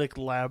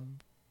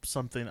lab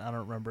something. I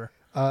don't remember.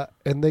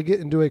 And they get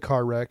into a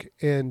car wreck,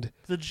 and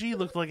The G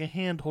looked like a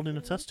hand holding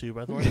a test tube.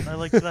 I thought I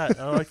liked that.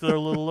 I liked their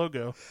little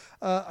logo.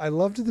 I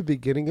loved the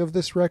beginning of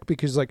this wreck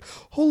because, like,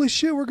 holy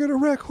shit, we're gonna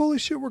wreck! Holy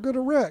shit, we're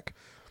gonna wreck!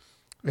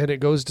 And it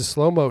goes to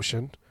slow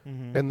motion,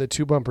 Mm-hmm. and the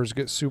two bumpers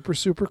get super,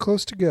 super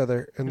close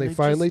together, and they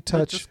finally they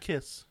touch, just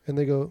kiss. and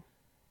they go,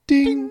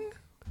 ding!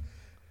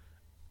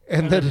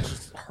 And then, it's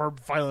just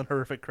hard, violent,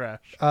 horrific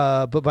crash.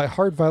 but by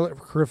hard, violent,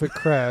 horrific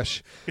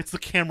crash, It's the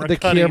camera. the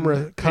cutting,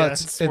 camera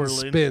cuts and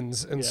swirling.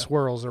 spins and Yeah.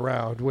 swirls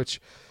around,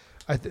 which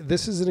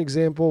this is an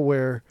example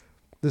where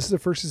this is the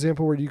first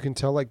example where you can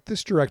tell, like,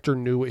 this director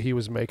knew what he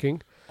was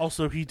making.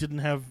 Also, he didn't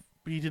have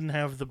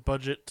the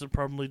budget to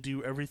probably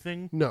do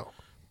everything, No,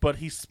 but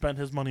he spent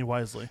his money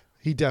wisely.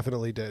 he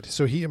definitely did.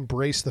 So he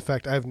embraced the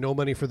fact, I have no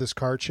money for this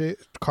car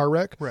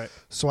wreck, Right.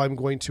 so I'm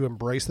going to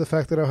embrace the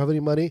fact that I don't have any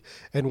money.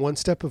 And one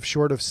step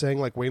short of saying,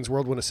 like, Wayne's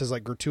World, when it says,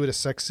 like, gratuitous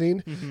sex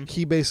scene,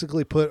 he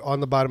basically put on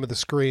the bottom of the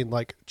screen,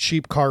 like,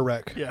 cheap car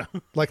wreck. Yeah.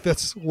 Like,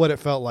 that's what it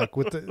felt like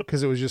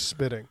because it was just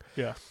spinning.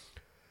 Yeah.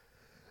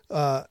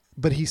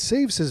 But he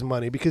saves his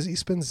money because he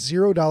spends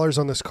 $0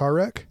 on this car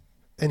wreck,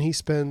 and he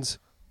spends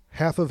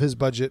half of his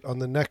budget on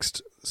the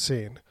next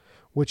scene,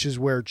 which is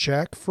where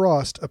Jack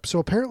Frost. So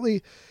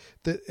apparently,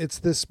 it's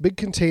this big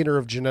container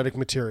of genetic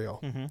material,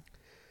 Mm-hmm.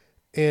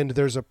 and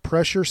there's a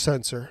pressure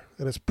sensor,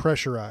 and it's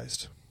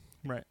pressurized,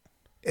 Right.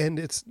 and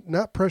it's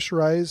not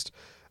pressurized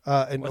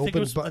and Well, I think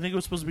open. it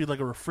was supposed to be like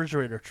a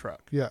refrigerator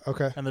truck, Yeah,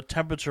 okay, and the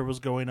temperature was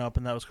going up,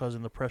 and that was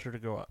causing the pressure to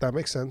go up. that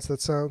makes sense.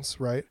 That sounds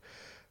right.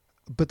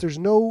 But there's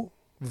no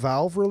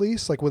valve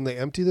release. Like when they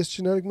empty this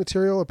genetic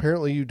material,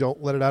 apparently you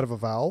don't let it out of a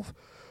valve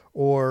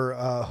or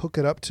hook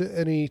it up to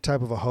any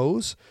type of a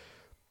hose.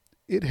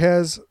 It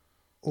has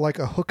like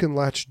a hook and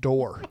latch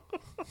door,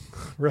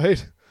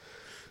 right?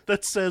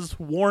 That says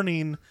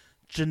warning: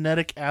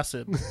 genetic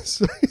acid.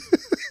 So,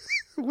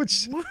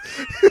 which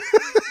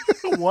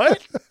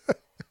What?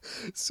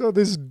 so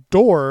this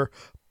door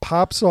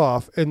pops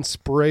off and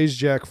sprays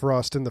Jack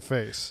Frost in the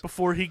face.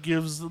 Before he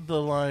gives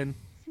the line,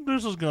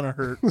 "This is gonna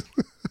hurt."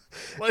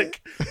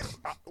 Like,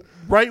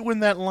 right when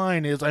that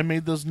line is, I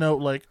made this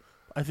note. Like,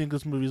 I think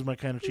this movie is my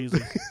kind of cheesy.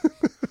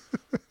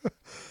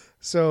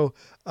 So,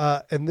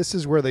 and this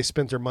is where they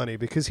spent their money,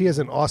 because he has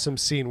an awesome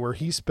scene where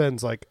he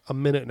spends like a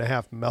minute and a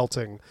half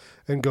melting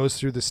and goes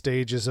through the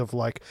stages of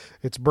like,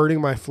 it's burning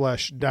my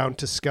flesh down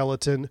to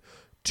skeleton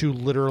to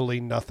literally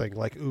nothing,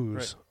 like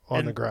ooze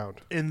on the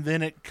ground. And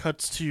then it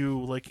cuts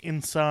to like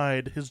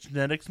inside his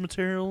genetics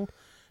material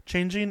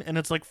changing, and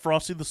it's like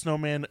Frosty the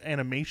Snowman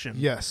animation.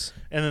 Yes.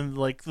 And then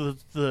like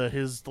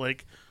his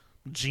like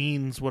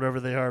genes, whatever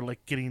they are,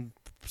 like getting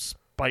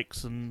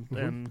spikes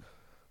and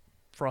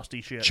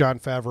Frosty shit. Jon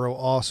Favreau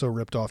also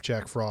ripped off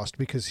Jack Frost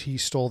because he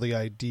stole the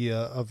idea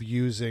of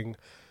using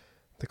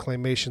the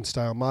claymation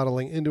style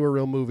modeling into a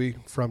real movie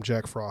from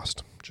Jack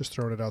Frost. Just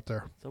throwing it out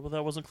there. Well,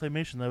 that wasn't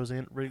claymation. That was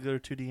regular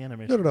 2D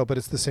animation. No, but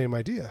it's the same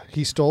idea.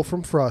 He stole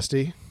from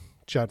Frosty.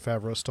 Jon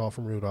Favreau stole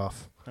from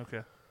Rudolph.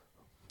 Okay.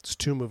 It's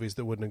two movies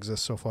that wouldn't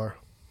exist so far.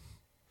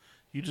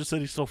 You just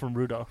said he stole from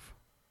Rudolph.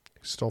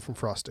 He stole from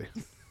Frosty.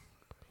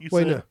 You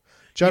Wait, said no.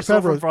 Jon he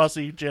stole from Favreau.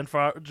 Frosty. Jon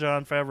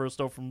Favreau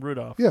stole from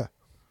Rudolph. Yeah.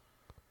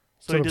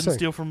 So what he I'm didn't saying.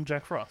 steal from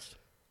Jack Frost.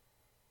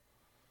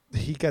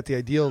 He got the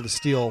ideal to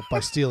steal by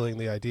stealing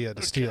the idea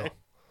to steal.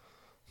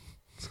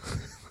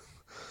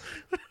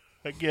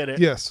 I get it.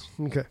 Yes.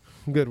 Okay.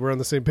 Good. We're on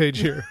the same page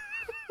here.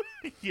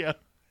 Yeah.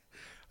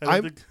 I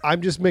don't think-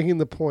 I'm just making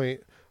the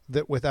point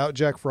that without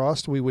Jack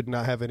Frost, we would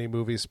not have any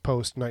movies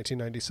post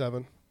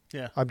 1997.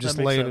 yeah. I'm just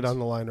that makes laying it sense. on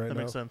the line right That now.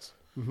 makes sense.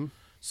 Mm-hmm.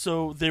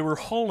 So they were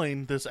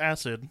hulling this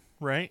acid,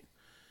 right?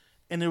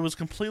 And it was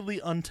completely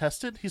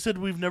untested. He said,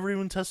 we've never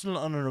even tested it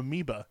on an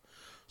amoeba.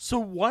 So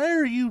why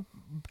are you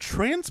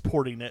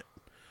transporting it?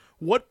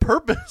 What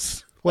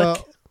purpose?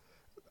 Well,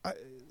 Like,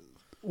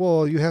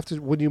 well, you have to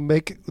when you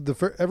make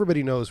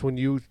everybody knows when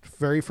you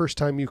very first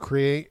time you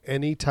create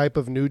any type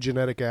of new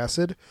genetic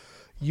acid,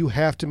 you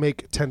have to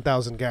make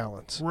 10,000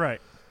 gallons, right.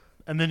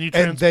 And then you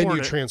and transport then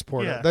you it.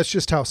 transport Yeah. it. That's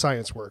just how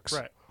science works.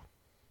 Right.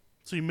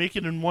 So you make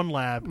it in one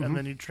lab, Mm-hmm. and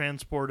then you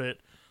transport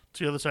it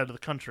to the other side of the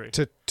country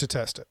To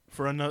test it,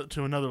 for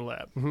another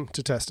lab.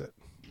 to test it.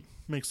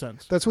 Makes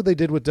sense. That's what they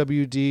did with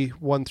WD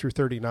 1 through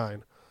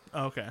 39.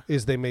 Oh, okay.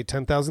 Is they made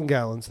 10,000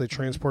 gallons, they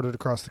transported it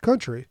across the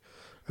country.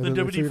 And The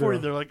then they figured WD-40,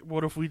 out- they're like,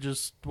 what if we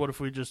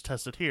just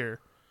test it here,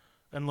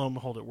 and lo and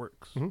behold, it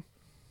works. Mm-hmm.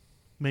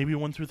 Maybe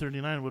 1 through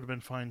 39 would have been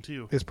fine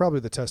too. It's probably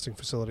the testing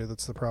facility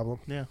that's the problem.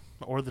 Yeah,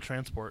 or the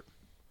transport.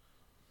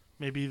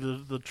 Maybe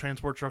the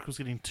transport truck was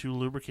getting too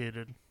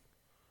lubricated,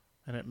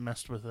 and it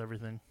messed with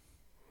everything.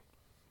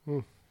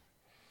 Think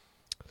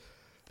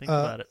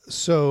about it.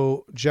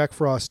 So Jack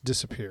Frost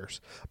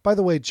disappears. By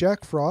the way,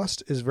 Jack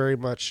Frost is very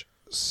much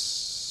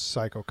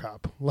Psycho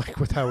Cop, like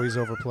with how he's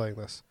overplaying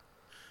this.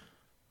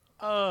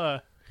 I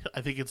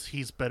think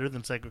he's better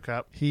than Psycho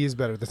Cop. He is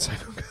better than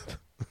Psycho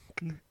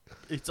Cop.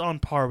 It's on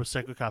par with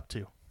Psycho Cop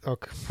 2.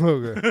 Okay.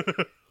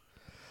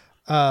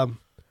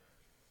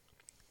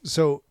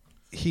 So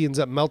he ends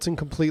up melting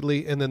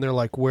completely, and then they're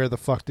like, "Where the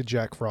fuck did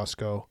Jack Frost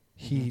go?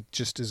 He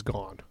just is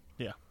gone."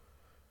 Yeah.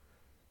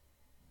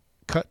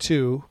 Cut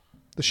to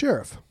the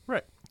sheriff,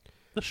 Right.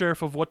 The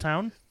sheriff of what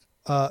town?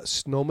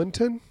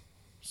 Snowminton.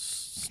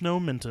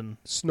 Snowminton.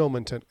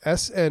 Snowminton.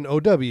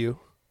 SNOW.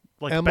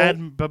 Like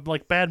M-O-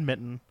 like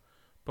badminton,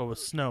 but with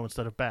snow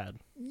instead of bad.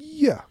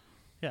 Yeah.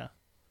 Yeah.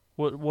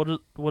 What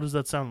does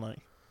that sound like?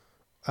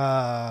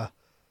 Like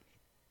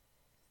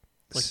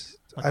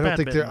I don't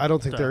think there. I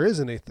don't think badminton there is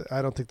anything.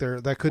 I don't think there.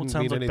 That Well, couldn't it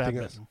sounds mean like anything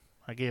badminton. else.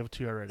 I gave it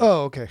to you already.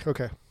 Oh, okay,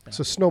 okay. Yeah.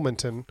 So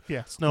Snowminton.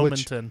 Yeah,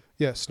 Snowminton.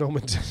 Yeah,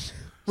 Snowminton.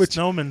 Which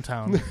Snowman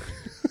Town.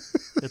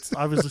 It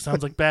obviously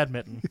sounds like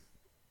badminton.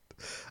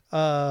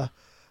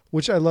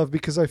 which I love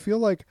because I feel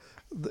like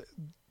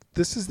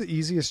this is the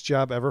easiest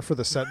job ever for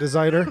the set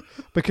designer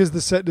because the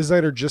set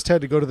designer just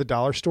had to go to the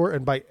dollar store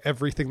and buy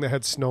everything that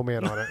had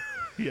snowman on it.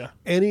 Yeah.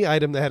 Any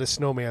item that had a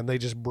snowman, they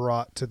just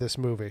brought to this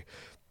movie.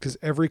 Because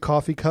every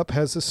coffee cup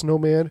has a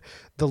snowman.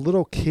 The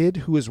little kid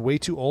who is way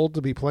too old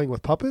to be playing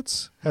with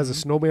puppets has a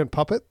snowman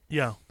puppet.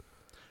 Yeah.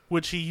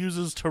 Which he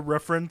uses to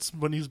reference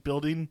when he's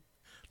building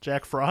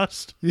Jack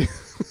Frost. Yeah.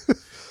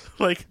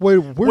 Like, Wait,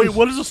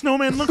 what does a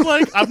snowman look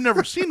like? I've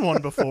never seen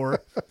one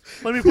before.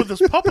 Let me put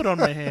this puppet on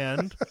my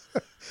hand.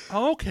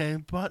 Okay,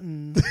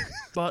 button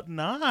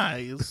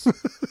eyes.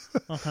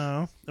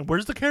 Uh-huh. And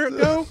where's the carrot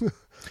go?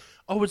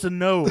 Oh, it's a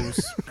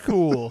nose.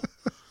 Cool.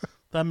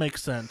 That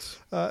makes sense.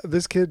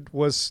 This kid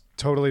was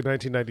totally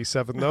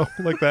 1997 though.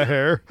 Like that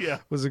hair Yeah.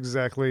 was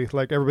exactly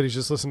like everybody's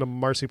just listening to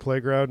Marcy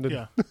Playground and,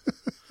 Yeah.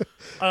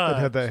 and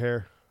had that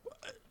hair.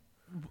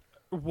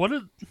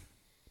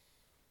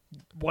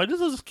 Why does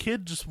this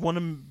kid just want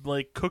to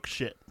like cook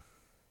shit?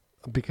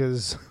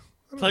 Because I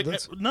don't know, Like,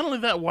 that's- not only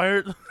that, why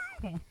are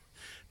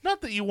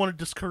not that you want to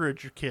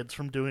discourage your kids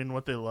from doing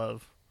what they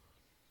love,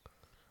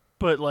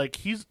 but like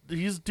he's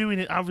doing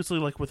it obviously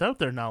like without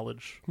their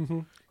knowledge. Mm-hmm.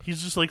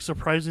 He's just like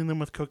surprising them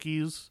with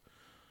cookies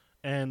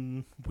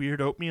and weird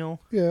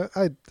oatmeal. yeah,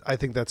 I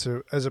think that's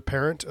as a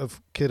parent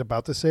of kid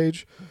about this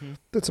age,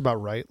 that's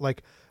about right.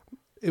 Like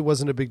it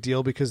wasn't a big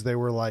deal because they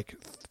were like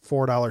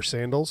 $4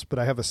 sandals, but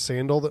I have a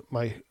sandal that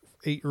my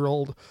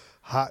 8-year-old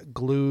hot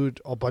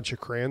glued a bunch of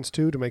crayons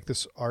to make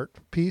this art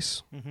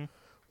piece.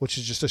 which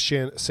is just a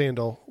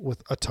sandal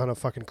with a ton of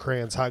fucking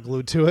crayons hot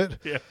glued to it.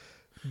 Yeah.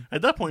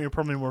 At that point, you're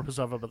probably more pissed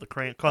off about the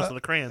cost of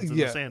the crayons than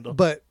the sandal.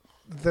 But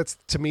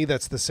to me,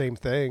 that's the same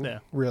thing,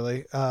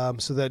 really.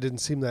 So that didn't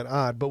seem that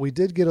odd. But we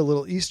did get a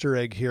little Easter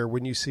egg here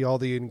when you see all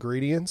the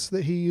ingredients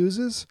that he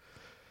uses.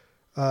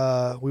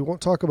 We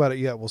won't talk about it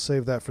yet. We'll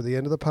save that for the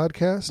end of the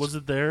podcast. Was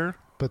it there?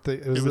 But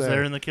it was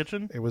there in the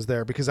kitchen? It was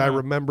there because I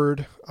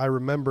remembered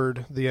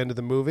the end of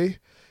the movie,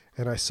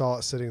 and I saw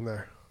it sitting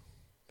there.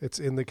 It's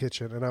in the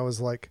kitchen, and I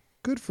was like,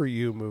 good for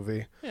you,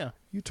 movie. Yeah.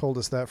 You told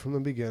us that from the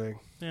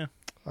beginning. Yeah.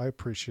 I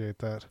appreciate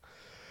that.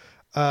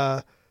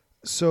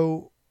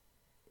 So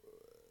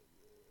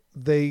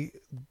the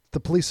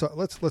police,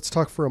 let's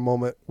talk for a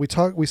moment.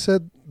 We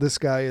said this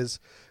guy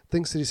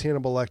thinks that he's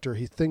Hannibal Lecter.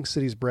 He thinks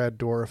that he's Brad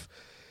Dourif.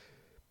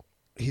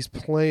 He's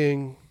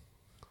playing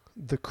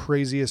the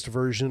craziest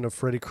version of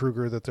Freddy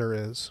Krueger that there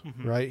is,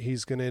 right?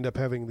 He's going to end up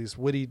having these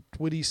witty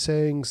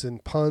sayings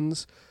and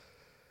puns.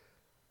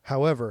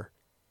 However,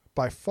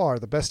 by far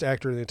the best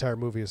actor in the entire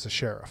movie is the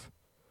sheriff.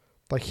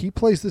 Like, he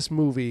plays this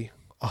movie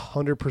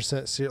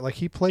 100% serious. Like,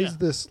 he plays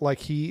this like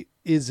he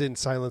is in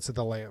Silence of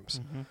the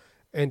Lambs.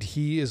 And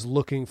he is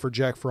looking for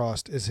Jack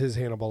Frost as his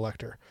Hannibal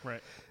Lecter.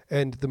 Right.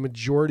 And the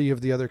majority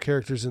of the other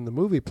characters in the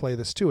movie play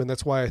this too. And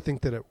that's why I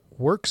think that it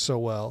works so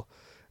well,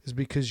 is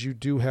because you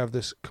do have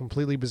this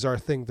completely bizarre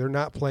thing. They're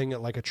not playing it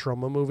like a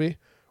trauma movie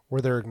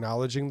where they're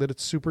acknowledging that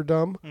it's super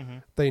dumb.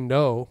 They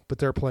know, but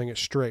they're playing it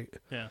straight.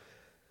 Yeah.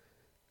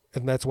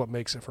 And that's what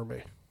makes it for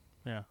me.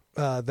 Yeah.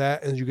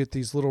 That, and you get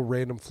these little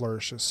random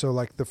flourishes. So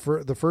like the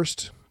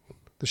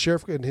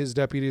sheriff and his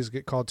deputies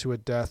get called to a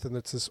death, and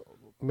it's this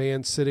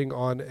man sitting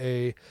on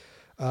a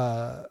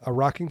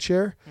rocking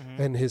chair,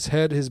 and his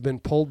head has been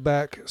pulled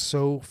back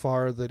so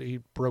far that he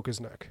broke his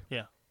neck.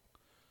 Yeah.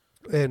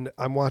 And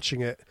I'm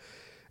watching it,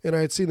 and I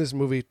had seen this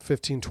movie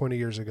 15, 20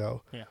 years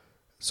ago. Yeah.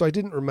 So I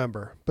didn't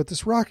remember. But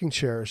this rocking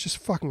chair is just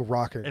fucking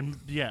rocking. And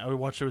yeah, I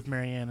watched it with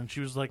Marianne, and she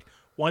was like,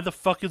 "Why the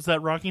fuck is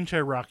that rocking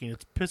chair rocking?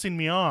 It's pissing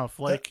me off."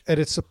 Like, and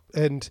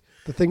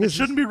the thing is, it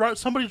shouldn't be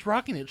somebody's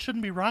rocking it. It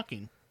shouldn't be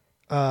rocking.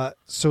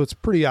 So it's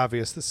pretty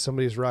obvious that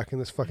somebody's rocking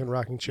this fucking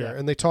rocking chair,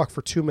 and they talk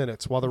for 2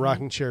 minutes while the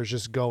rocking chair is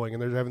just going,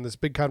 and they're having this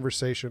big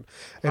conversation.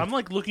 And I'm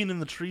like looking in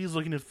the trees,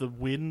 looking if the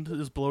wind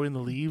is blowing the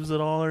leaves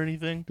at all or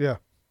anything. Yeah.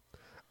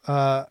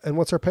 And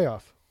what's our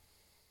payoff?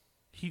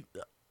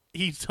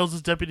 He tells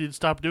his deputy to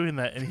stop doing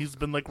that, and he's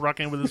been like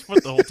rocking with his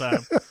foot the whole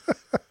time.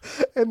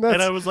 and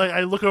I was like,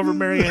 I look over at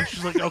Marianne,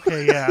 she's like,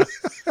 "Okay, yeah,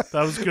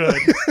 that was good."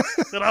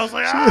 And I was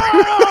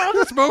like,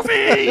 this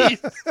movie.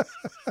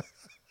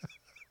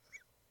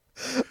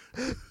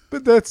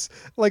 But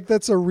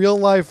that's a real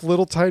life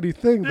little tiny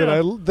thing that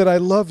I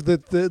love.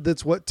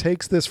 That's what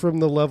takes this from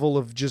the level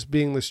of just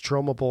being this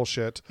trauma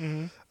bullshit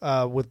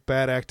with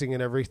bad acting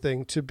and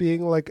everything to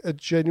being like a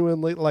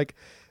genuinely like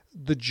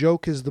the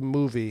joke is the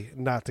movie,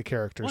 not the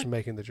characters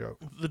making the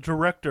joke. The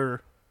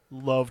director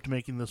loved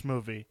making this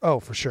movie. Oh,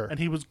 for sure, and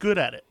he was good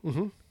at it.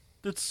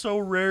 It's so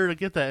rare to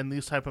get that in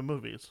these type of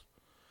movies.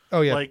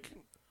 Oh yeah, like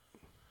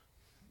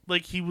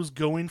he was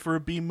going for a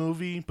B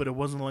movie, but it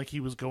wasn't like he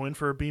was going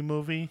for a B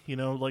movie. You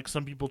know, like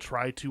some people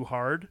try too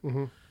hard.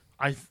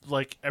 I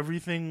like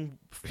everything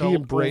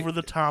felt over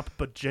the top,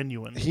 but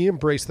genuine. He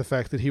embraced the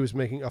fact that he was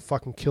making a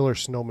fucking killer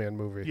snowman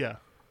movie. Yeah.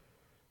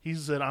 He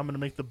said, "I'm going to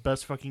make the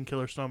best fucking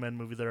killer snowman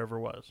movie there ever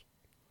was."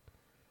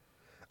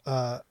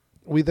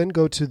 We then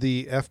go to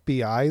the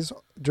FBI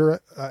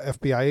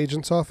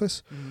agent's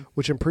office,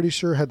 which I'm pretty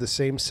sure had the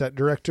same set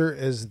director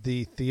as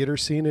the theater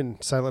scene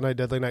in Silent Night,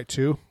 Deadly Night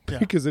 2,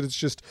 because it's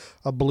just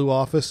a blue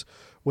office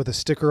with a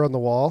sticker on the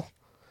wall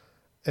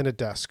and a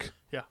desk.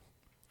 Yeah.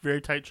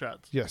 Very tight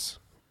shots. Yes.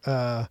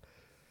 That's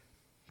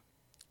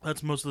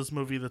most of this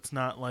movie that's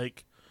not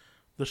like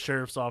the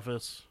sheriff's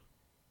office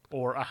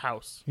or a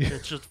house. Yeah.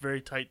 It's just very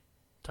tight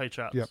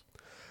shots. Yep.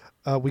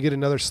 We get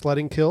another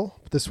sledding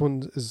kill. This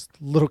one is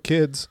little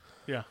kids.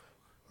 Yeah.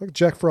 Like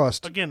Jack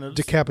Frost again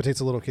decapitates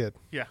a little kid.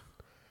 Yeah.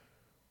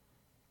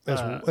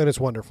 And it's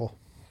wonderful.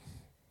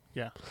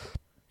 Yeah.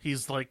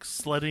 He's like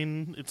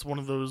sledding. It's one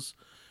of those.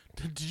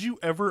 Did you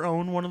ever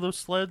own one of those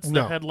sleds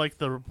that had like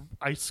the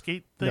ice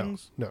skate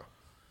things? No.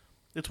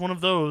 It's one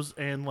of those,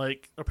 and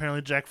like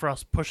apparently Jack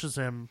Frost pushes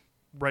him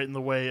right in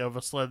the way of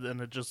a sled, and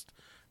it just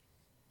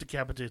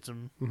decapitates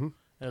him and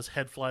his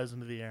head flies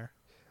into the air.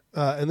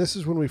 And this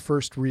is when we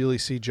first really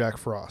see Jack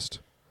Frost.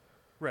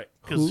 Right,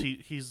 because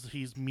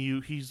he's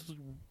mute. He's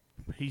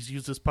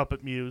used his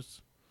puppet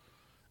Muse,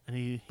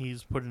 and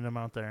he's putting him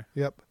out there.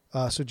 Yep.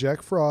 So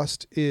Jack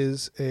Frost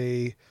is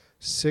a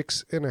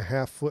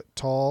 6.5 foot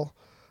tall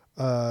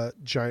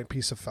giant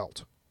piece of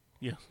felt.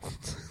 Yeah.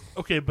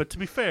 Okay, but to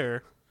be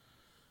fair,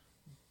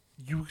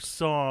 you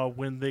saw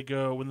when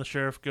the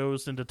sheriff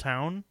goes into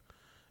town,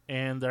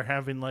 and they're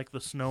having like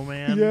the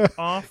snowman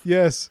off.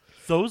 Yes.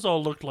 Those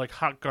all looked like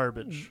hot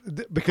garbage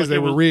because they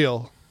were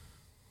real.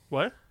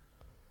 What?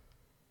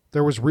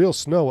 There was real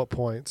snow at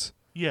points.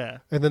 Yeah.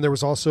 And then there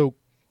was also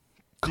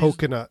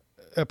coconut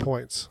at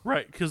points.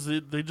 Right, because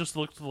they just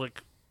looked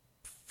like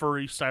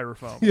furry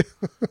styrofoam,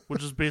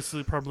 which is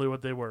basically probably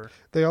what they were.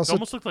 They It also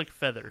almost looked like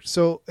feathers.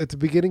 so at the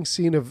beginning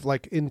scene of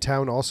like in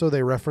town also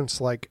they reference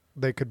like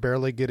they could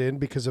barely get in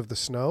because of the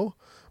snow,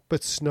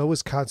 but snow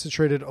was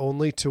concentrated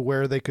only to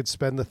where they could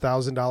spend the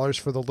 $1,000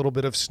 for the little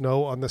bit of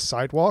snow on the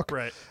sidewalk.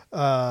 Right.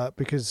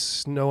 Because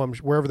snow,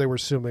 wherever they were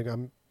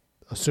I'm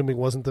assuming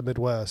wasn't the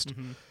Midwest,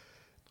 Mm-hmm.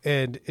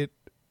 and it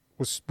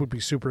would be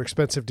super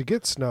expensive to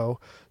get snow.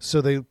 So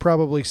they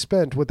probably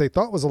spent what they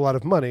thought was a lot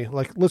of money.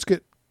 Like, let's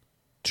get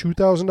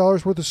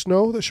 $2,000 worth of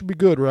snow. That should be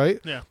good, right?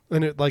 Yeah.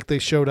 And it like they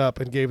showed up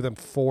and gave them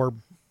 4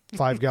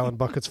 5-gallon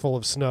buckets full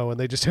of snow, and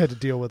they just had to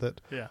deal with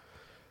it. Yeah.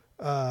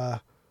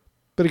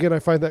 But again, I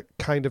find that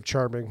kind of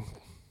charming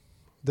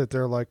that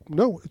they're like,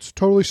 no, it's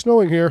totally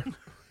snowing here.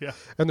 Yeah.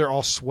 And they're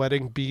all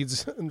sweating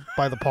beads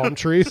by the palm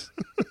trees.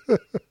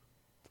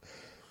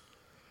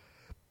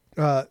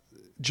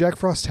 Jack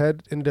Frost's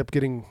head ended up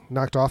getting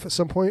knocked off at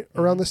some point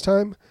around this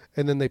time,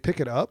 and then they pick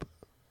it up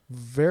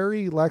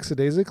very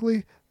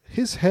lackadaisically.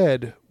 His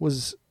head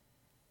was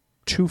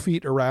 2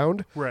 feet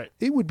around. Right.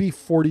 It would be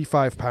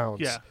 45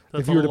 pounds Yeah, if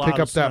that's you a were to lot pick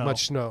of up that snow.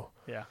 much snow.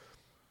 Yeah.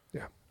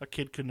 Yeah. A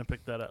kid couldn't have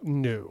picked that up.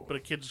 No. But a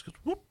kid just goes,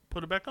 whoop,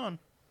 put it back on.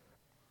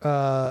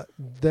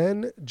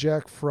 Then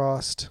Jack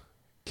Frost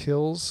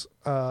kills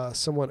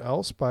someone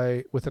else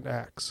with an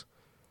axe.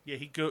 Yeah,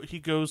 he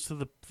goes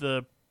to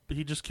the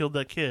he just killed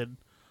that kid,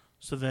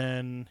 so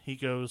then he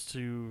goes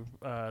to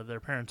their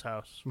parents'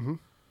 house,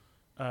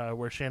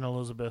 where Shannon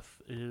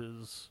Elizabeth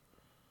is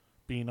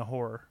being a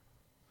whore,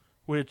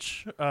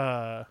 which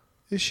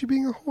Is she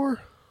being a whore?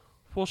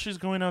 well, she's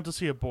going out to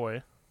see a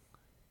boy,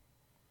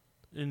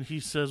 and he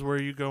says, "Where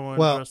are you going?"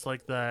 Well, dressed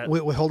like that,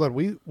 Wait, hold on.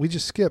 We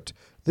just skipped.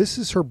 This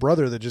is her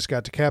brother that just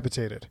got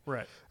decapitated.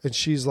 right? And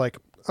she's like,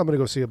 I'm going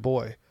to go see a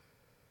boy.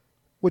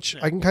 Which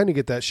Yeah. I can kind of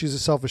get that. She's a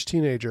selfish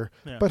teenager.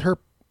 Yeah. But her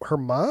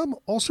mom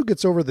also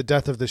gets over the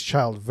death of this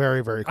child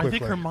very, very quickly.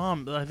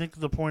 I think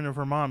the point of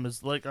her mom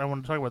is like I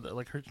want to talk about that.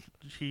 Like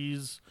she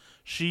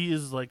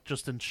is like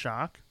just in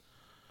shock,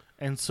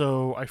 and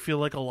so I feel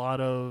like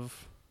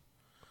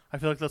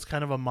that's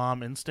kind of a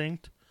mom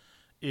instinct,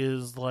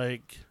 is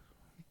like,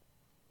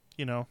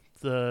 you know,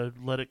 the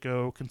let it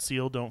go,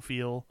 conceal, don't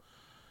feel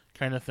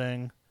kind of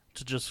thing,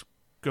 to just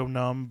go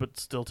numb but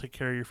still take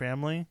care of your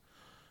family.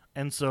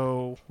 And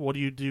so what do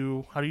you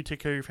do? How do you take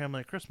care of your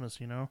family at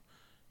Christmas? You know,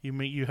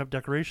 you have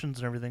decorations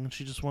and everything, and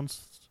she just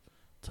wants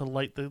to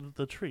light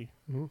the tree.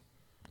 Mhm.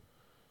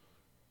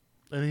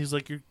 And he's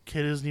like, your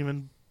kid isn't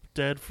even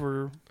dead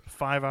for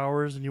 5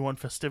 hours and you want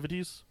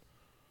festivities?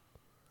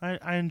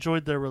 I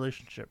enjoyed their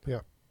relationship. Yeah.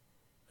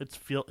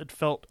 It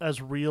felt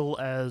as real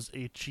as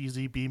a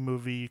cheesy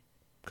B-movie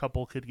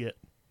couple could get.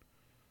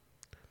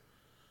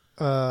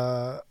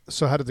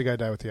 So how did the guy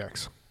die with the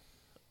axe?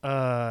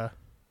 I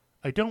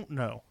don't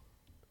know.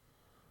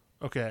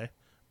 Okay.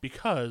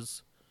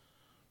 Because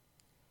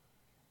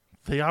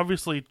they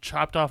obviously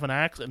chopped off an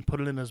axe and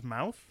put it in his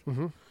mouth.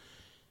 Mm-hmm.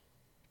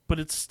 But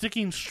it's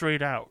sticking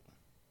straight out.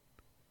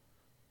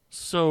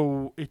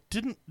 So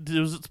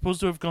was it supposed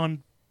to have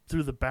gone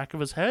through the back of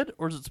his head,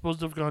 or is it supposed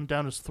to have gone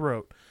down his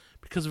throat?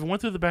 Because if it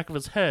went through the back of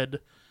his head,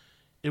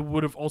 it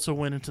would have also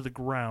went into the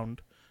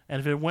ground. And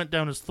if it went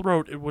down his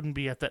throat, it wouldn't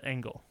be at that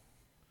angle.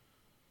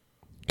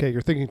 Okay,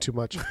 you're thinking too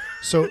much.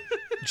 So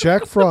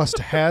Jack Frost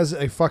has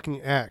a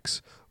fucking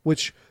axe,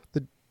 which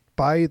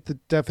by the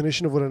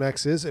definition of what an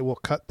axe is, it will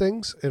cut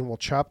things and will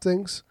chop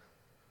things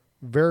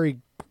very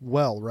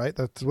well, right?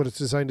 That's what it's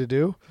designed to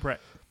do. Right.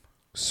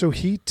 So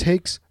he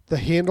takes the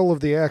handle of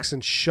the axe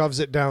and shoves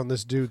it down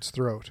this dude's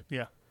throat.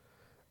 Yeah.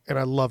 And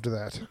I loved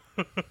that.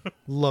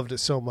 Loved it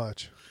so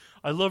much.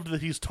 I loved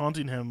that he's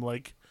taunting him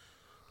like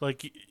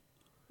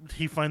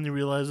he finally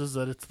realizes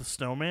that it's the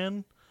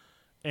snowman,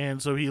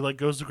 and so he like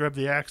goes to grab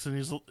the axe and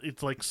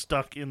it's like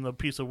stuck in the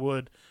piece of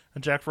wood,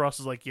 and Jack Frost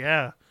is like,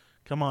 "Yeah,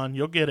 come on,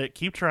 you'll get it.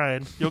 Keep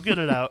trying. You'll get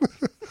it out."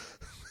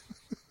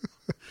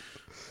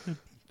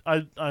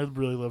 I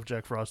really love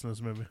Jack Frost in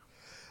this movie.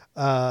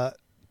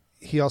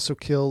 He also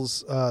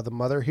kills the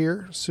mother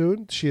here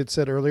soon. She had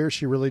said earlier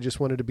she really just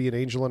wanted to be an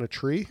angel on a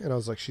tree, and I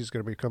was like, she's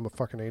going to become a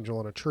fucking angel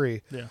on a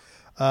tree. Yeah.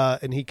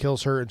 And he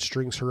kills her and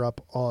strings her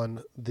up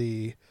on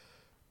the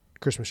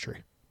Christmas tree.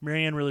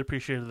 Marianne really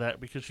appreciated that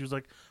because she was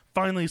like,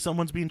 finally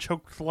someone's being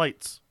choked with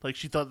lights. Like,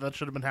 she thought that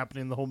should have been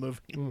happening the whole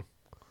movie.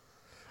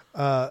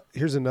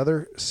 Here's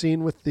another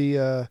scene with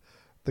the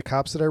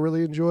cops that I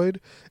really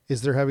enjoyed.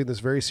 Is they're having this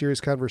very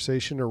serious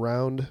conversation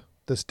around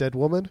this dead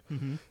woman,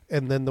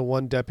 and then the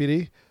one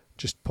deputy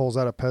just pulls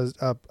out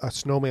a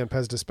snowman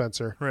Pez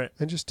dispenser, Right.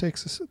 and just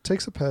takes a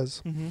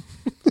Pez. Mm-hmm.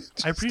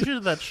 I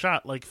appreciated that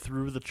shot, like,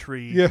 through the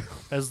tree, Yeah.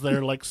 as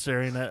they're like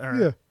staring at her.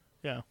 Yeah.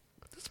 Yeah.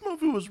 This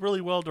movie was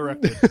really well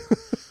directed.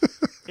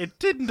 It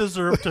didn't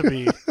deserve to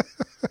be,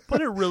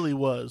 but it really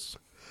was.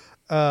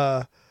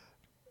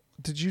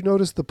 Did you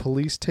notice the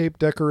police tape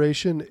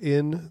decoration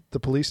in the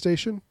police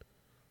station?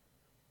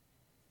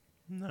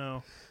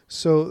 No.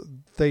 So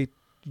they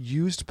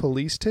used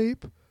police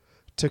tape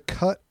to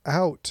cut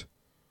out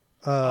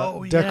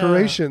Oh, yeah.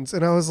 decorations,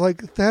 and I was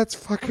like, "That's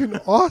fucking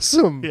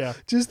awesome!" Yeah.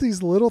 Just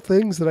these little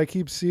things that I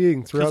keep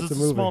seeing throughout Because the it's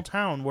movie. a small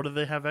town. What do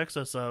they have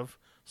excess of?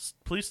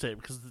 Police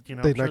tape. Because They're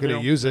not gonna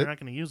use it. They're not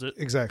going to use it.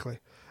 Exactly.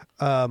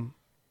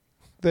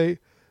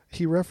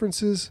 He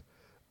references.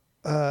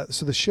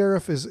 So the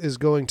sheriff is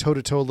going toe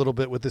to toe a little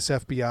bit with this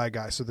FBI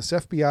guy. So this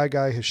FBI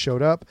guy has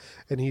showed up,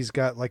 and he's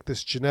got like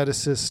this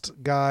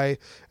geneticist guy,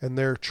 and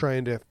they're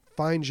trying to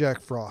find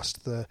Jack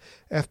Frost. The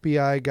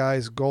FBI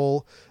guy's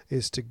goal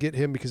is to get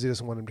him because he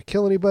doesn't want him to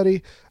kill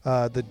anybody.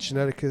 The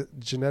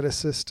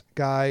geneticist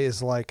guy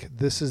is like,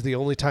 this is the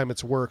only time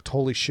it's worked.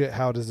 Holy shit,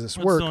 how does this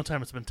Well, work? it's the only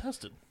time it's been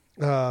tested.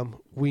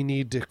 We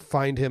need to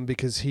find him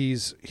because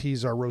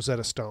he's our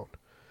Rosetta Stone.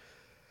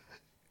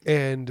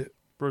 And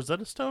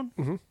Rosetta Stone?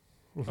 Mhm.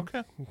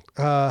 Okay.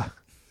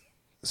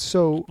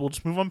 so We'll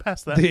just move on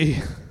past that.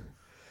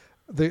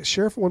 the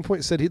sheriff at one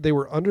point said they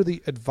were under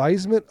the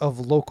advisement of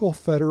local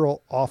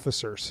federal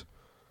officers.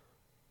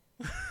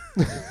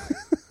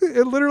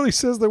 It literally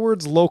says the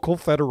words local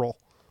federal.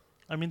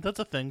 I mean, that's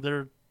a thing.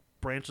 They're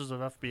branches of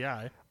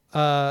FBI.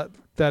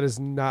 That is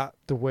not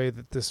the way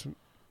that this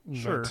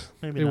Sure, meant.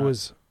 maybe it not.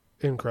 was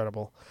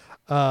incredible.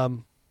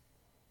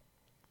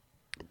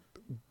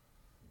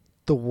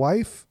 The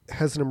wife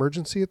has an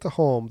emergency at the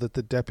home that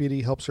the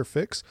deputy helps her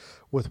fix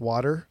with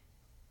water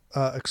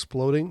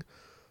exploding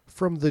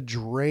from the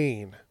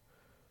drain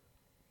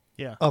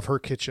Yeah. of her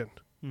kitchen.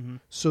 Mm-hmm.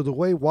 So the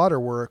way water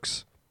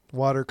works,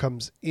 water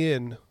comes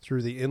in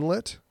through the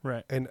inlet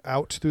Right. and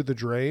out through the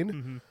drain.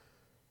 Mm-hmm.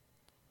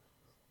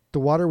 The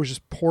water was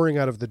just pouring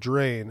out of the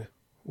drain,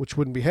 which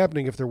wouldn't be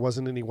happening if there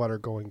wasn't any water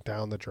going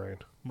down the drain.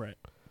 Right.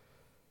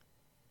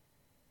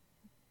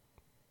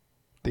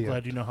 The Glad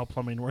end. you know how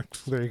plumbing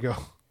works. There you go.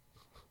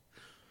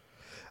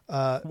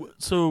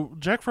 So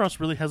Jack Frost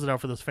really has it out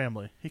for this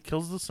family. He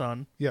kills the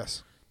son,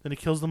 Yes. then he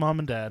kills the mom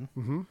and dad,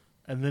 Mm-hmm.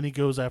 and then he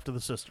goes after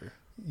the sister.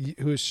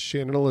 Who is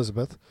Shannon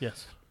Elizabeth.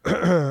 Yes.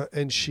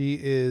 And she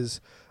is,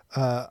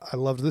 I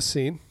loved this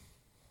scene.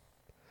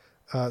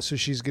 So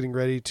she's getting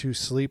ready to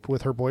sleep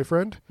with her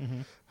boyfriend.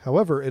 Mm-hmm.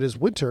 However, it is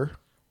winter,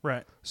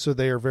 Right. so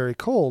they are very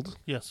cold.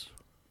 Yes.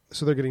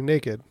 So they're getting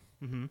naked.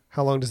 Mm-hmm.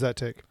 How long does that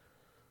take?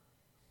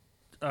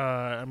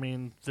 I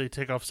mean, they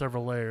take off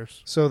several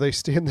layers. So they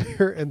stand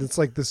there, and it's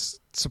like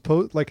this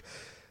like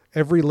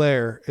every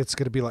layer, it's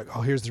going to be like,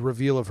 oh, here's the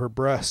reveal of her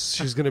breasts.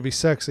 She's going to be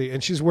sexy,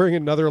 and she's wearing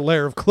another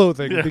layer of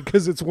clothing Yeah.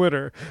 because it's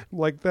winter.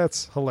 Like,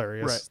 that's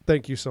hilarious. Right.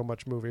 Thank you so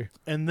much, movie.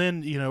 And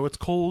then, it's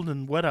cold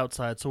and wet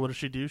outside, so what does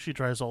she do? She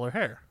dries all her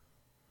hair.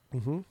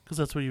 Mm-hmm. Because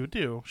that's what you would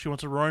do. She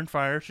wants a roaring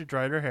fire, she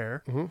dried her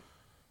hair. Mm-hmm.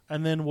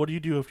 And then what do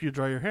you do if you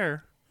dry your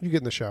hair? You get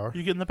in the shower.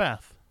 You get in the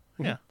bath.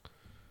 Mhm.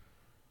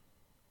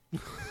 Yeah.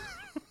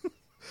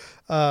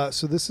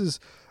 So this is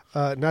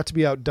not to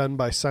be outdone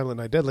by Silent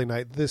Night, Deadly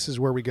Night. This is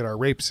where we get our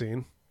rape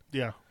scene.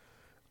 Yeah.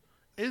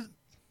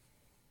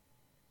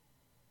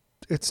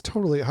 It's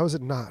totally. How is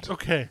it not?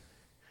 Okay.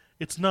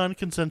 It's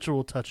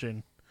non-consensual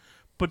touching.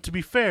 But to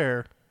be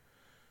fair,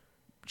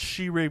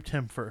 she raped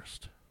him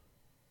first.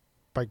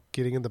 By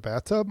getting in the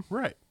bathtub?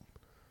 Right.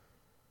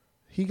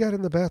 He got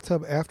in the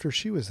bathtub after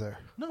she was there.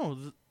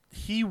 No,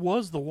 he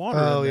was the water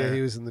Oh in yeah, there.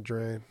 he was in the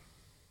drain.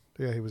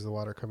 Yeah, he was the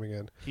water coming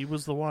in. He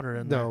was the water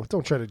in there. No,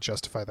 don't try to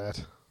justify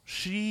that.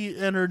 She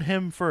entered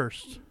him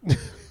first.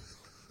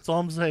 That's all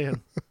I'm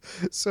saying.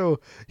 So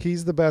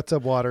he's the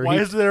bathtub water. Why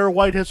is there a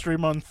White History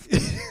Month?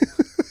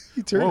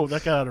 he turn- Whoa,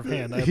 that got out of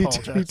hand. I he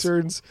apologize.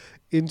 turns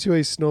into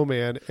a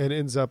snowman and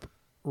ends up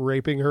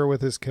raping her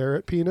with his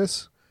carrot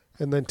penis,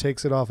 and then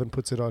takes it off and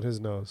puts it on his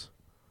nose.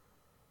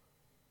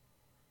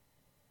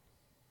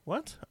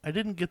 What? I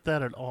didn't get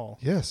that at all.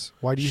 Yes.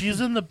 Why do you?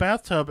 She's in the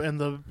bathtub and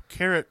the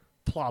carrot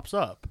plops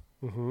up.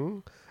 Mm-hmm.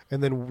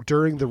 And then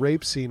during the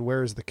rape scene,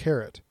 where is the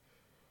carrot?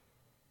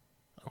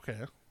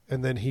 Okay.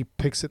 And then he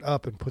picks it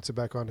up and puts it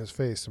back on his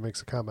face and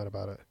makes a comment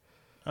about it.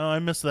 Oh, I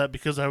missed that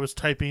because I was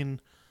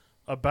typing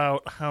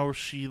about how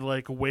she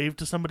waved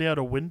to somebody out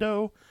a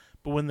window,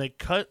 but when they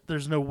cut,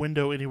 there's no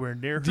window anywhere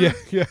near her. Yeah,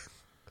 yeah.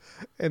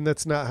 And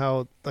that's not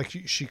how.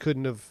 She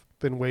couldn't have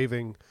been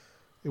waving.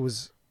 It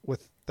was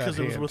with that hand. Because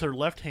it was with her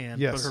left hand,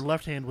 Yes. but her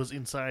left hand was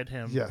inside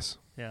him. Yes.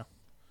 Yeah.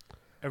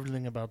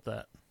 Everything about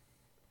that.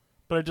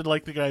 But I did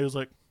like the guy who's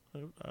like,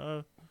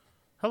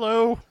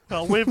 hello,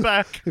 I'll wave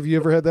back. Have you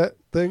ever had that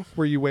thing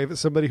where you wave at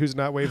somebody who's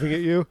not waving at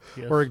you,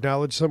 Yes. or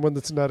acknowledge someone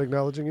that's not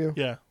acknowledging you?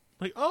 Yeah.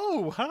 Like,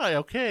 oh, hi,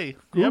 okay.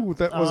 Ooh,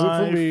 that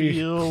wasn't for me. I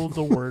feel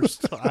the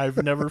worst.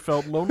 I've never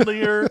felt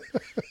lonelier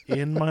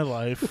in my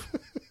life.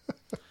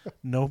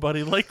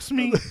 Nobody likes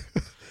me.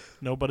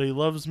 Nobody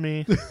loves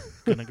me.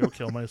 Gonna go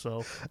kill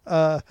myself.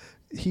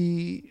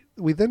 We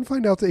then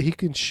find out that he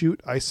can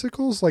shoot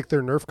icicles like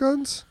they're Nerf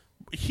guns.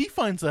 He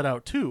finds that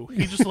out too.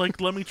 He just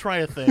let me try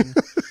a thing.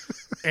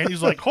 And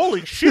he's like,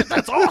 holy shit,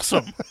 that's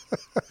awesome.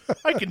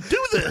 I can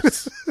do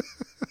this.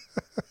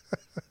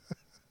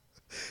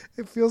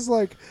 It feels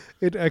like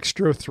in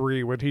Extra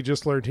 3 when he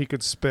just learned he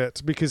could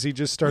spit because he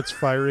just starts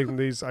firing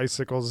these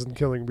icicles and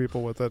killing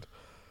people with it.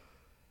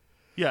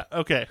 Yeah,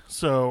 okay.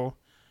 So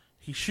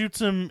He shoots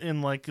him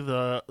in like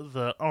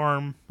the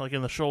arm, like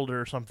in the shoulder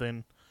or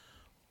something.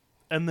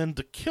 And then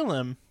to kill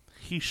him,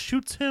 he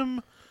shoots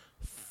him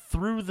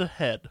through the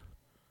head,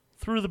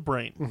 through the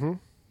brain. Mm-hmm.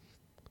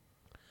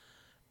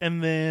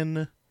 And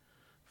then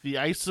the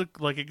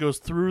icicle, like it goes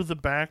through the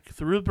back,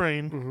 through the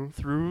brain,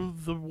 through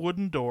the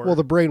wooden door. Well,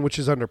 the brain, which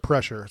is under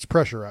pressure, it's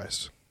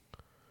pressurized.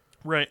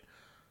 Right.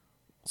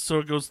 So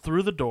it goes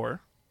through the door,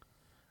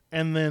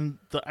 and then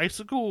the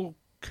icicle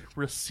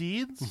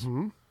recedes,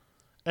 and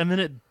then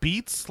it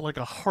beats like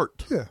a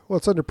heart. Yeah, well,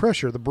 it's under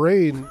pressure. The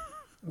brain,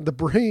 The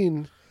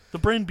brain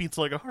beats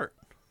like a heart.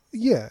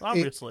 yeah,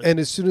 Obviously. and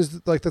as soon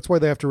as that's why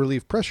they have to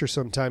relieve pressure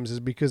sometimes,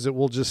 is because it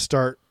will just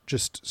start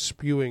just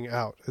spewing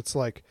out. It's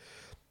like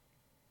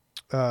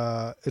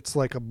a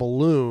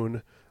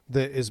balloon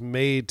that is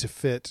made to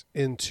fit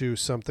into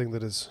something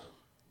that is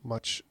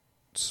much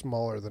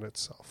smaller than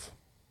itself.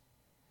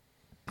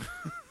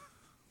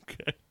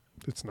 Okay.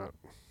 It's not.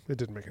 It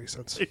didn't make any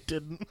sense. It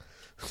didn't.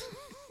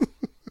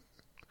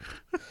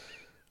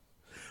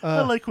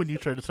 I like when you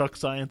try to talk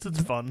science.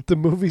 It's fun. The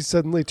movie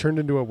suddenly turned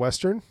into a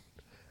Western.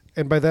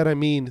 And by that I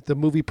mean the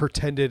movie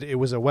pretended it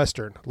was a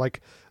Western.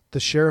 Like the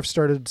sheriff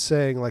started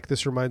saying, like,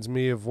 this reminds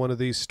me of one of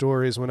these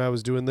stories when I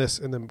was doing this.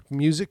 And the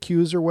music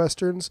cues are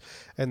Westerns.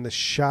 And the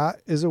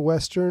shot is a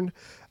Western.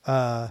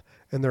 And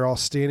they're all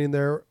standing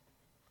there.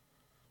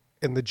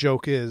 And the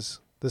joke is,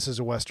 this is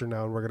a Western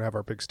now and we're going to have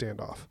our big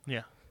standoff.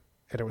 Yeah.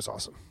 And it was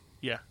awesome.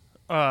 Yeah.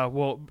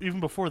 Well, even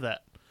before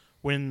that,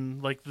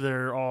 when like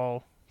they're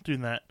all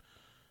doing that,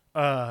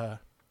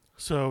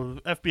 so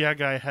the FBI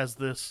guy has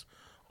this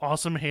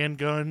awesome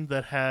handgun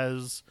that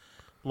has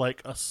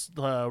like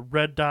a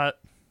red dot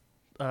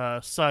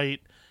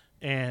sight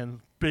and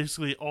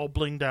basically all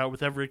blinged out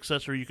with every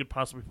accessory you could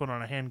possibly put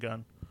on a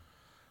handgun.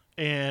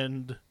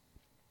 And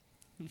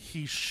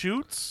he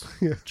shoots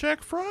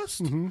Jack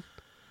Frost. Mm-hmm.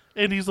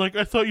 And he's like,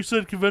 I thought you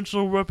said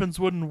conventional weapons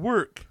wouldn't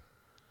work.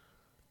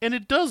 And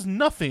it does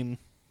nothing.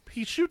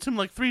 He shoots him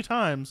like 3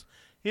 times.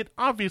 It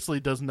obviously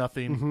does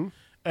nothing. Mm-hmm.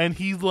 And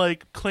he's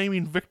like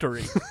claiming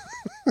victory.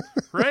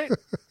 Right?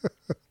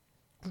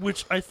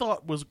 Which I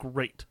thought was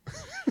great.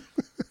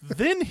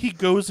 Then he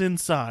goes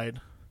inside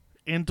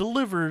and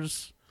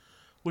delivers,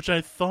 which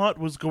I thought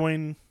was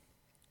going...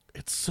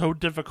 It's so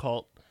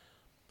difficult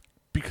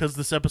because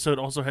this episode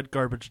also had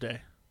Garbage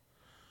Day.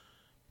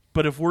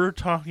 But if we're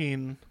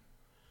talking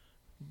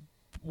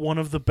one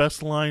of the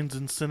best lines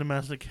in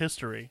cinematic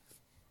history,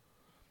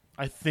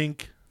 I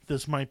think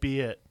this might be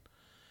it.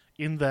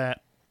 In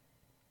that,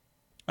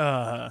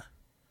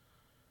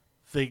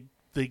 they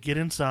get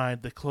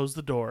inside, they close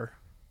the door,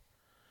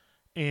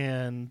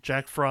 and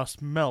Jack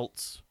Frost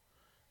melts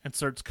and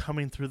starts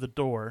coming through the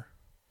door,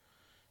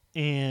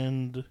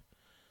 and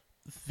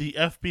the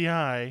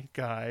FBI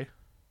guy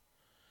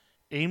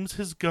aims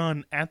his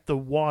gun at the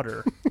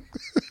water,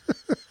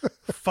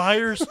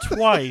 fires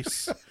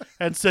twice,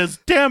 and says,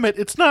 "Damn it,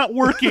 it's not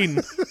working."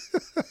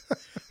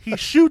 He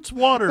shoots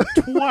water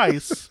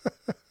twice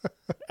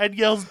and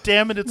yells,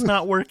 "Damn it, it's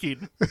not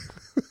working."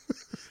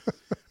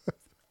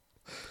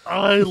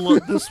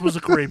 This was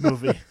a great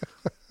movie.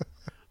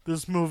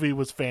 This movie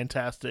was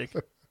fantastic.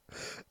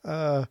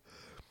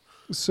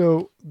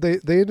 So they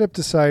end up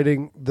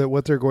deciding that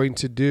what they're going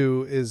to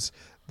do is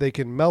they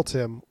can melt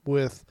him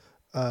with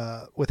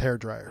hair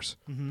dryers.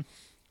 Mm-hmm.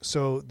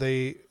 So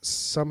they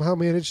somehow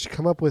managed to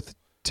come up with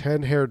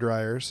 10 hair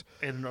dryers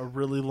And a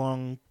really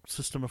long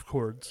system of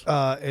cords.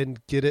 and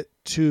get it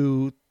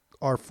to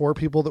our 4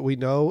 people that we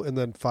know, and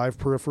then 5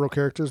 peripheral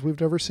characters we've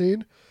never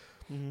seen,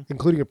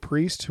 including a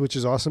priest, which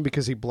is awesome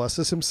because he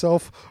blesses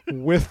himself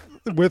with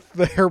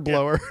the hair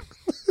blower.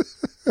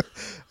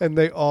 And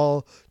they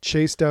all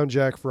chase down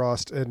Jack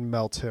Frost and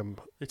melt him.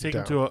 They take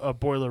down. him to a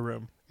boiler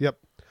room. Yep.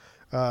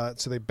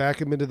 So they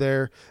back him into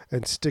there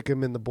and stick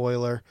him in the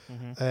boiler,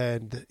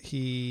 and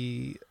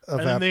he And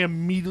then they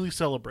immediately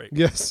celebrate.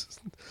 Yes,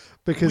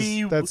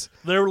 because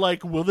They're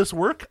like, will this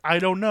work? I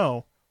don't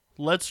know.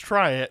 Let's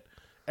try it.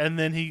 And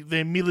then they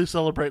immediately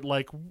celebrate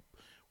like,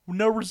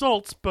 no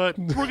results, but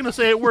we're going to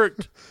say it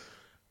worked.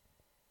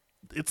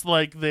 It's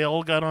like they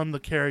all got on the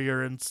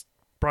carrier and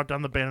brought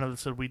down the banner that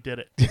said, "We did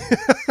it."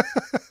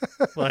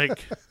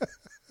 Like,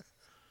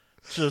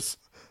 just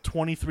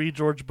 23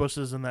 George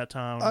Bushes in that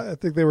town. I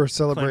think they were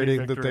celebrating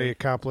that victory. they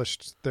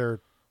accomplished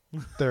their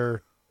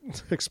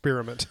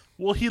experiment.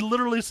 Well, he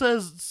literally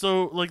says,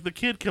 so, like, the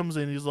kid comes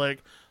in, he's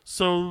like,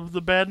 "So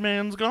the bad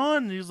man's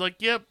gone?" And he's like,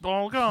 "Yep,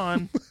 all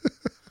gone."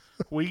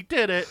 We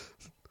did it.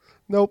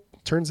 Nope.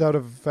 Turns out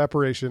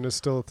evaporation is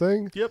still a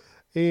thing. Yep.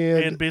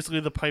 And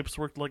basically the pipes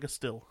worked like a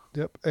still.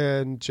 yep.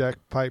 And Jack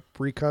Pipe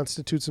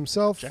reconstitutes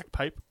himself. Jack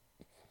Pipe.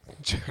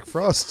 Jack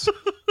Frost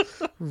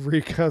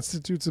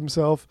reconstitutes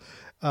himself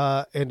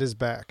and is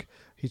back.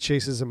 He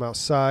chases him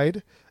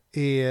outside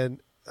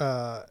and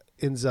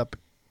ends up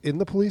in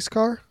the police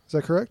car. Is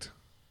that correct?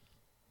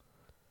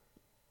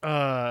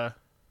 Yeah,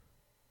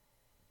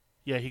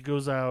 he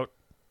goes out.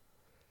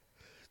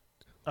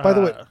 By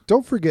the way,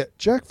 don't forget,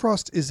 Jack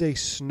Frost is a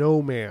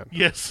snowman.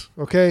 Yes.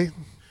 Okay?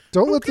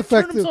 Don't Who let the could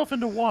turn fact that himself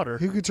into water.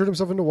 he could turn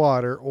himself into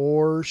water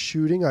or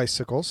shooting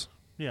icicles.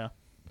 Yeah.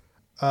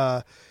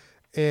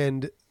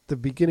 And the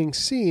beginning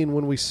scene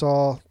when we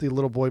saw the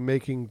little boy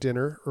making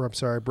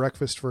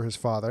breakfast for his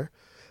father,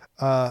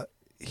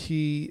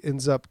 he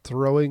ends up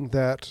throwing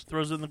that.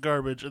 Throws it in the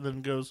garbage and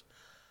then goes,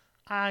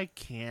 I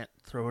can't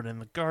throw it in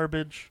the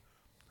garbage.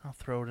 I'll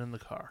throw it in the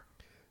car.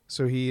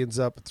 So he ends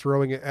up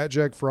throwing it at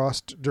Jack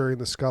Frost during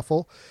the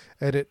scuffle,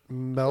 and it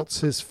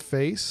melts his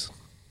face.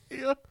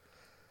 Yeah.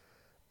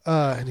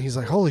 And he's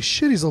like, holy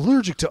shit, he's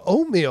allergic to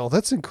oatmeal.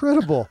 That's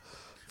incredible.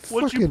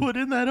 What'd you put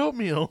in that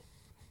oatmeal?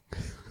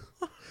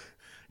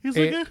 He's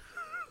like,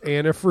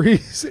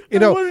 antifreeze.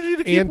 I wanted you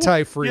to keep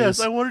antifreeze. Yes,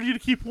 I wanted you to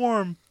keep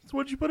warm. So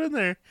what'd you put in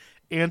there?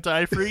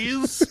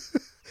 Antifreeze?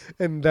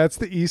 And that's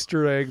the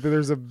Easter egg. That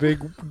there's a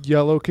big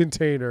yellow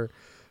container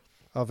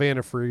of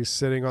antifreeze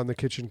sitting on the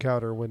kitchen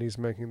counter when he's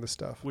making the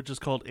stuff. Which is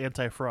called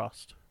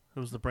Anti-Frost. It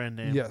was the brand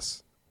name.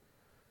 Yes.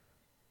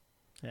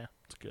 Yeah,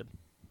 it's good.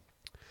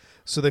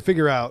 So they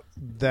figure out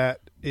that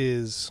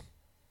is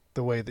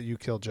the way that you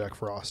kill Jack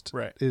Frost.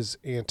 Right. Is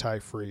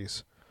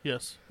antifreeze.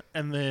 Yes.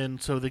 And then,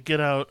 so they get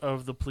out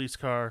of the police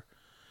car,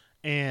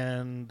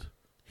 and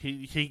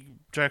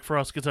Jack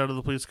Frost gets out of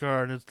the police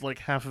car, and it's like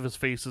half of his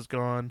face is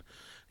gone.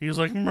 He's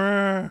like,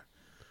 meh.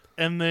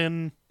 And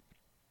then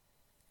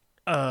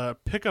a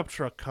pickup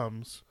truck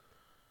comes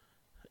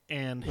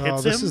and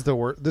hits this him. is the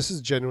worst. This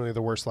is genuinely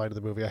the worst line of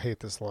the movie. I hate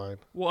this line.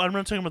 Well, I'm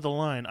not talking about the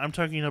line. I'm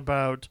talking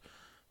about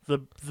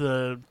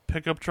the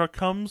pickup truck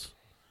comes,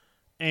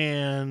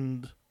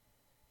 and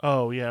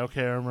oh yeah,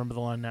 okay, I remember the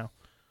line now.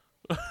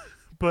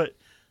 But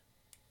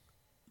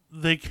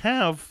they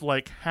have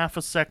like half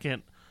a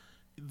second.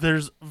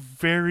 There's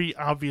very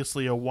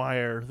obviously a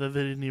wire that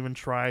they didn't even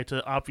try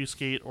to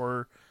obfuscate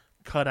or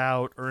cut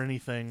out or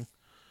anything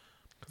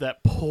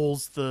that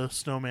pulls the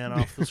snowman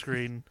off the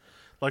screen.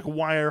 Like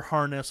wire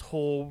harness,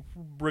 whole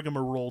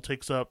rigmarole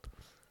takes up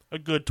a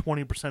good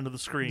 20% of the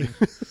screen.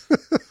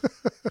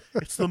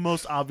 It's the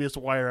most obvious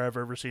wire I've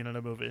ever seen in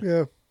a movie.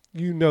 Yeah.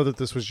 You know that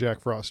this was Jack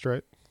Frost,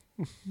 right?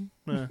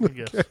 I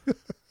guess.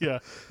 Yeah.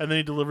 And then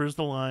he delivers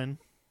the line.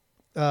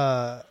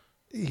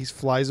 He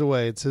flies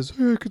away and says,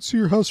 hey, I could see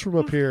your house from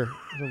up here.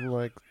 And I'm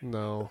like,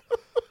 no.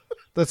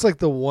 That's like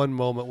the one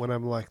moment when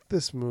I'm like,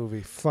 this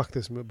movie, fuck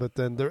this movie. But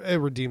then it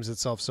redeems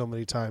itself so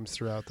many times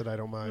throughout that I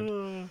don't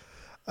mind.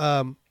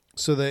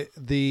 So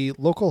the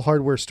local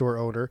hardware store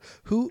owner,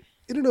 who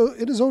in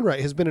his own right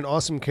has been an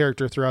awesome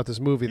character throughout this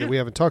movie that we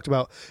haven't talked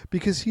about,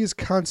 because he is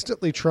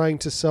constantly trying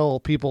to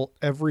sell people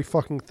every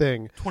fucking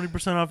thing.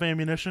 20% off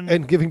ammunition.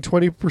 And giving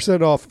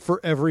 20% off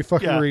for every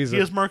fucking reason.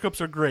 His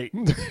markups are great.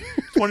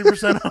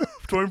 20% off.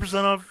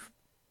 20% off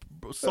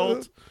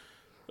salt.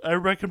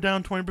 Everybody come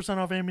down. 20%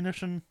 off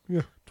ammunition.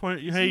 Yeah.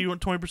 Hey, you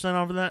want 20%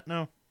 off of that?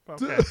 No.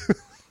 Okay.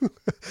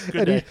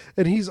 Good day.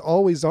 And he's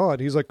always on.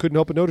 He's like, couldn't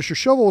help but notice your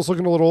shovel was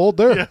looking a little old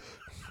there. Yeah.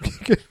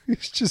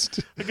 He's just.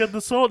 I got the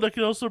salt. I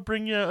could also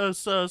bring you a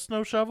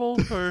snow shovel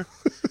or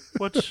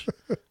which.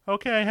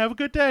 Okay, have a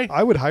good day.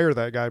 I would hire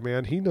that guy,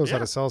 man. He knows how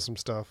to sell some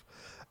stuff.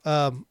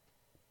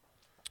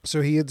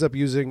 So he ends up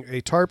using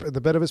a tarp in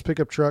the bed of his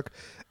pickup truck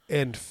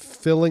and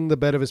filling the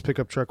bed of his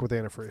pickup truck with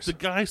antifreeze. The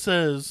guy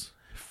says,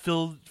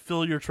 "Fill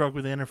your truck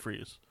with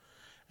antifreeze."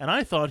 And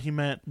I thought he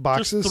meant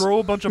boxes? Just throw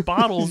a bunch of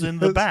bottles in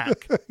the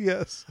back.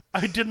 Yes.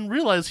 I didn't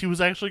realize he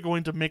was actually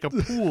going to make a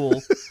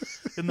pool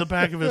in the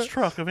back of his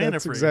truck of antifreeze.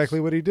 That's exactly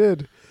what he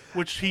did.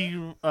 Which he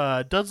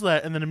does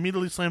that and then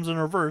immediately slams in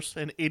reverse,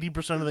 and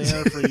 80% of the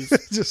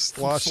antifreeze just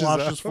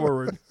sloshes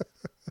forward.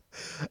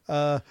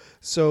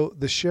 So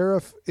the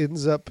sheriff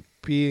ends up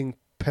being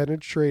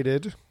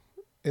penetrated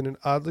in an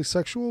oddly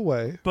sexual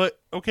way. But,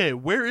 okay,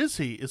 where is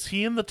he? Is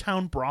he in the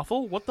town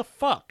brothel? What the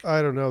fuck?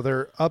 I don't know.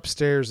 They're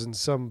upstairs in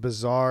some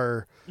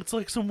bizarre... It's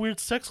like some weird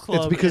sex club.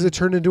 It's because it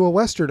turned into a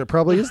Western. It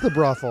probably is the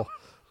brothel.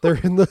 They're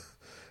in the...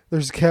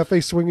 There's cafe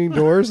swinging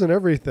doors and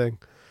everything.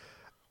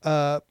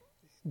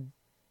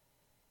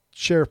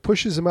 Sheriff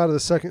pushes him out of the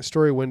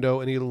second-story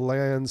window, and he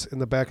lands in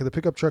the back of the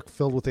pickup truck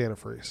filled with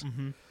antifreeze.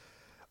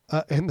 Mm-hmm.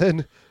 And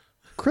then,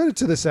 credit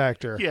to this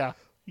actor. Yeah.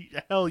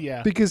 Hell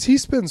yeah. Because he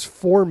spends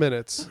 4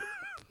 minutes...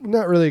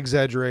 not really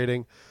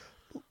exaggerating,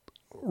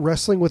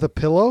 wrestling with a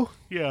pillow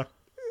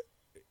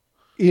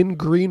in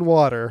green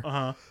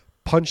water,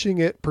 punching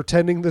it,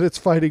 pretending that it's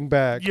fighting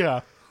back. Yeah.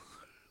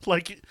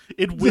 Like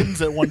it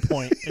wins at one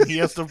point and he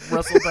has to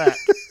wrestle back.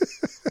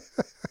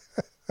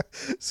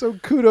 So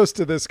kudos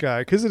to this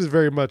guy, because it is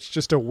very much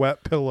just a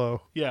wet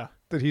pillow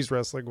that he's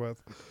wrestling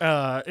with.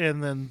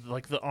 And then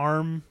like the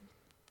arm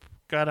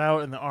got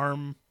out,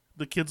 and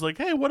the kid's like,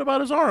 hey, what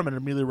about his arm? And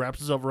immediately wraps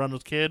himself around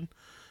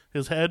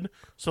his head.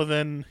 So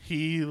then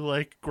he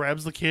like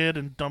grabs the kid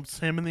and dumps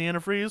him in the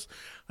antifreeze.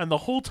 And the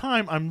whole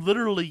time I'm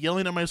literally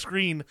yelling at my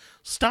screen,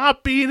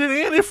 stop being an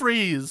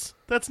antifreeze.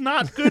 That's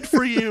not good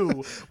for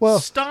you. Well,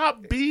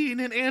 stop being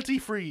an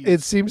antifreeze.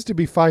 It seems to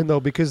be fine though,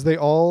 because they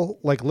all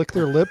like lick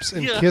their lips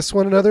and kiss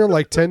one another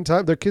like 10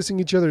 times. They're kissing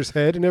each other's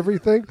head and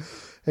everything,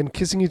 and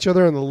kissing each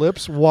other on the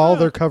lips while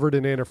they're covered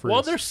in antifreeze.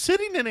 While they're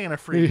sitting in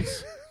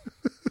antifreeze.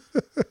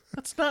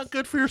 That's not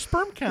good for your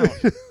sperm count.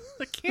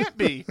 That can't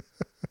be.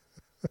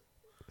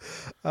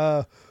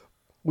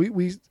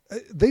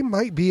 They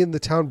might be in the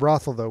town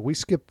brothel though. We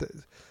skipped it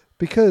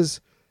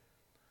because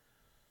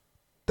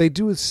they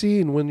do a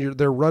scene when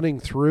they're running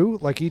through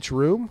like each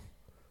room.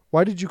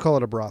 Why did you call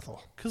it a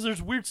brothel? Because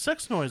there's weird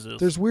sex noises.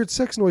 There's weird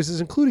sex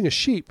noises, including a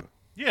sheep.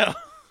 Yeah.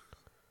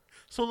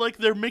 So like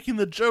they're making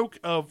the joke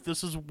of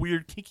this is a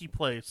weird kinky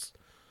place.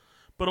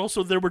 But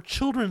also there were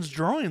children's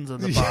drawings on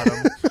the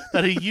bottom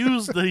that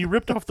he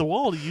ripped off the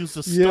wall to use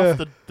to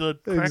stuff the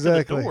crack of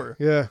the door.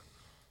 Yeah.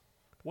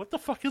 What the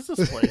fuck is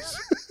this place?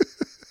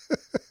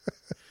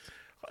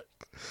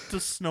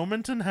 Does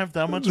Snowminton have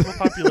that much of a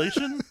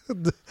population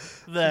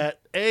that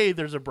A,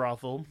 there's a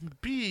brothel,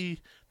 B,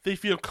 they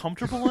feel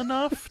comfortable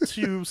enough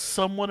to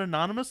somewhat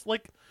anonymous?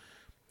 Like,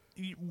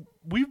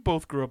 we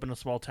both grew up in a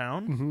small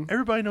town. Mm-hmm.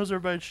 Everybody knows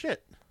everybody's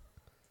shit.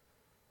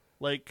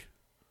 Like,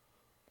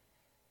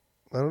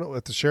 I don't know.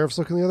 If the sheriff's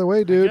looking the other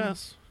way, dude. I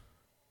guess.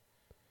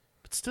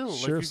 But still,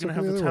 like, you're Sheriff's going to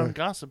have looking the the other town way.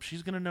 gossip.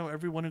 She's going to know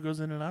everyone who goes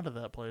in and out of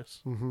that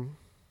place. Mm-hmm.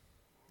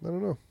 I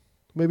don't know.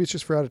 Maybe it's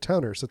just for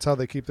out-of-towners. That's how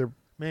they keep their...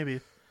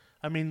 Maybe.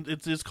 I mean,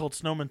 it's called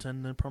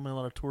Snowminton. There's probably a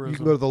lot of tourism. You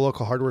can go to the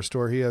local hardware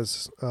store. He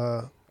has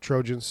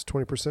Trojans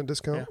 20%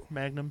 discount. Yeah,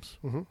 Magnums.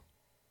 Mm-hmm.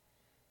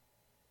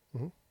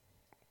 Mm-hmm.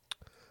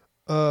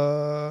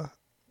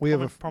 We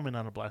have Probably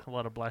not a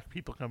lot of black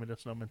people coming to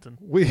Snowminton.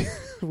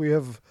 we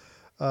have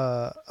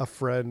a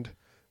friend.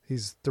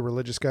 He's the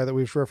religious guy that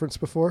we've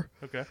referenced before.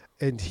 Okay.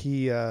 And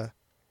he had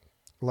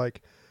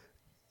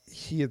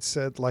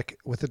said like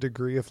with a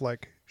degree of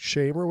like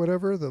shame or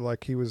whatever that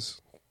like he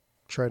was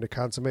trying to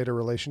consummate a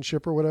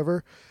relationship or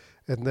whatever,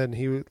 and then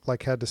he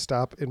like had to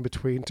stop in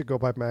between to go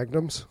buy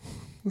Magnums.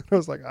 I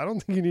was like, I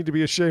don't think you need to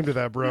be ashamed of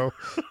that, bro.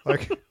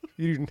 Like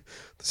the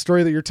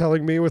story that you're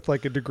telling me with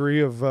like a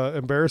degree of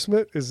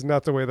embarrassment is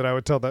not the way that I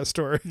would tell that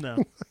story.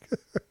 No.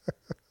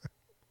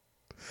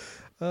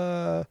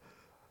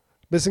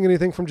 Missing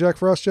anything from Jack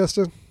Frost,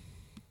 Justin?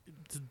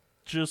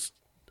 Just,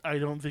 I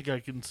don't think I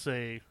can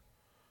say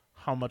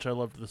how much I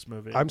loved this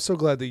movie. I'm so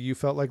glad that you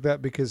felt like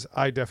that because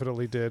I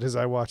definitely did. As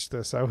I watched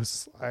this, I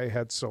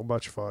had so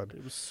much fun.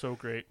 It was so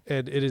great.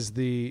 And it is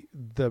the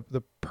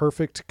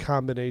perfect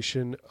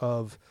combination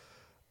of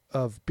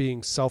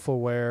being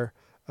self-aware,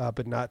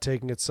 but not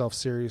taking itself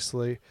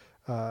seriously,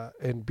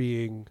 and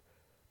being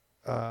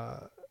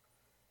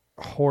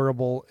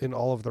horrible in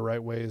all of the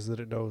right ways that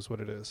it knows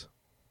what it is.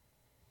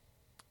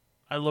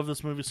 I love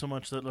this movie so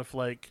much that if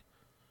like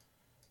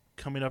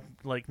coming up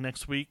like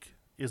next week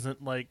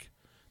isn't like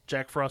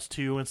Jack Frost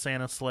 2 and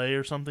Santa's Sleigh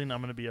or something,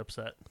 I'm going to be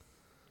upset.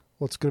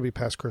 Well, it's going to be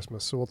past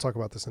Christmas, so we'll talk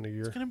about this in a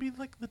year. It's going to be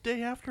like the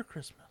day after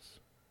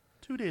Christmas.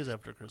 2 days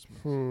after Christmas.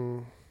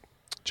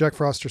 Jack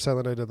Frost or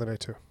Silent Night, Deadly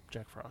Night 2?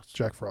 Jack Frost.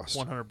 Jack Frost.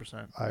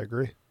 100%. I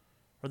agree.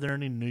 Are there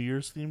any New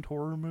Year's themed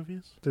horror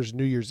movies? There's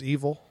New Year's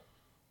Evil.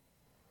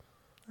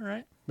 All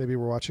right. Maybe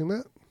we're watching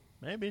that?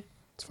 Maybe.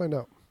 Let's find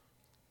out.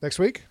 Next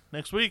week?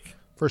 Next week.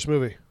 First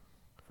movie.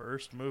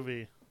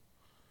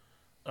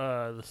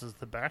 This is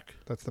the back.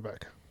 That's the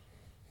back.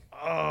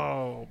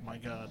 Oh my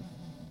god.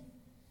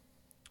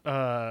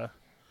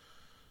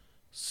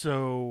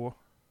 So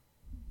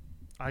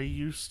I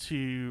used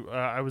to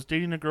I was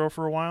dating a girl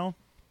for a while,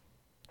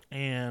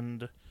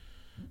 and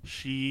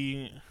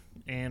she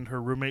and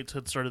her roommates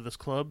had started this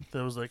club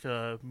that was like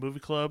a movie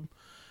club,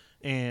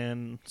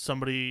 and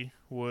somebody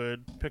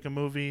would pick a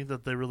movie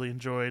that they really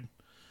enjoyed,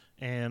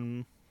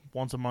 and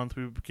once a month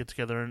we would get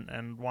together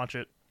and watch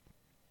it.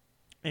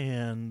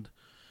 And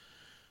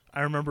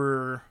I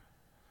remember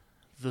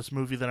this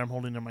movie that I'm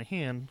holding in my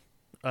hand,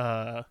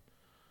 the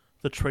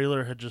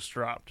trailer had just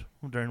dropped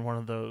during one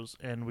of those,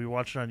 and we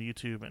watched it on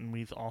YouTube, and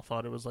we all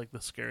thought it was like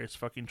the scariest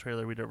fucking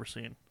trailer we'd ever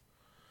seen.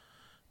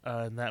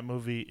 And that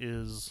movie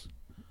is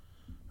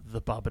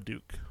The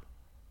Babadook.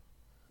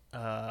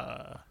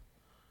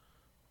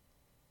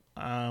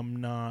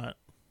 I'm not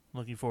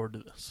looking forward to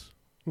this.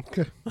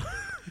 Okay.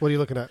 What are you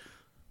looking at?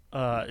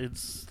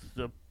 It's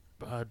the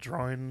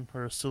drawing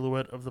or a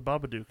silhouette of the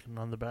Babadook, and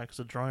on the back is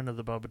a drawing of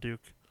the Babadook.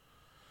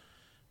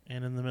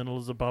 And in the middle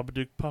is a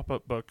Babadook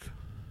pop-up book.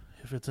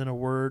 If it's in a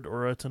word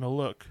or it's in a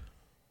look,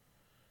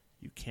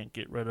 you can't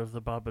get rid of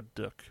the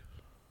Babadook.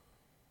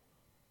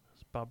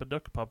 It's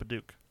Babadook. I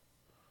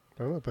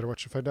don't know. Better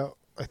watch to find out.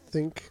 I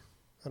don't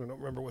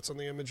remember what's on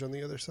the image on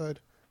the other side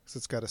because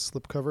it's got a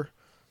slip cover.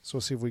 So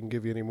we'll see if we can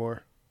give you any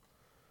more.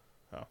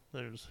 Oh,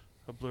 there's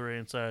a Blu-ray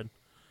inside.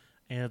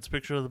 And it's a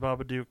picture of the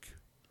Babadook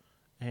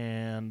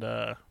and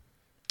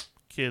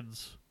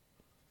kids.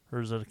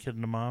 Or is it a kid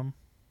and a mom?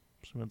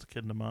 So it's a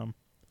kid and a mom.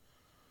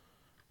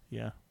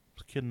 Yeah,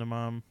 it's a kid and a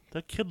mom.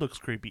 That kid looks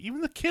creepy.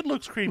 Even the kid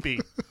looks creepy.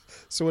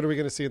 So what are we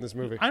going to see in this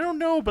movie? I don't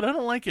know, but I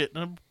don't like it.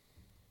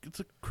 It's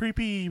a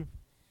creepy,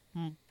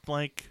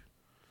 like,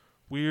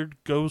 weird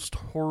ghost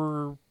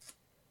horror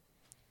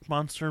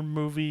monster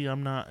movie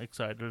I'm not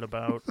excited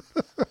about.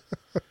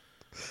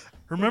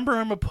 Remember,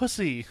 I'm a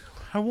pussy.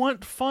 I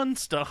want fun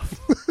stuff.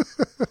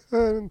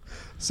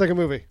 Second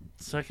movie.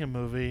 Second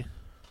movie.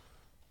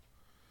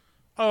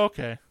 Oh,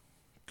 okay.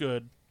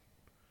 Good.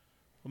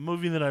 a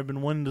movie that I've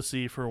been wanting to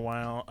see for a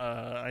while.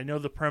 I know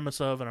the premise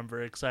of, and I'm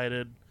very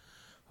excited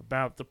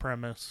about the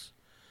premise.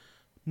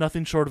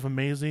 Nothing short of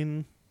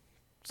amazing,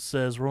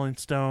 says Rolling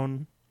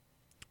Stone.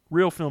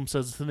 Real Film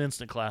says it's an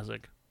instant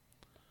classic.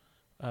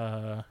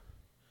 The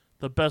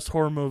best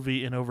horror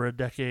movie in over a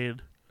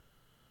decade,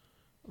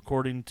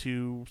 according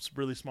to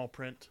really small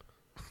print.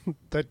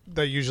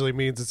 That usually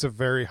means it's a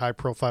very high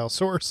profile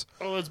source.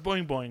 Oh, it's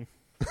Boing Boing.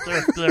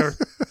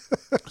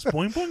 Is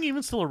Boing Boing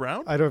even still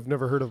around? I've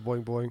never heard of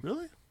Boing Boing.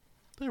 Really?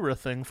 They were a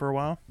thing for a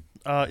while.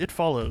 It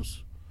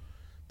Follows.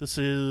 This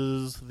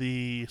is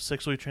the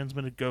sexually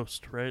transmitted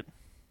ghost, right?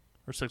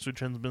 Or sexually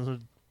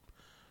transmitted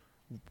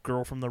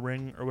girl from The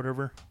Ring or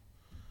whatever.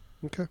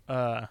 Okay.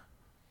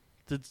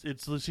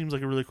 It seems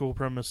like a really cool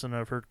premise, and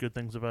I've heard good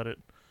things about it.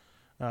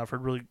 I've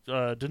heard really...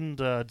 didn't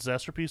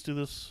Disaster Piece do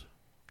this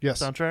Yes.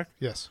 soundtrack?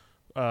 Yes.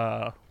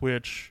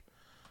 Which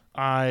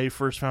I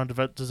first found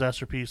about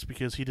Disaster Piece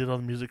because he did all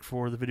the music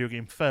for the video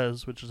game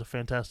Fez, which is a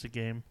fantastic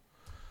game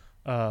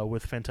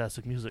with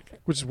fantastic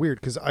music. Which is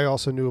weird because I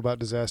also knew about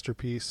Disaster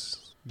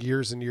Piece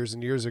years and years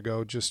and years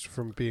ago, just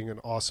from being an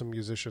awesome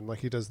musician. Like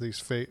he does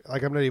these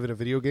like I'm not even a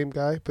video game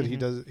guy, but he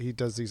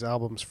does these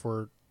albums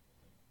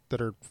that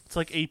are It's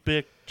like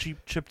 8-bit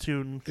cheap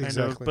chiptune kind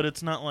of, but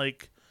it's not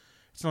like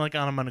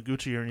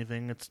Anamanaguchi or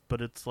anything.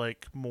 It's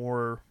like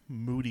more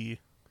moody.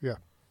 Yeah.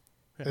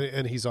 Yeah.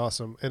 And he's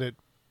awesome, and it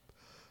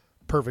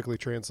perfectly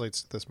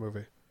translates to this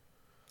movie.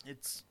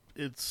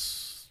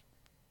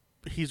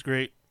 He's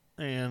great,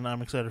 and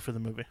I'm excited for the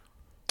movie.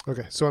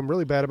 Okay, so I'm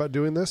really bad about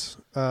doing this.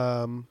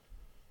 I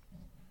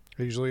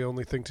usually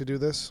only think to do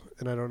this,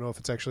 and I don't know if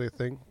it's actually a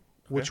thing. Okay.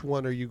 Which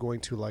one are you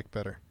going to like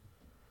better?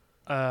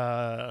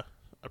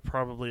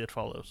 Probably It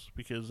Follows,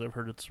 because I've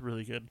heard it's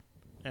really good,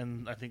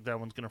 and I think that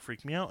one's going to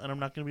freak me out, and I'm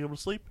not going to be able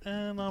to sleep,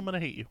 and I'm going to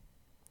hate you.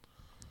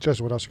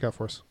 Justin, what else you got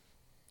for us?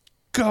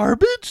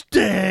 Garbage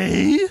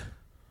Day!